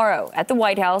tomorrow at the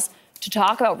White House to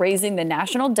talk about raising the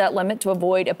national debt limit to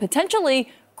avoid a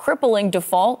potentially crippling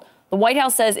default. The White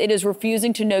House says it is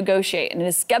refusing to negotiate and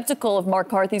is skeptical of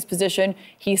McCarthy's position.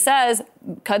 He says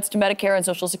cuts to Medicare and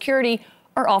Social Security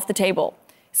are off the table.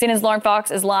 CNN's Lauren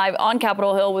Fox is live on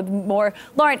Capitol Hill with more.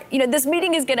 Lauren, this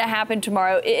meeting is going to happen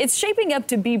tomorrow. It's shaping up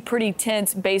to be pretty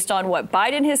tense based on what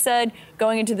Biden has said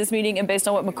going into this meeting and based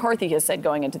on what McCarthy has said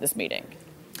going into this meeting.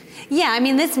 Yeah, I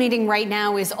mean, this meeting right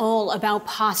now is all about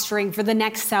posturing for the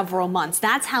next several months.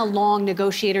 That's how long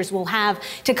negotiators will have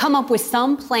to come up with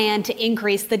some plan to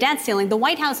increase the debt ceiling. The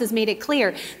White House has made it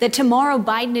clear that tomorrow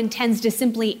Biden intends to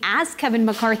simply ask Kevin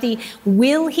McCarthy,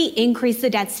 will he increase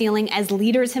the debt ceiling as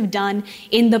leaders have done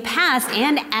in the past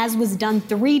and as was done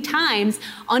 3 times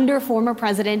under former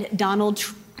President Donald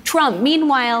Trump.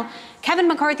 Meanwhile, Kevin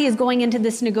McCarthy is going into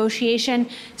this negotiation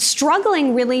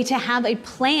struggling really to have a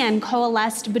plan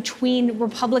coalesced between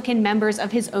Republican members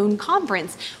of his own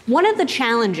conference. One of the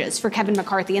challenges for Kevin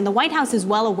McCarthy, and the White House is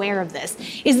well aware of this,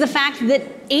 is the fact that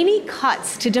any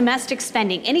cuts to domestic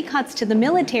spending, any cuts to the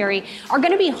military are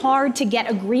going to be hard to get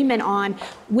agreement on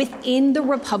within the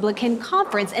Republican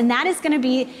conference. And that is going to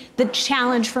be the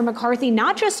challenge for McCarthy,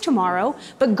 not just tomorrow,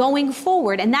 but going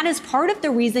forward. And that is part of the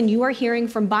reason you are hearing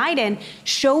from Biden,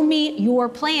 show me your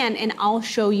plan and I'll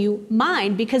show you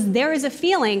mine, because there is a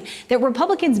feeling that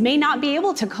Republicans may not be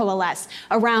able to coalesce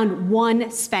around one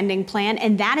spending plan.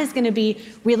 And that is going to be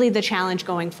really the challenge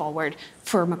going forward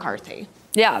for McCarthy.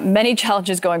 Yeah, many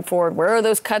challenges going forward. Where are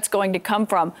those cuts going to come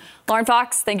from? Lauren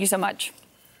Fox, thank you so much.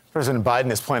 President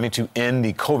Biden is planning to end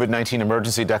the COVID-19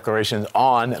 emergency declaration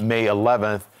on May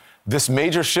 11th. This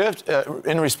major shift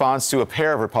in response to a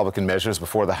pair of Republican measures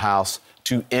before the House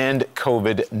to end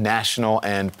COVID national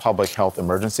and public health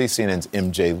emergency. CNN's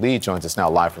MJ Lee joins us now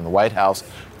live from the White House.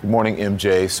 Good morning,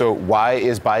 MJ. So why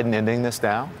is Biden ending this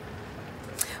now?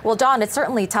 Well, Don, it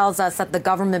certainly tells us that the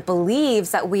government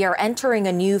believes that we are entering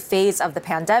a new phase of the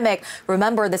pandemic.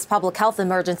 Remember, this public health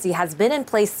emergency has been in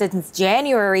place since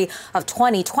January of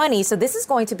 2020. So this is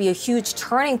going to be a huge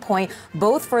turning point,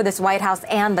 both for this White House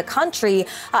and the country.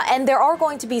 And there are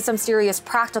going to be some serious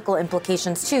practical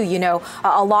implications, too. You know,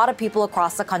 a lot of people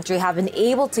across the country have been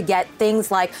able to get things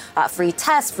like free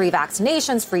tests, free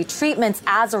vaccinations, free treatments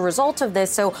as a result of this.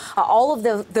 So all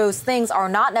of those things are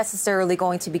not necessarily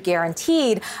going to be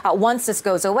guaranteed once this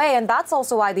goes away. And that's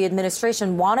also why the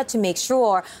administration wanted to make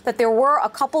sure that there were a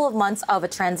couple of months of a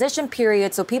transition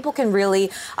period so people can really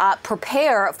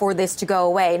prepare for this to go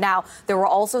away. Now, there were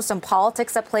also some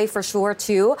politics at play for sure,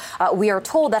 too. We are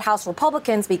told that House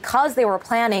Republicans, because they were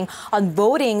planning on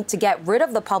voting to get rid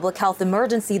of the public health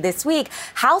emergency this week,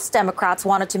 House Democrats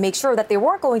wanted to make sure that they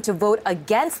weren't going to vote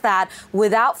against that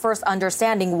without first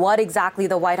understanding what exactly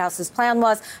the White House's plan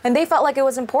was. And they felt like it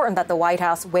was important that the White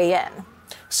House weigh in.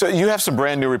 So you have some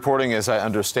brand new reporting, as I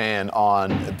understand,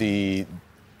 on the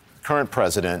current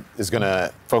president is going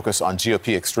to focus on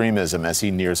GOP extremism as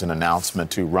he nears an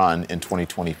announcement to run in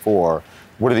 2024.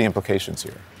 What are the implications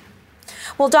here?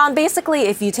 Well, Don, basically,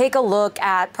 if you take a look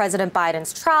at President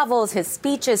Biden's travels, his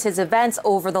speeches, his events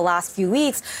over the last few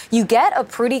weeks, you get a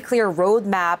pretty clear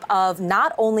roadmap of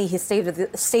not only his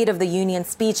State of the Union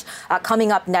speech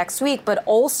coming up next week, but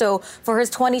also for his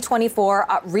 2024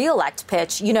 reelect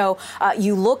pitch. You know,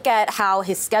 you look at how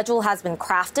his schedule has been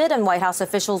crafted, and White House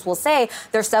officials will say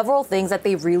there's several things that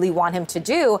they really want him to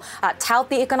do. Tout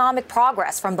the economic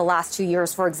progress from the last 2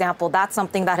 years, for example. That's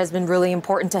something that has been really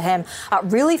important to him.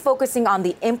 Really focusing on the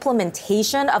the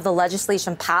implementation of the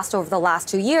legislation passed over the last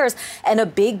 2 years. And a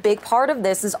big part of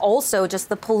this is also just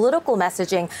the political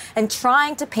messaging and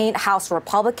trying to paint House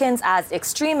Republicans as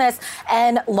extremists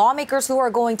and lawmakers who are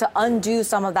going to undo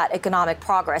some of that economic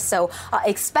progress. So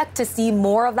expect to see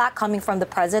more of that coming from the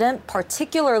president,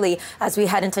 particularly as we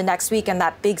head into next week and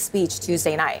that big speech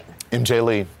Tuesday night. MJ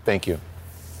Lee, thank you.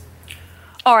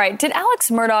 All right. Did Alex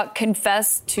Murdaugh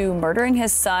confess to murdering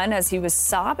his son as he was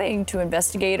sobbing to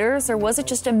investigators, or was it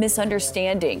just a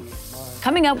misunderstanding?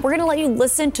 Coming up, we're going to let you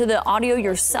listen to the audio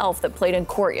yourself that played in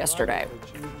court yesterday.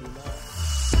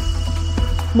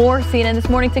 More CNN This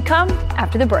Morning to come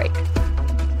after the break.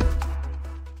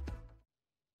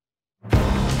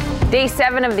 Day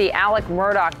 7 of the Alec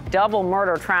Murdaugh double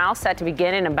murder trial set to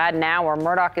begin in about an hour.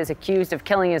 Murdaugh is accused of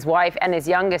killing his wife and his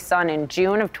youngest son in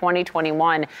June of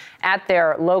 2021 at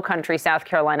their Low Country, South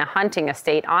Carolina hunting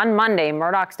estate. On Monday,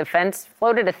 Murdaugh's defense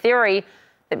floated a theory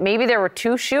that maybe there were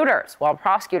 2 shooters, while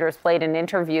prosecutors played an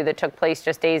interview that took place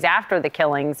just days after the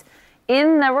killings.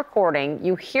 In the recording,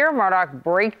 you hear Murdaugh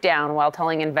break down while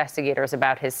telling investigators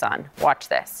about his son. Watch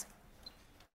this.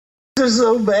 This is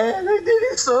so bad. They did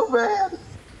it so bad.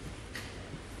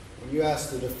 You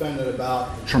asked the defendant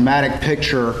about the traumatic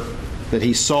picture that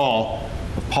he saw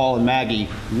of Paul and Maggie.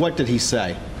 What did he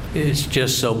say? It's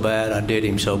just so bad. I did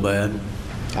him so bad.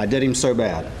 I did him so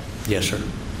bad. Yes, sir.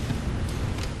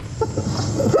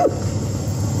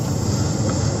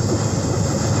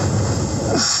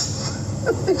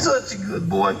 He's such a good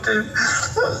boy, too.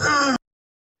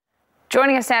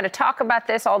 Joining us now to talk about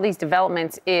this, all these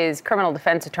developments, is criminal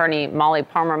defense attorney Molly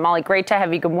Palmer. Molly, great to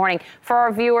have you. Good morning. For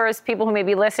our viewers, people who may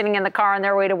be listening in the car on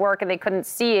their way to work and they couldn't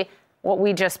see what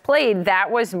we just played,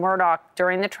 that was Murdaugh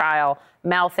during the trial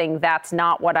mouthing, "That's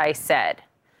not what I said."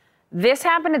 This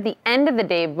happened at the end of the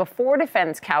day before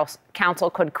defense counsel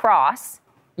could cross.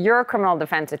 You're a criminal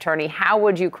defense attorney. How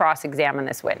would you cross-examine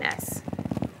this witness?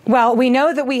 Well, we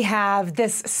know that we have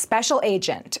this special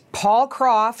agent, Paul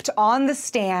Croft, on the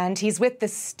stand. He's with the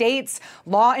state's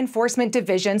law enforcement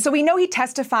division. So we know he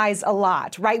testifies a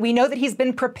lot, right? We know that he's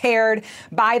been prepared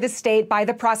by the state, by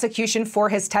the prosecution for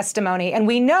his testimony. And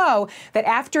we know that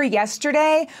after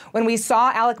yesterday, when we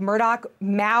saw Alec Murdaugh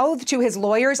mouth to his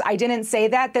lawyers, "I didn't say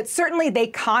that," that certainly they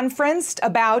conferenced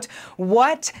about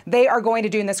what they are going to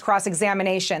do in this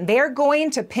cross-examination. They're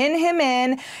going to pin him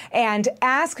in and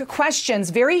ask questions,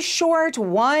 very short,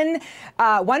 one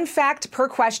fact per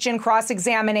question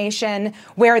cross-examination,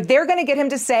 where they're going to get him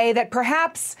to say that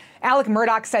perhaps Alec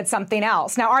Murdaugh said something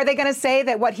else. Now, are they going to say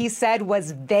that what he said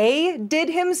was they did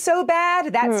him so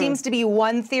bad? That seems to be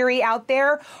one theory out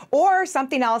there, or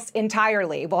something else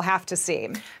entirely. We'll have to see.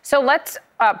 So let's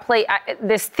play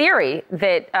this theory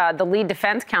that the lead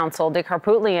defense counsel, Dick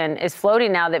Harpootlian, is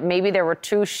floating now, that maybe there were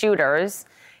 2 shooters.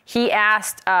 He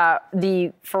asked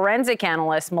the forensic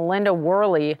analyst, Melinda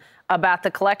Worley, about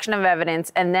the collection of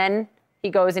evidence, and then he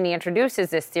goes and he introduces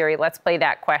this theory. Let's play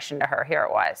that question to her. Here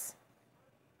it was.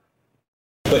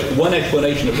 But one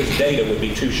explanation of this data would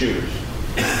be 2 shooters.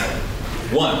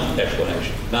 One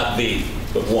explanation, not the,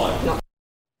 but one.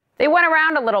 They went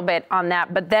around a little bit on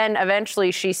that, but then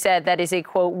eventually she said that is a,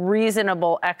 quote,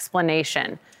 reasonable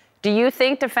explanation. Do you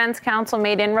think defense counsel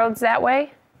made inroads that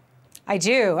way? I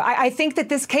do. I think that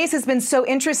this case has been so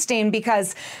interesting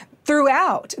because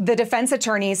throughout, the defense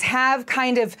attorneys have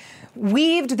kind of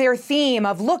weaved their theme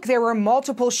of, look, there were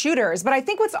multiple shooters. But I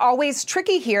think what's always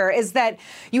tricky here is that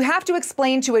you have to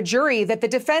explain to a jury that the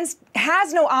defense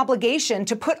has no obligation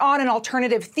to put on an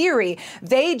alternative theory.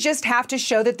 They just have to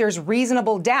show that there's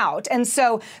reasonable doubt. And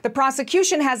so the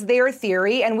prosecution has their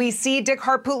theory, and we see Dick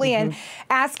Harpootlian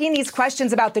asking these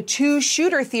questions about the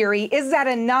 2-shooter theory. Is that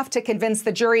enough to convince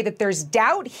the jury that there's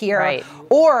doubt here? Right.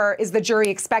 Or is the jury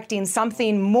expecting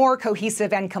something more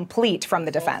cohesive and complete from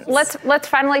the defense? Let's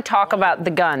finally talk about the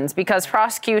guns, because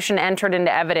prosecution entered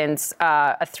into evidence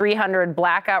a .300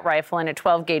 blackout rifle and a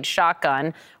 12-gauge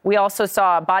shotgun. We also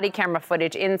saw body camera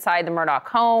footage inside the Murdaugh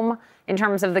home in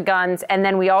terms of the guns, and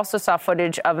then we also saw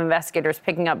footage of investigators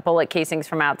picking up bullet casings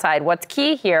from outside. What's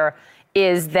key here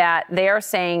is that they are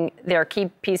saying they're key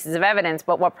pieces of evidence,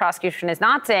 but what prosecution is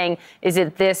not saying is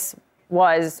that this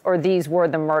was, or these were,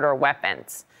 the murder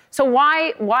weapons. So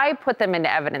why put them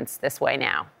into evidence this way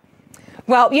now?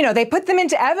 Well, you know, they put them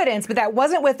into evidence, but that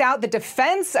wasn't without the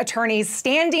defense attorneys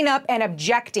standing up and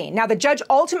objecting. Now, the judge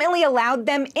ultimately allowed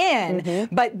them in,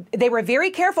 but they were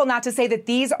very careful not to say that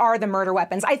these are the murder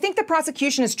weapons. I think the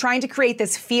prosecution is trying to create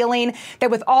this feeling that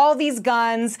with all these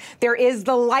guns, there is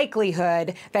the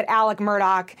likelihood that Alec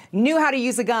Murdaugh knew how to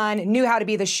use a gun, knew how to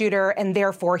be the shooter, and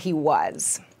therefore he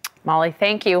was. Molly,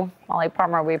 thank you. Molly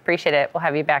Palmer, we appreciate it. We'll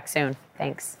have you back soon.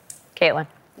 Thanks. Caitlin.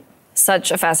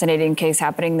 Such a fascinating case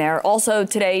happening there. Also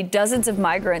today, dozens of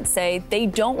migrants say they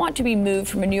don't want to be moved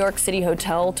from a New York City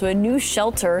hotel to a new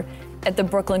shelter at the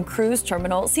Brooklyn Cruise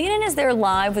Terminal. CNN is there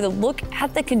live with a look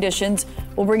at the conditions.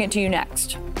 We'll bring it to you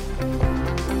next.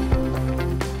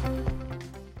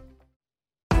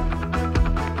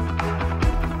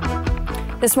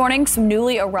 This morning, some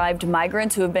newly arrived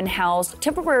migrants who have been housed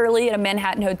temporarily at a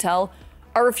Manhattan hotel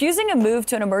are refusing a move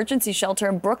to an emergency shelter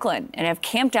in Brooklyn and have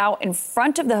camped out in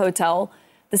front of the hotel.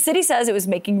 The city says it was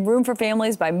making room for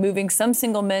families by moving some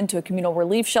single men to a communal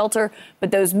relief shelter.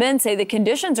 But those men say the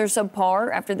conditions are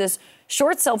subpar after this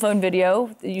short cell phone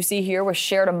video that you see here was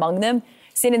shared among them.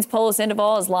 CNN's Polo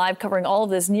Sandoval is live covering all of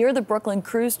this near the Brooklyn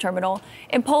Cruise Terminal.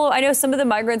 And Polo, I know some of the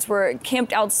migrants were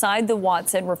camped outside the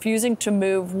Watson, refusing to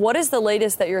move. What is the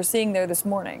latest that you're seeing there this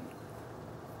morning?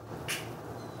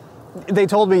 They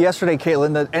told me yesterday,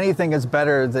 Caitlin, that anything is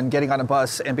better than getting on a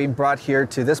bus and being brought here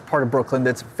to this part of Brooklyn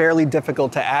that's fairly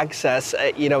difficult to access.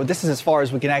 This is as far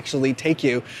as we can actually take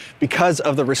you because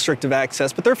of the restrictive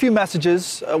access. But there are a few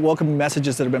messages, welcoming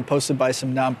messages that have been posted by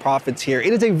some nonprofits here.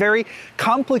 It is a very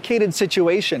complicated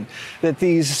situation that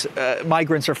these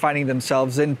migrants are finding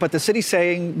themselves in. But the city's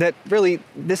saying that really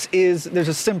there's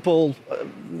a simple,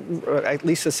 at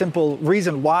least a simple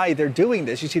reason why they're doing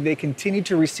this. You see, they continue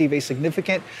to receive a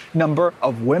significant number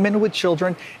of women with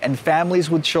children and families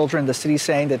with children. The city's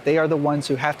saying that they are the ones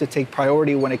who have to take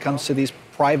priority when it comes to these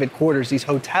private quarters, these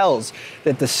hotels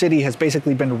that the city has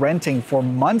basically been renting for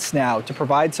months now to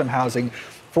provide some housing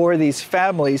for these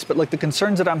families. But look, the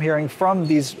concerns that I'm hearing from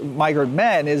these migrant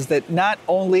men is that not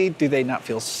only do they not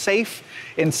feel safe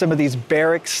in some of these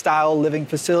barrack-style living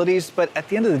facilities, but at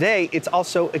the end of the day, it's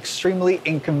also extremely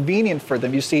inconvenient for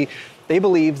them. You see, they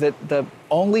believe that the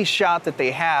only shot that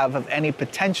they have of any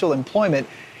potential employment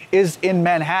is in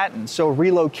Manhattan. So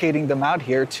relocating them out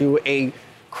here to a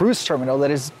cruise terminal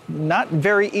that is not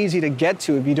very easy to get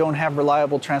to if you don't have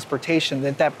reliable transportation,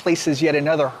 that places yet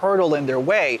another hurdle in their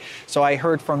way. So I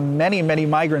heard from many, many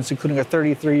migrants, including a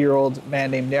 33-year-old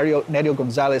man named Nerio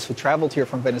Gonzalez, who traveled here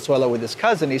from Venezuela with his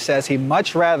cousin. He says he'd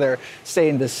much rather stay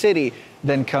in the city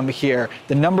than come here.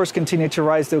 The numbers continue to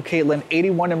rise, though, Caitlin.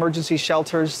 81 emergency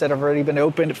shelters that have already been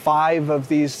opened. 5 of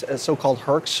these so-called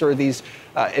HERCs, or these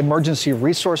emergency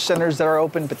resource centers that are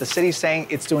open. But the city's saying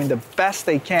it's doing the best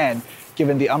they can,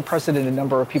 given the unprecedented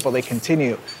number of people they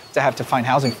continue to have to find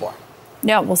housing for.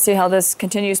 Yeah, we'll see how this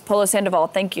continues. Polo Sandoval,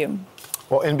 thank you.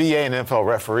 Well, NBA and NFL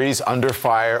referees under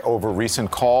fire over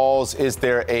recent calls. Is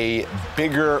there a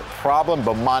bigger problem?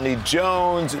 Bomani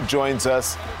Jones joins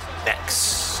us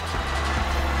next.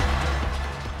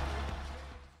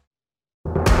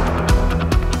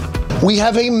 We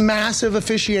have a massive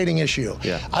officiating issue.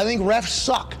 Yeah. I think refs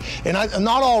suck. And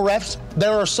not all refs.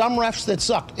 There are some refs that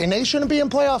suck. And they shouldn't be in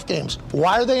playoff games.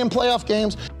 Why are they in playoff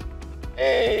games?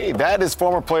 Hey, that is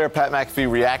former player Pat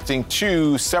McAfee reacting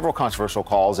to several controversial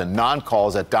calls and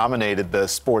non-calls that dominated the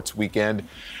sports weekend.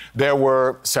 There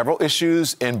were several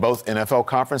issues in both NFL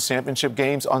conference championship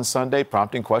games on Sunday,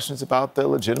 prompting questions about the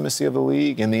legitimacy of the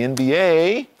league. In the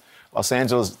NBA, Los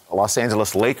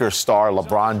Angeles Lakers star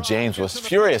LeBron James was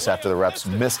furious after the refs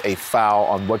missed a foul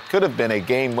on what could have been a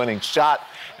game-winning shot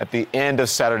at the end of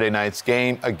Saturday night's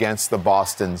game against the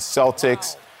Boston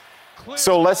Celtics.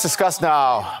 So let's discuss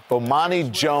now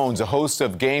Bomani Jones, a host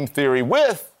of Game Theory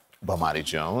with Bomani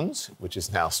Jones, which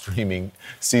is now streaming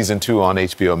season 2 on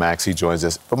HBO Max. He joins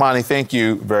us. Bomani, thank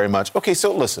you very much. Okay,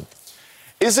 so listen.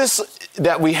 Is this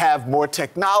that we have more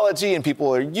technology and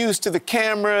people are used to the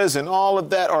cameras and all of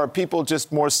that, or are people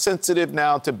just more sensitive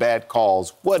now to bad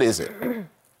calls? What is it?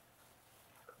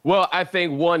 Well, I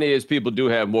think one is people do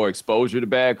have more exposure to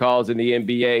bad calls in the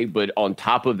NBA, but on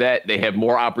top of that, they have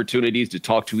more opportunities to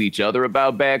talk to each other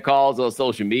about bad calls on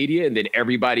social media, and then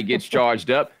everybody gets charged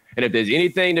up. And if there's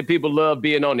anything that people love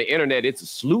being on the internet, it's a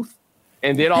sleuth.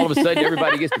 And then all of a sudden,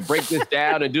 everybody gets to break this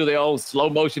down and do their own slow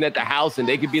motion at the house, and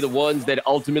they could be the ones that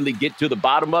ultimately get to the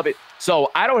bottom of it.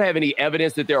 So I don't have any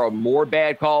evidence that there are more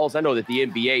bad calls. I know that the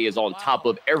NBA is on top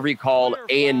of every call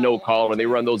and no call, and they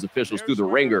run those officials through the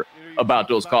ringer about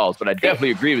those calls. But I definitely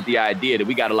agree with the idea that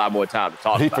we got a lot more time to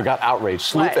talk about. He forgot outrage.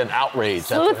 Sleuth and outrage.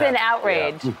 Sleuth and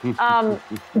outrage. Yeah.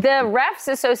 The Refs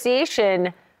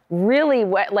Association really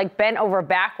bent over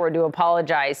backward to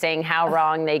apologize, saying how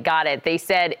wrong they got it. They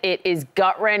said it is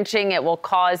gut-wrenching. It will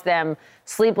cause them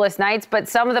sleepless nights. But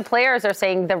some of the players are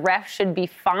saying the refs should be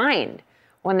fined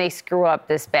when they screw up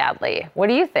this badly. What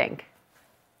do you think?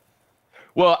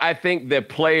 Well, I think that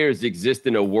players exist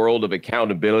in a world of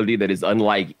accountability that is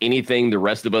unlike anything the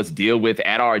rest of us deal with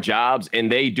at our jobs. And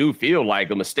they do feel like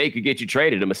a mistake could get you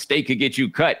traded, a mistake could get you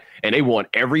cut. and they want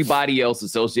everybody else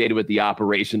associated with the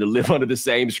operation to live under the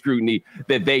same scrutiny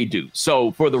that they do.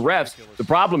 So for the refs, the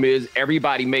problem is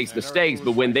everybody makes mistakes,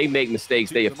 but when they make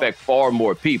mistakes, they affect far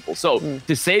more people. So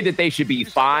to say that they should be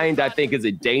fined, I think is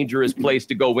a dangerous place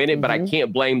to go in it, but I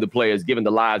can't blame the players given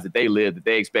the lives that they live, that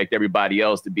they expect everybody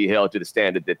else to be held to the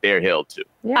standard that they're held to.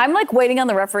 Yeah. I'm like waiting on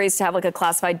the referees to have like a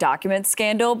classified document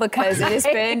scandal because it has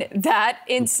been that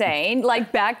insane.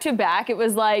 Like back to back, it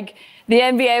was like the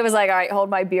NBA was like, all right, hold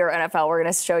my beer, NFL, we're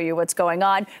going to show you what's going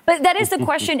on. But that is the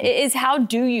question is how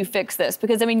do you fix this?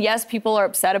 Because, I mean, yes, people are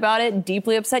upset about it,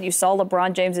 deeply upset. You saw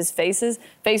LeBron James's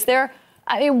face there.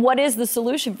 I mean, what is the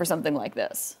solution for something like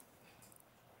this?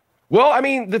 Well, I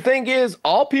mean, the thing is,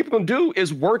 all people can do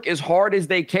is work as hard as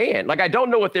they can. Like, I don't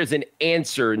know if there's an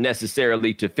answer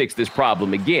necessarily to fix this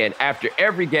problem. Again, after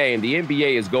every game, the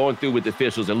NBA is going through with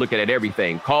officials and looking at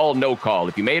everything. Call, no call.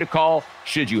 If you made a call,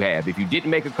 should you have? If you didn't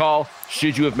make a call,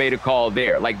 should you have made a call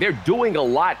there? Like, they're doing a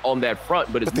lot on that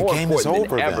front, but it's more important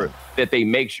than ever that they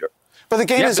make sure. But the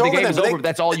game is over. The game is over.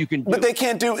 That's all you can do. But they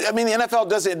can't do. I mean, the NFL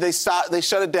does it. They stop. They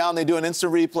shut it down. They do an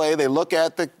instant replay. They look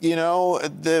at the.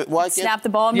 Why can't snap the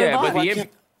ball and move on?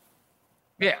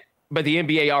 But the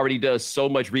NBA already does so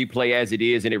much replay as it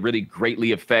is, and it really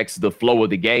greatly affects the flow of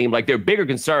the game. Like, their bigger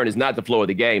concern is not the flow of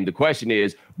the game. The question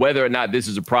is whether or not this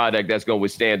is a product that's going to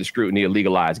withstand the scrutiny of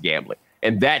legalized gambling.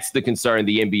 And that's the concern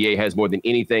the NBA has more than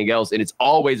anything else. And it's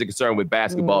always a concern with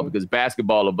basketball because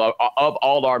basketball, of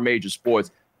all our major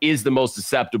sports, is the most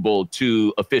susceptible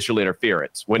to official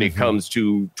interference when it comes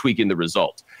to tweaking the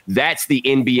results. That's the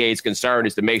NBA's concern,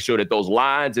 is to make sure that those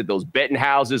lines at those betting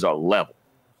houses are level.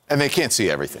 And they can't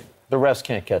see everything. The refs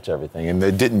can't catch everything. And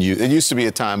they didn't use. It used to be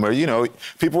a time where,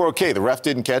 people were okay. The ref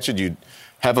didn't catch it. You'd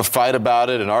have a fight about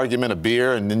it, an argument, a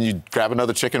beer, and then you'd grab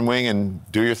another chicken wing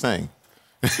and do your thing.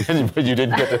 But you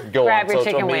didn't get to go grab on your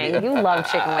social chicken media. wing. You love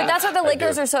chicken wings. But that's why the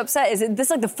Lakers are so upset. Is this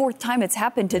like the fourth time it's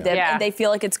happened to them, and they feel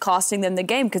like it's costing them the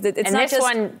game because it's and not this just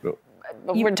one.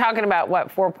 We're talking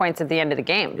about 4 points at the end of the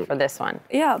game for this one.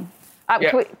 Yeah.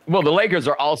 Well, the Lakers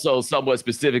are also somewhat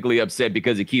specifically upset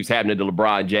because it keeps happening to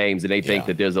LeBron James, and they think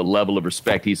that there's a level of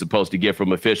respect he's supposed to get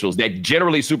from officials that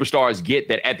generally superstars get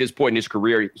that at this point in his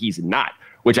career he's not,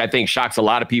 which I think shocks a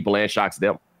lot of people and shocks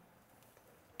them.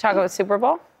 Talk about Super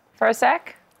Bowl for a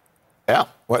sec. Yeah.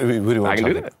 What do you want I to can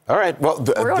talk do about? All right. Well,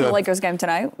 we're going to the Lakers game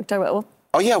tonight. We talk about.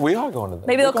 Oh yeah, we are going to that.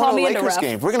 Maybe they'll call me into Lakers ref.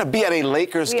 game. We're going to be at a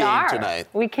Lakers game tonight.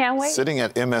 We can't wait. Sitting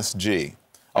at MSG.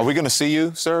 Are we going to see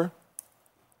you, sir?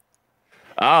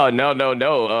 Oh,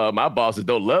 no. My bosses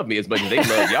don't love me as much as they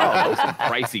love y'all. Those are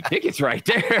pricey tickets right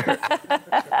there.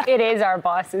 It is our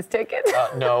boss's tickets.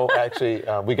 No, actually,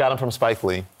 we got them from Spike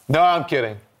Lee. No, I'm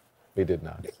kidding. We did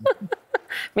not.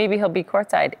 Maybe he'll be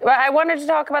courtside. Well, I wanted to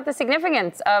talk about the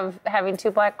significance of having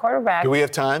two black quarterbacks. Do we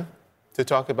have time to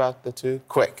talk about the two?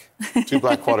 Quick. Two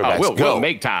black quarterbacks. We'll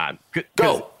make time.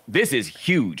 Go. This is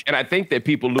huge. And I think that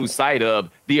people lose sight of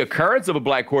the occurrence of a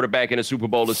black quarterback in a Super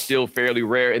Bowl is still fairly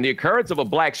rare. And the occurrence of a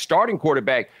black starting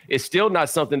quarterback is still not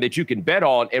something that you can bet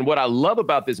on. And what I love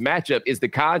about this matchup is the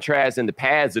contrast and the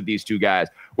paths of these two guys,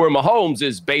 where Mahomes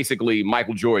is basically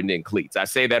Michael Jordan in cleats. I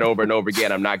say that over and over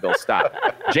again. I'm not going to stop.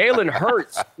 Jalen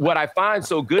Hurts, what I find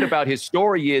so good about his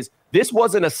story is this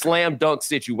wasn't a slam dunk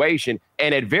situation.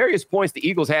 And at various points, the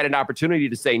Eagles had an opportunity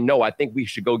to say, no, I think we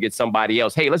should go get somebody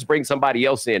else. Hey, let's bring somebody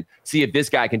else in, see if this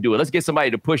guy can do it. Let's get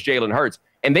somebody to push Jalen Hurts.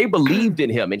 And they believed in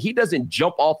him. And he doesn't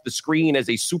jump off the screen as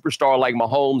a superstar like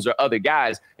Mahomes or other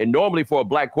guys. And normally for a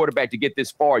black quarterback to get this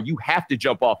far, you have to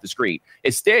jump off the screen.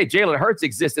 Instead, Jalen Hurts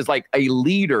exists as like a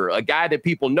leader, a guy that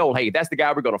people know, hey, that's the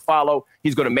guy we're going to follow.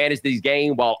 He's going to manage these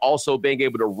games while also being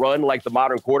able to run like the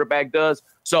modern quarterback does.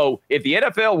 So if the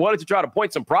NFL wanted to try to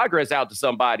point some progress out to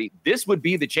somebody, this would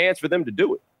be the chance for them to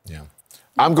do it. Yeah.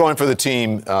 I'm going for the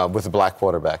team with a black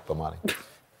quarterback, Bomani.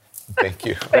 Thank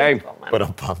you. Hey, but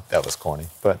that was corny.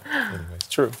 But anyway, it's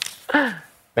true.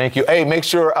 Thank you. Hey, make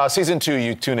sure season 2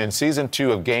 you tune in. Season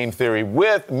 2 of Game Theory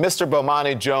with Mr.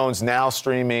 Bomani Jones, now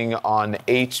streaming on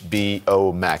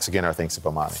HBO Max. Again, our thanks to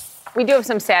Bomani. We do have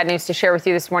some sad news to share with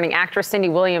you this morning. Actress Cindy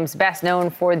Williams, best known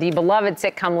for the beloved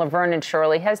sitcom Laverne and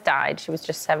Shirley, has died. She was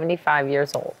just 75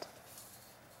 years old.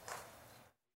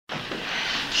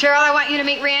 Cheryl, I want you to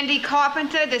meet Randy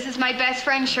Carpenter. This is my best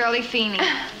friend, Shirley Feeney.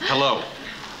 Hello.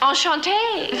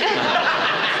 Enchantée. Well,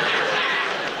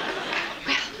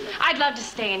 I'd love to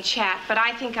stay and chat, but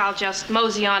I think I'll just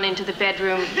mosey on into the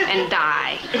bedroom and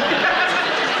die.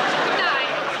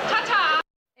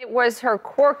 It was her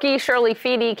quirky Shirley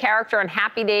Feeney character on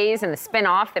Happy Days and the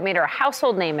spin-off that made her a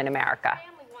household name in America.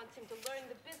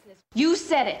 You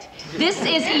said it. This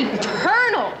is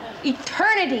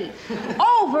eternity.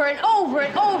 Over and over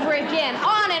and over again,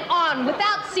 on and on,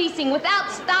 without ceasing. increasing without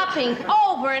stopping,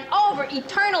 over and over,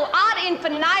 eternal, ad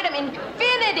infinitum,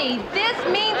 infinity. This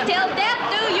means till death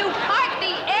do you part,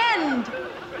 the end.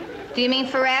 Do you mean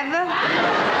forever?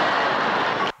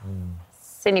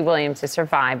 Cindy Williams is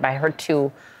survived by her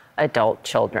 2 adult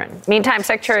children. Meantime,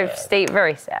 Secretary of State,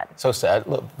 very sad. So sad.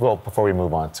 Look, well, before we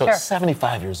move on, so Sure.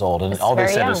 75 years old, and It's all they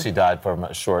very said young. is she died from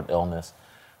a short illness.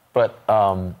 But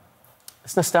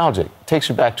it's nostalgic. It takes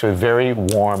you back to a very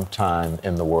warm time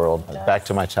in the world, back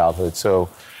to my childhood. So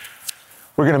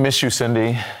we're going to miss you,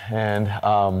 Cindy. And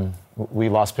we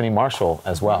lost Penny Marshall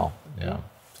as well. Yeah.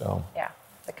 So. Yeah,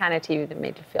 the kind of TV that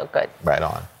made you feel good. Right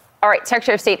on. All right,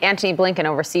 Secretary of State Antony Blinken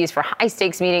overseas for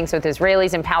high-stakes meetings with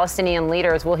Israelis and Palestinian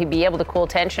leaders. Will he be able to cool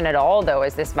tension at all, though,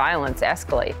 as this violence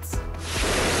escalates?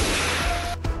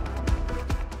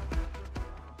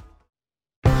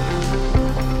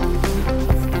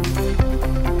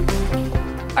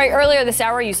 All right, earlier this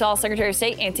hour, you saw Secretary of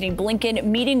State Antony Blinken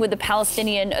meeting with the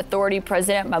Palestinian Authority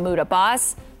President Mahmoud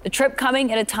Abbas. The trip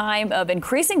coming at a time of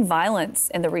increasing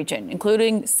violence in the region,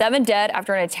 including 7 dead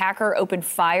after an attacker opened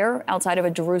fire outside of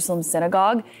a Jerusalem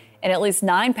synagogue, and at least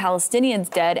 9 Palestinians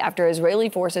dead after Israeli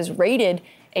forces raided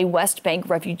a West Bank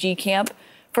refugee camp.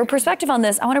 For perspective on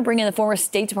this, I want to bring in the former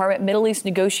State Department Middle East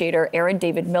negotiator, Aaron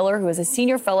David Miller, who is a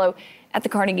senior fellow at the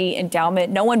Carnegie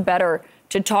Endowment. No one better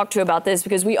to talk to about this,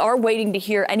 because we are waiting to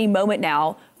hear any moment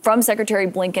now from Secretary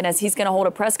Blinken as he's going to hold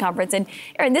a press conference. And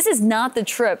Aaron, this is not the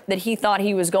trip that he thought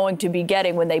he was going to be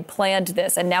getting when they planned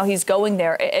this. And now he's going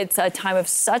there. It's a time of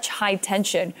such high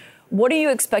tension. What are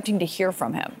you expecting to hear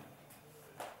from him?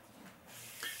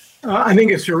 I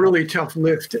think it's a really tough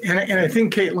lift. And I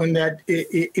think, Caitlin, that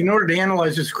in order to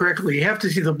analyze this correctly, you have to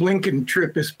see the Blinken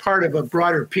trip as part of a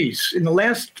broader piece. In the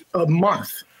last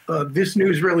month, this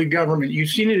new Israeli government, you've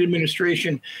seen an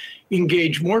administration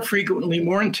engage more frequently,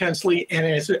 more intensely, and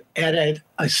at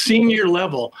a senior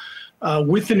level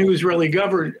with the new Israeli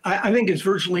government. I think it's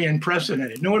virtually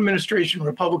unprecedented. No administration,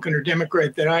 Republican or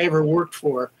Democrat, that I ever worked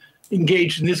for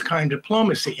engaged in this kind of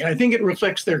diplomacy. And I think it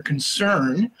reflects their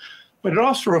concern, but it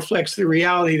also reflects the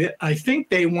reality that I think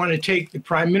they want to take the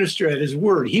prime minister at his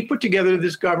word. He put together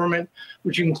this government,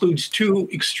 which includes 2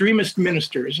 extremist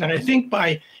ministers. And I think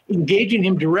by engaging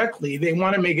him directly, they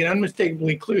want to make it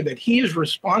unmistakably clear that he is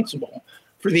responsible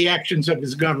for the actions of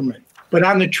his government. But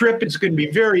on the trip, it's going to be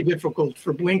very difficult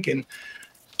for Blinken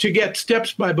to get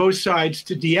steps by both sides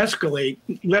to de-escalate,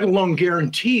 let alone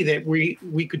guarantee that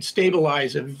we could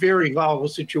stabilize a very volatile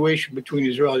situation between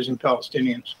Israelis and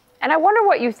Palestinians. And I wonder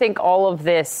what you think all of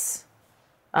this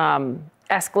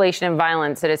escalation in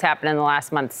violence that has happened in the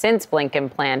last month since Blinken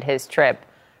planned his trip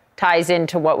ties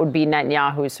into what would be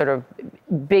Netanyahu's sort of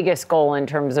biggest goal in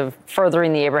terms of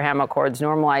furthering the Abraham Accords,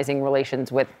 normalizing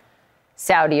relations with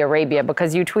Saudi Arabia,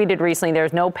 because you tweeted recently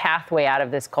there's no pathway out of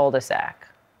this cul-de-sac.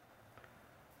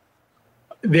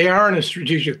 They are in a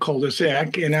strategic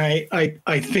cul-de-sac, and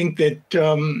I think that,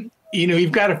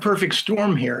 you've got a perfect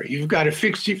storm here. You've got a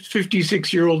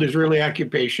 56-year-old Israeli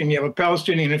occupation. You have a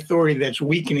Palestinian Authority that's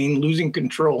weakening, losing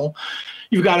control.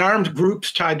 You've got armed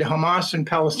groups tied to Hamas and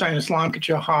Palestine Islamic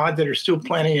Jihad that are still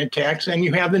planning attacks, and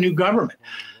you have the new government.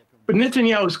 But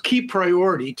Netanyahu's key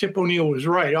priority, Tip O'Neill was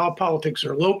right, all politics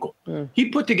are local. He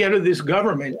put together this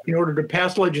government in order to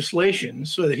pass legislation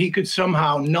so that he could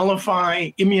somehow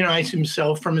nullify, immunize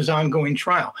himself from his ongoing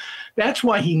trial. That's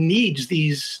why he needs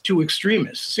these 2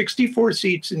 extremists, 64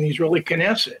 seats in the Israeli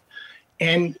Knesset.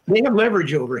 And they have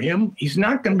leverage over him. He's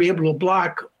not going to be able to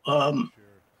block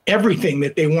everything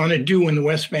that they want to do in the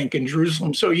West Bank and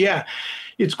Jerusalem. So, yeah,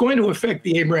 it's going to affect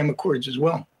the Abraham Accords as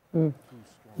well.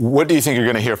 What do you think you're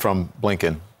going to hear from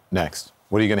Blinken next?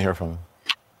 What are you going to hear from him?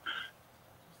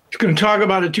 He's going to talk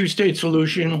about a 2-state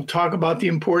solution. He'll talk about the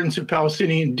importance of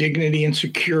Palestinian dignity and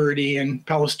security and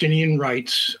Palestinian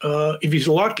rights. If he's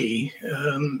lucky,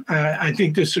 I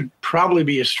think this would probably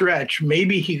be a stretch.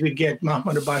 Maybe he could get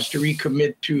Mahmoud Abbas to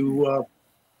recommit to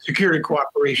security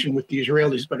cooperation with the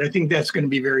Israelis, but I think that's going to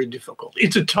be very difficult.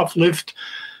 It's a tough lift.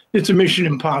 It's a mission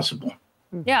impossible.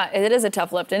 Yeah, it is a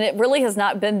tough lift, and it really has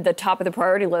not been the top of the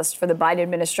priority list for the Biden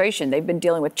administration. They've been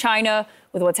dealing with China,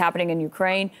 with what's happening in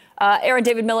Ukraine. Aaron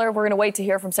David Miller, we're going to wait to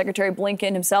hear from Secretary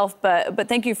Blinken himself, but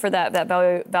thank you for that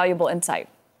valuable insight.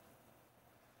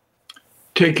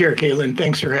 Take care, Caitlin.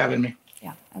 Thanks for having me.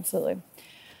 Yeah, absolutely.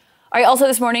 All right, also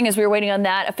this morning, as we were waiting on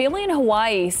that, a family in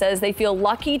Hawaii says they feel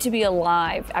lucky to be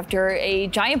alive after a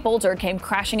giant boulder came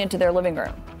crashing into their living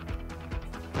room.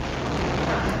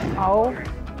 Oh.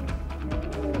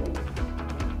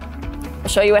 I'll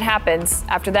show you what happens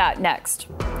after that next.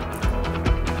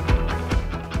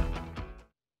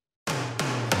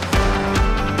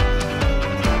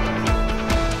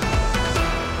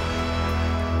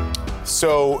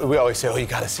 So we always say, oh, you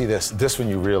got to see this. This one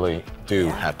you really do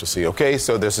have to see. Okay,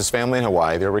 so there's this family in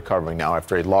Hawaii. They're recovering now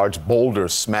after a large boulder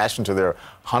smashed into their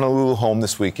Honolulu home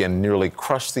this weekend, nearly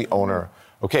crushed the owner.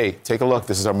 Okay, take a look.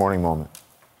 This is our morning moment.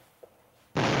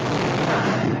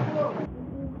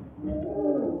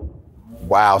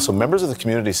 Wow, so members of the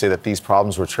community say that these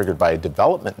problems were triggered by a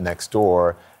development next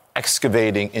door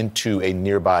excavating into a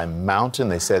nearby mountain.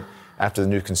 They said after the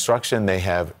new construction, they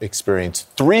have experienced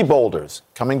 3 boulders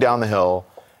coming down the hill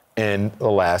in the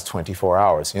last 24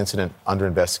 hours. The incident under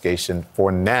investigation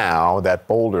for now. That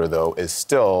boulder, though, is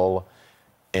still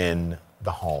in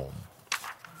the home.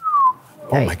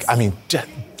 Oh, my God. I mean,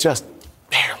 just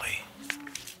barely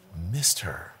missed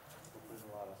her.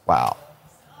 Wow.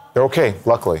 They're okay,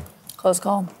 luckily. Close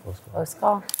call. Close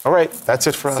call. All right, that's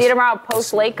it for us. See you tomorrow,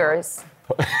 post Lakers.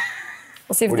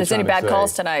 We'll see if there's any bad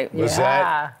calls tonight. Was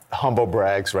that humble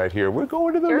brags right here? We're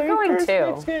going to the Lakers.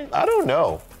 You're going too. I don't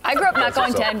know. I grew up not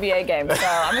going to NBA games, so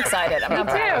I'm excited. I'm not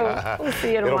bragging. We'll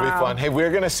see you tomorrow. It'll be fun. Hey,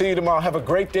 we're going to see you tomorrow. Have a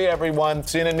great day, everyone.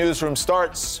 CNN Newsroom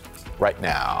starts right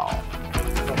now.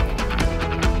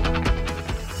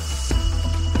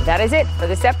 That is it for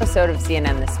this episode of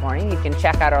CNN This Morning. You can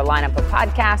check out our lineup of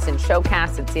podcasts and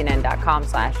showcasts at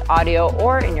cnn.com/audio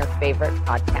or in your favorite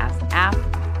podcast app.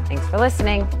 Thanks for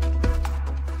listening.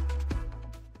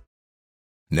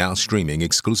 Now streaming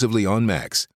exclusively on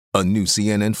Max, a new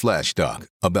CNN Flash doc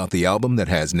about the album that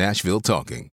has Nashville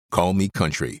talking, Call Me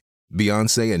Country.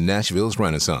 Beyoncé and Nashville's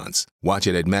Renaissance. Watch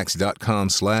it at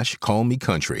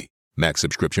max.com/callmecountry. Max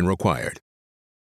subscription required.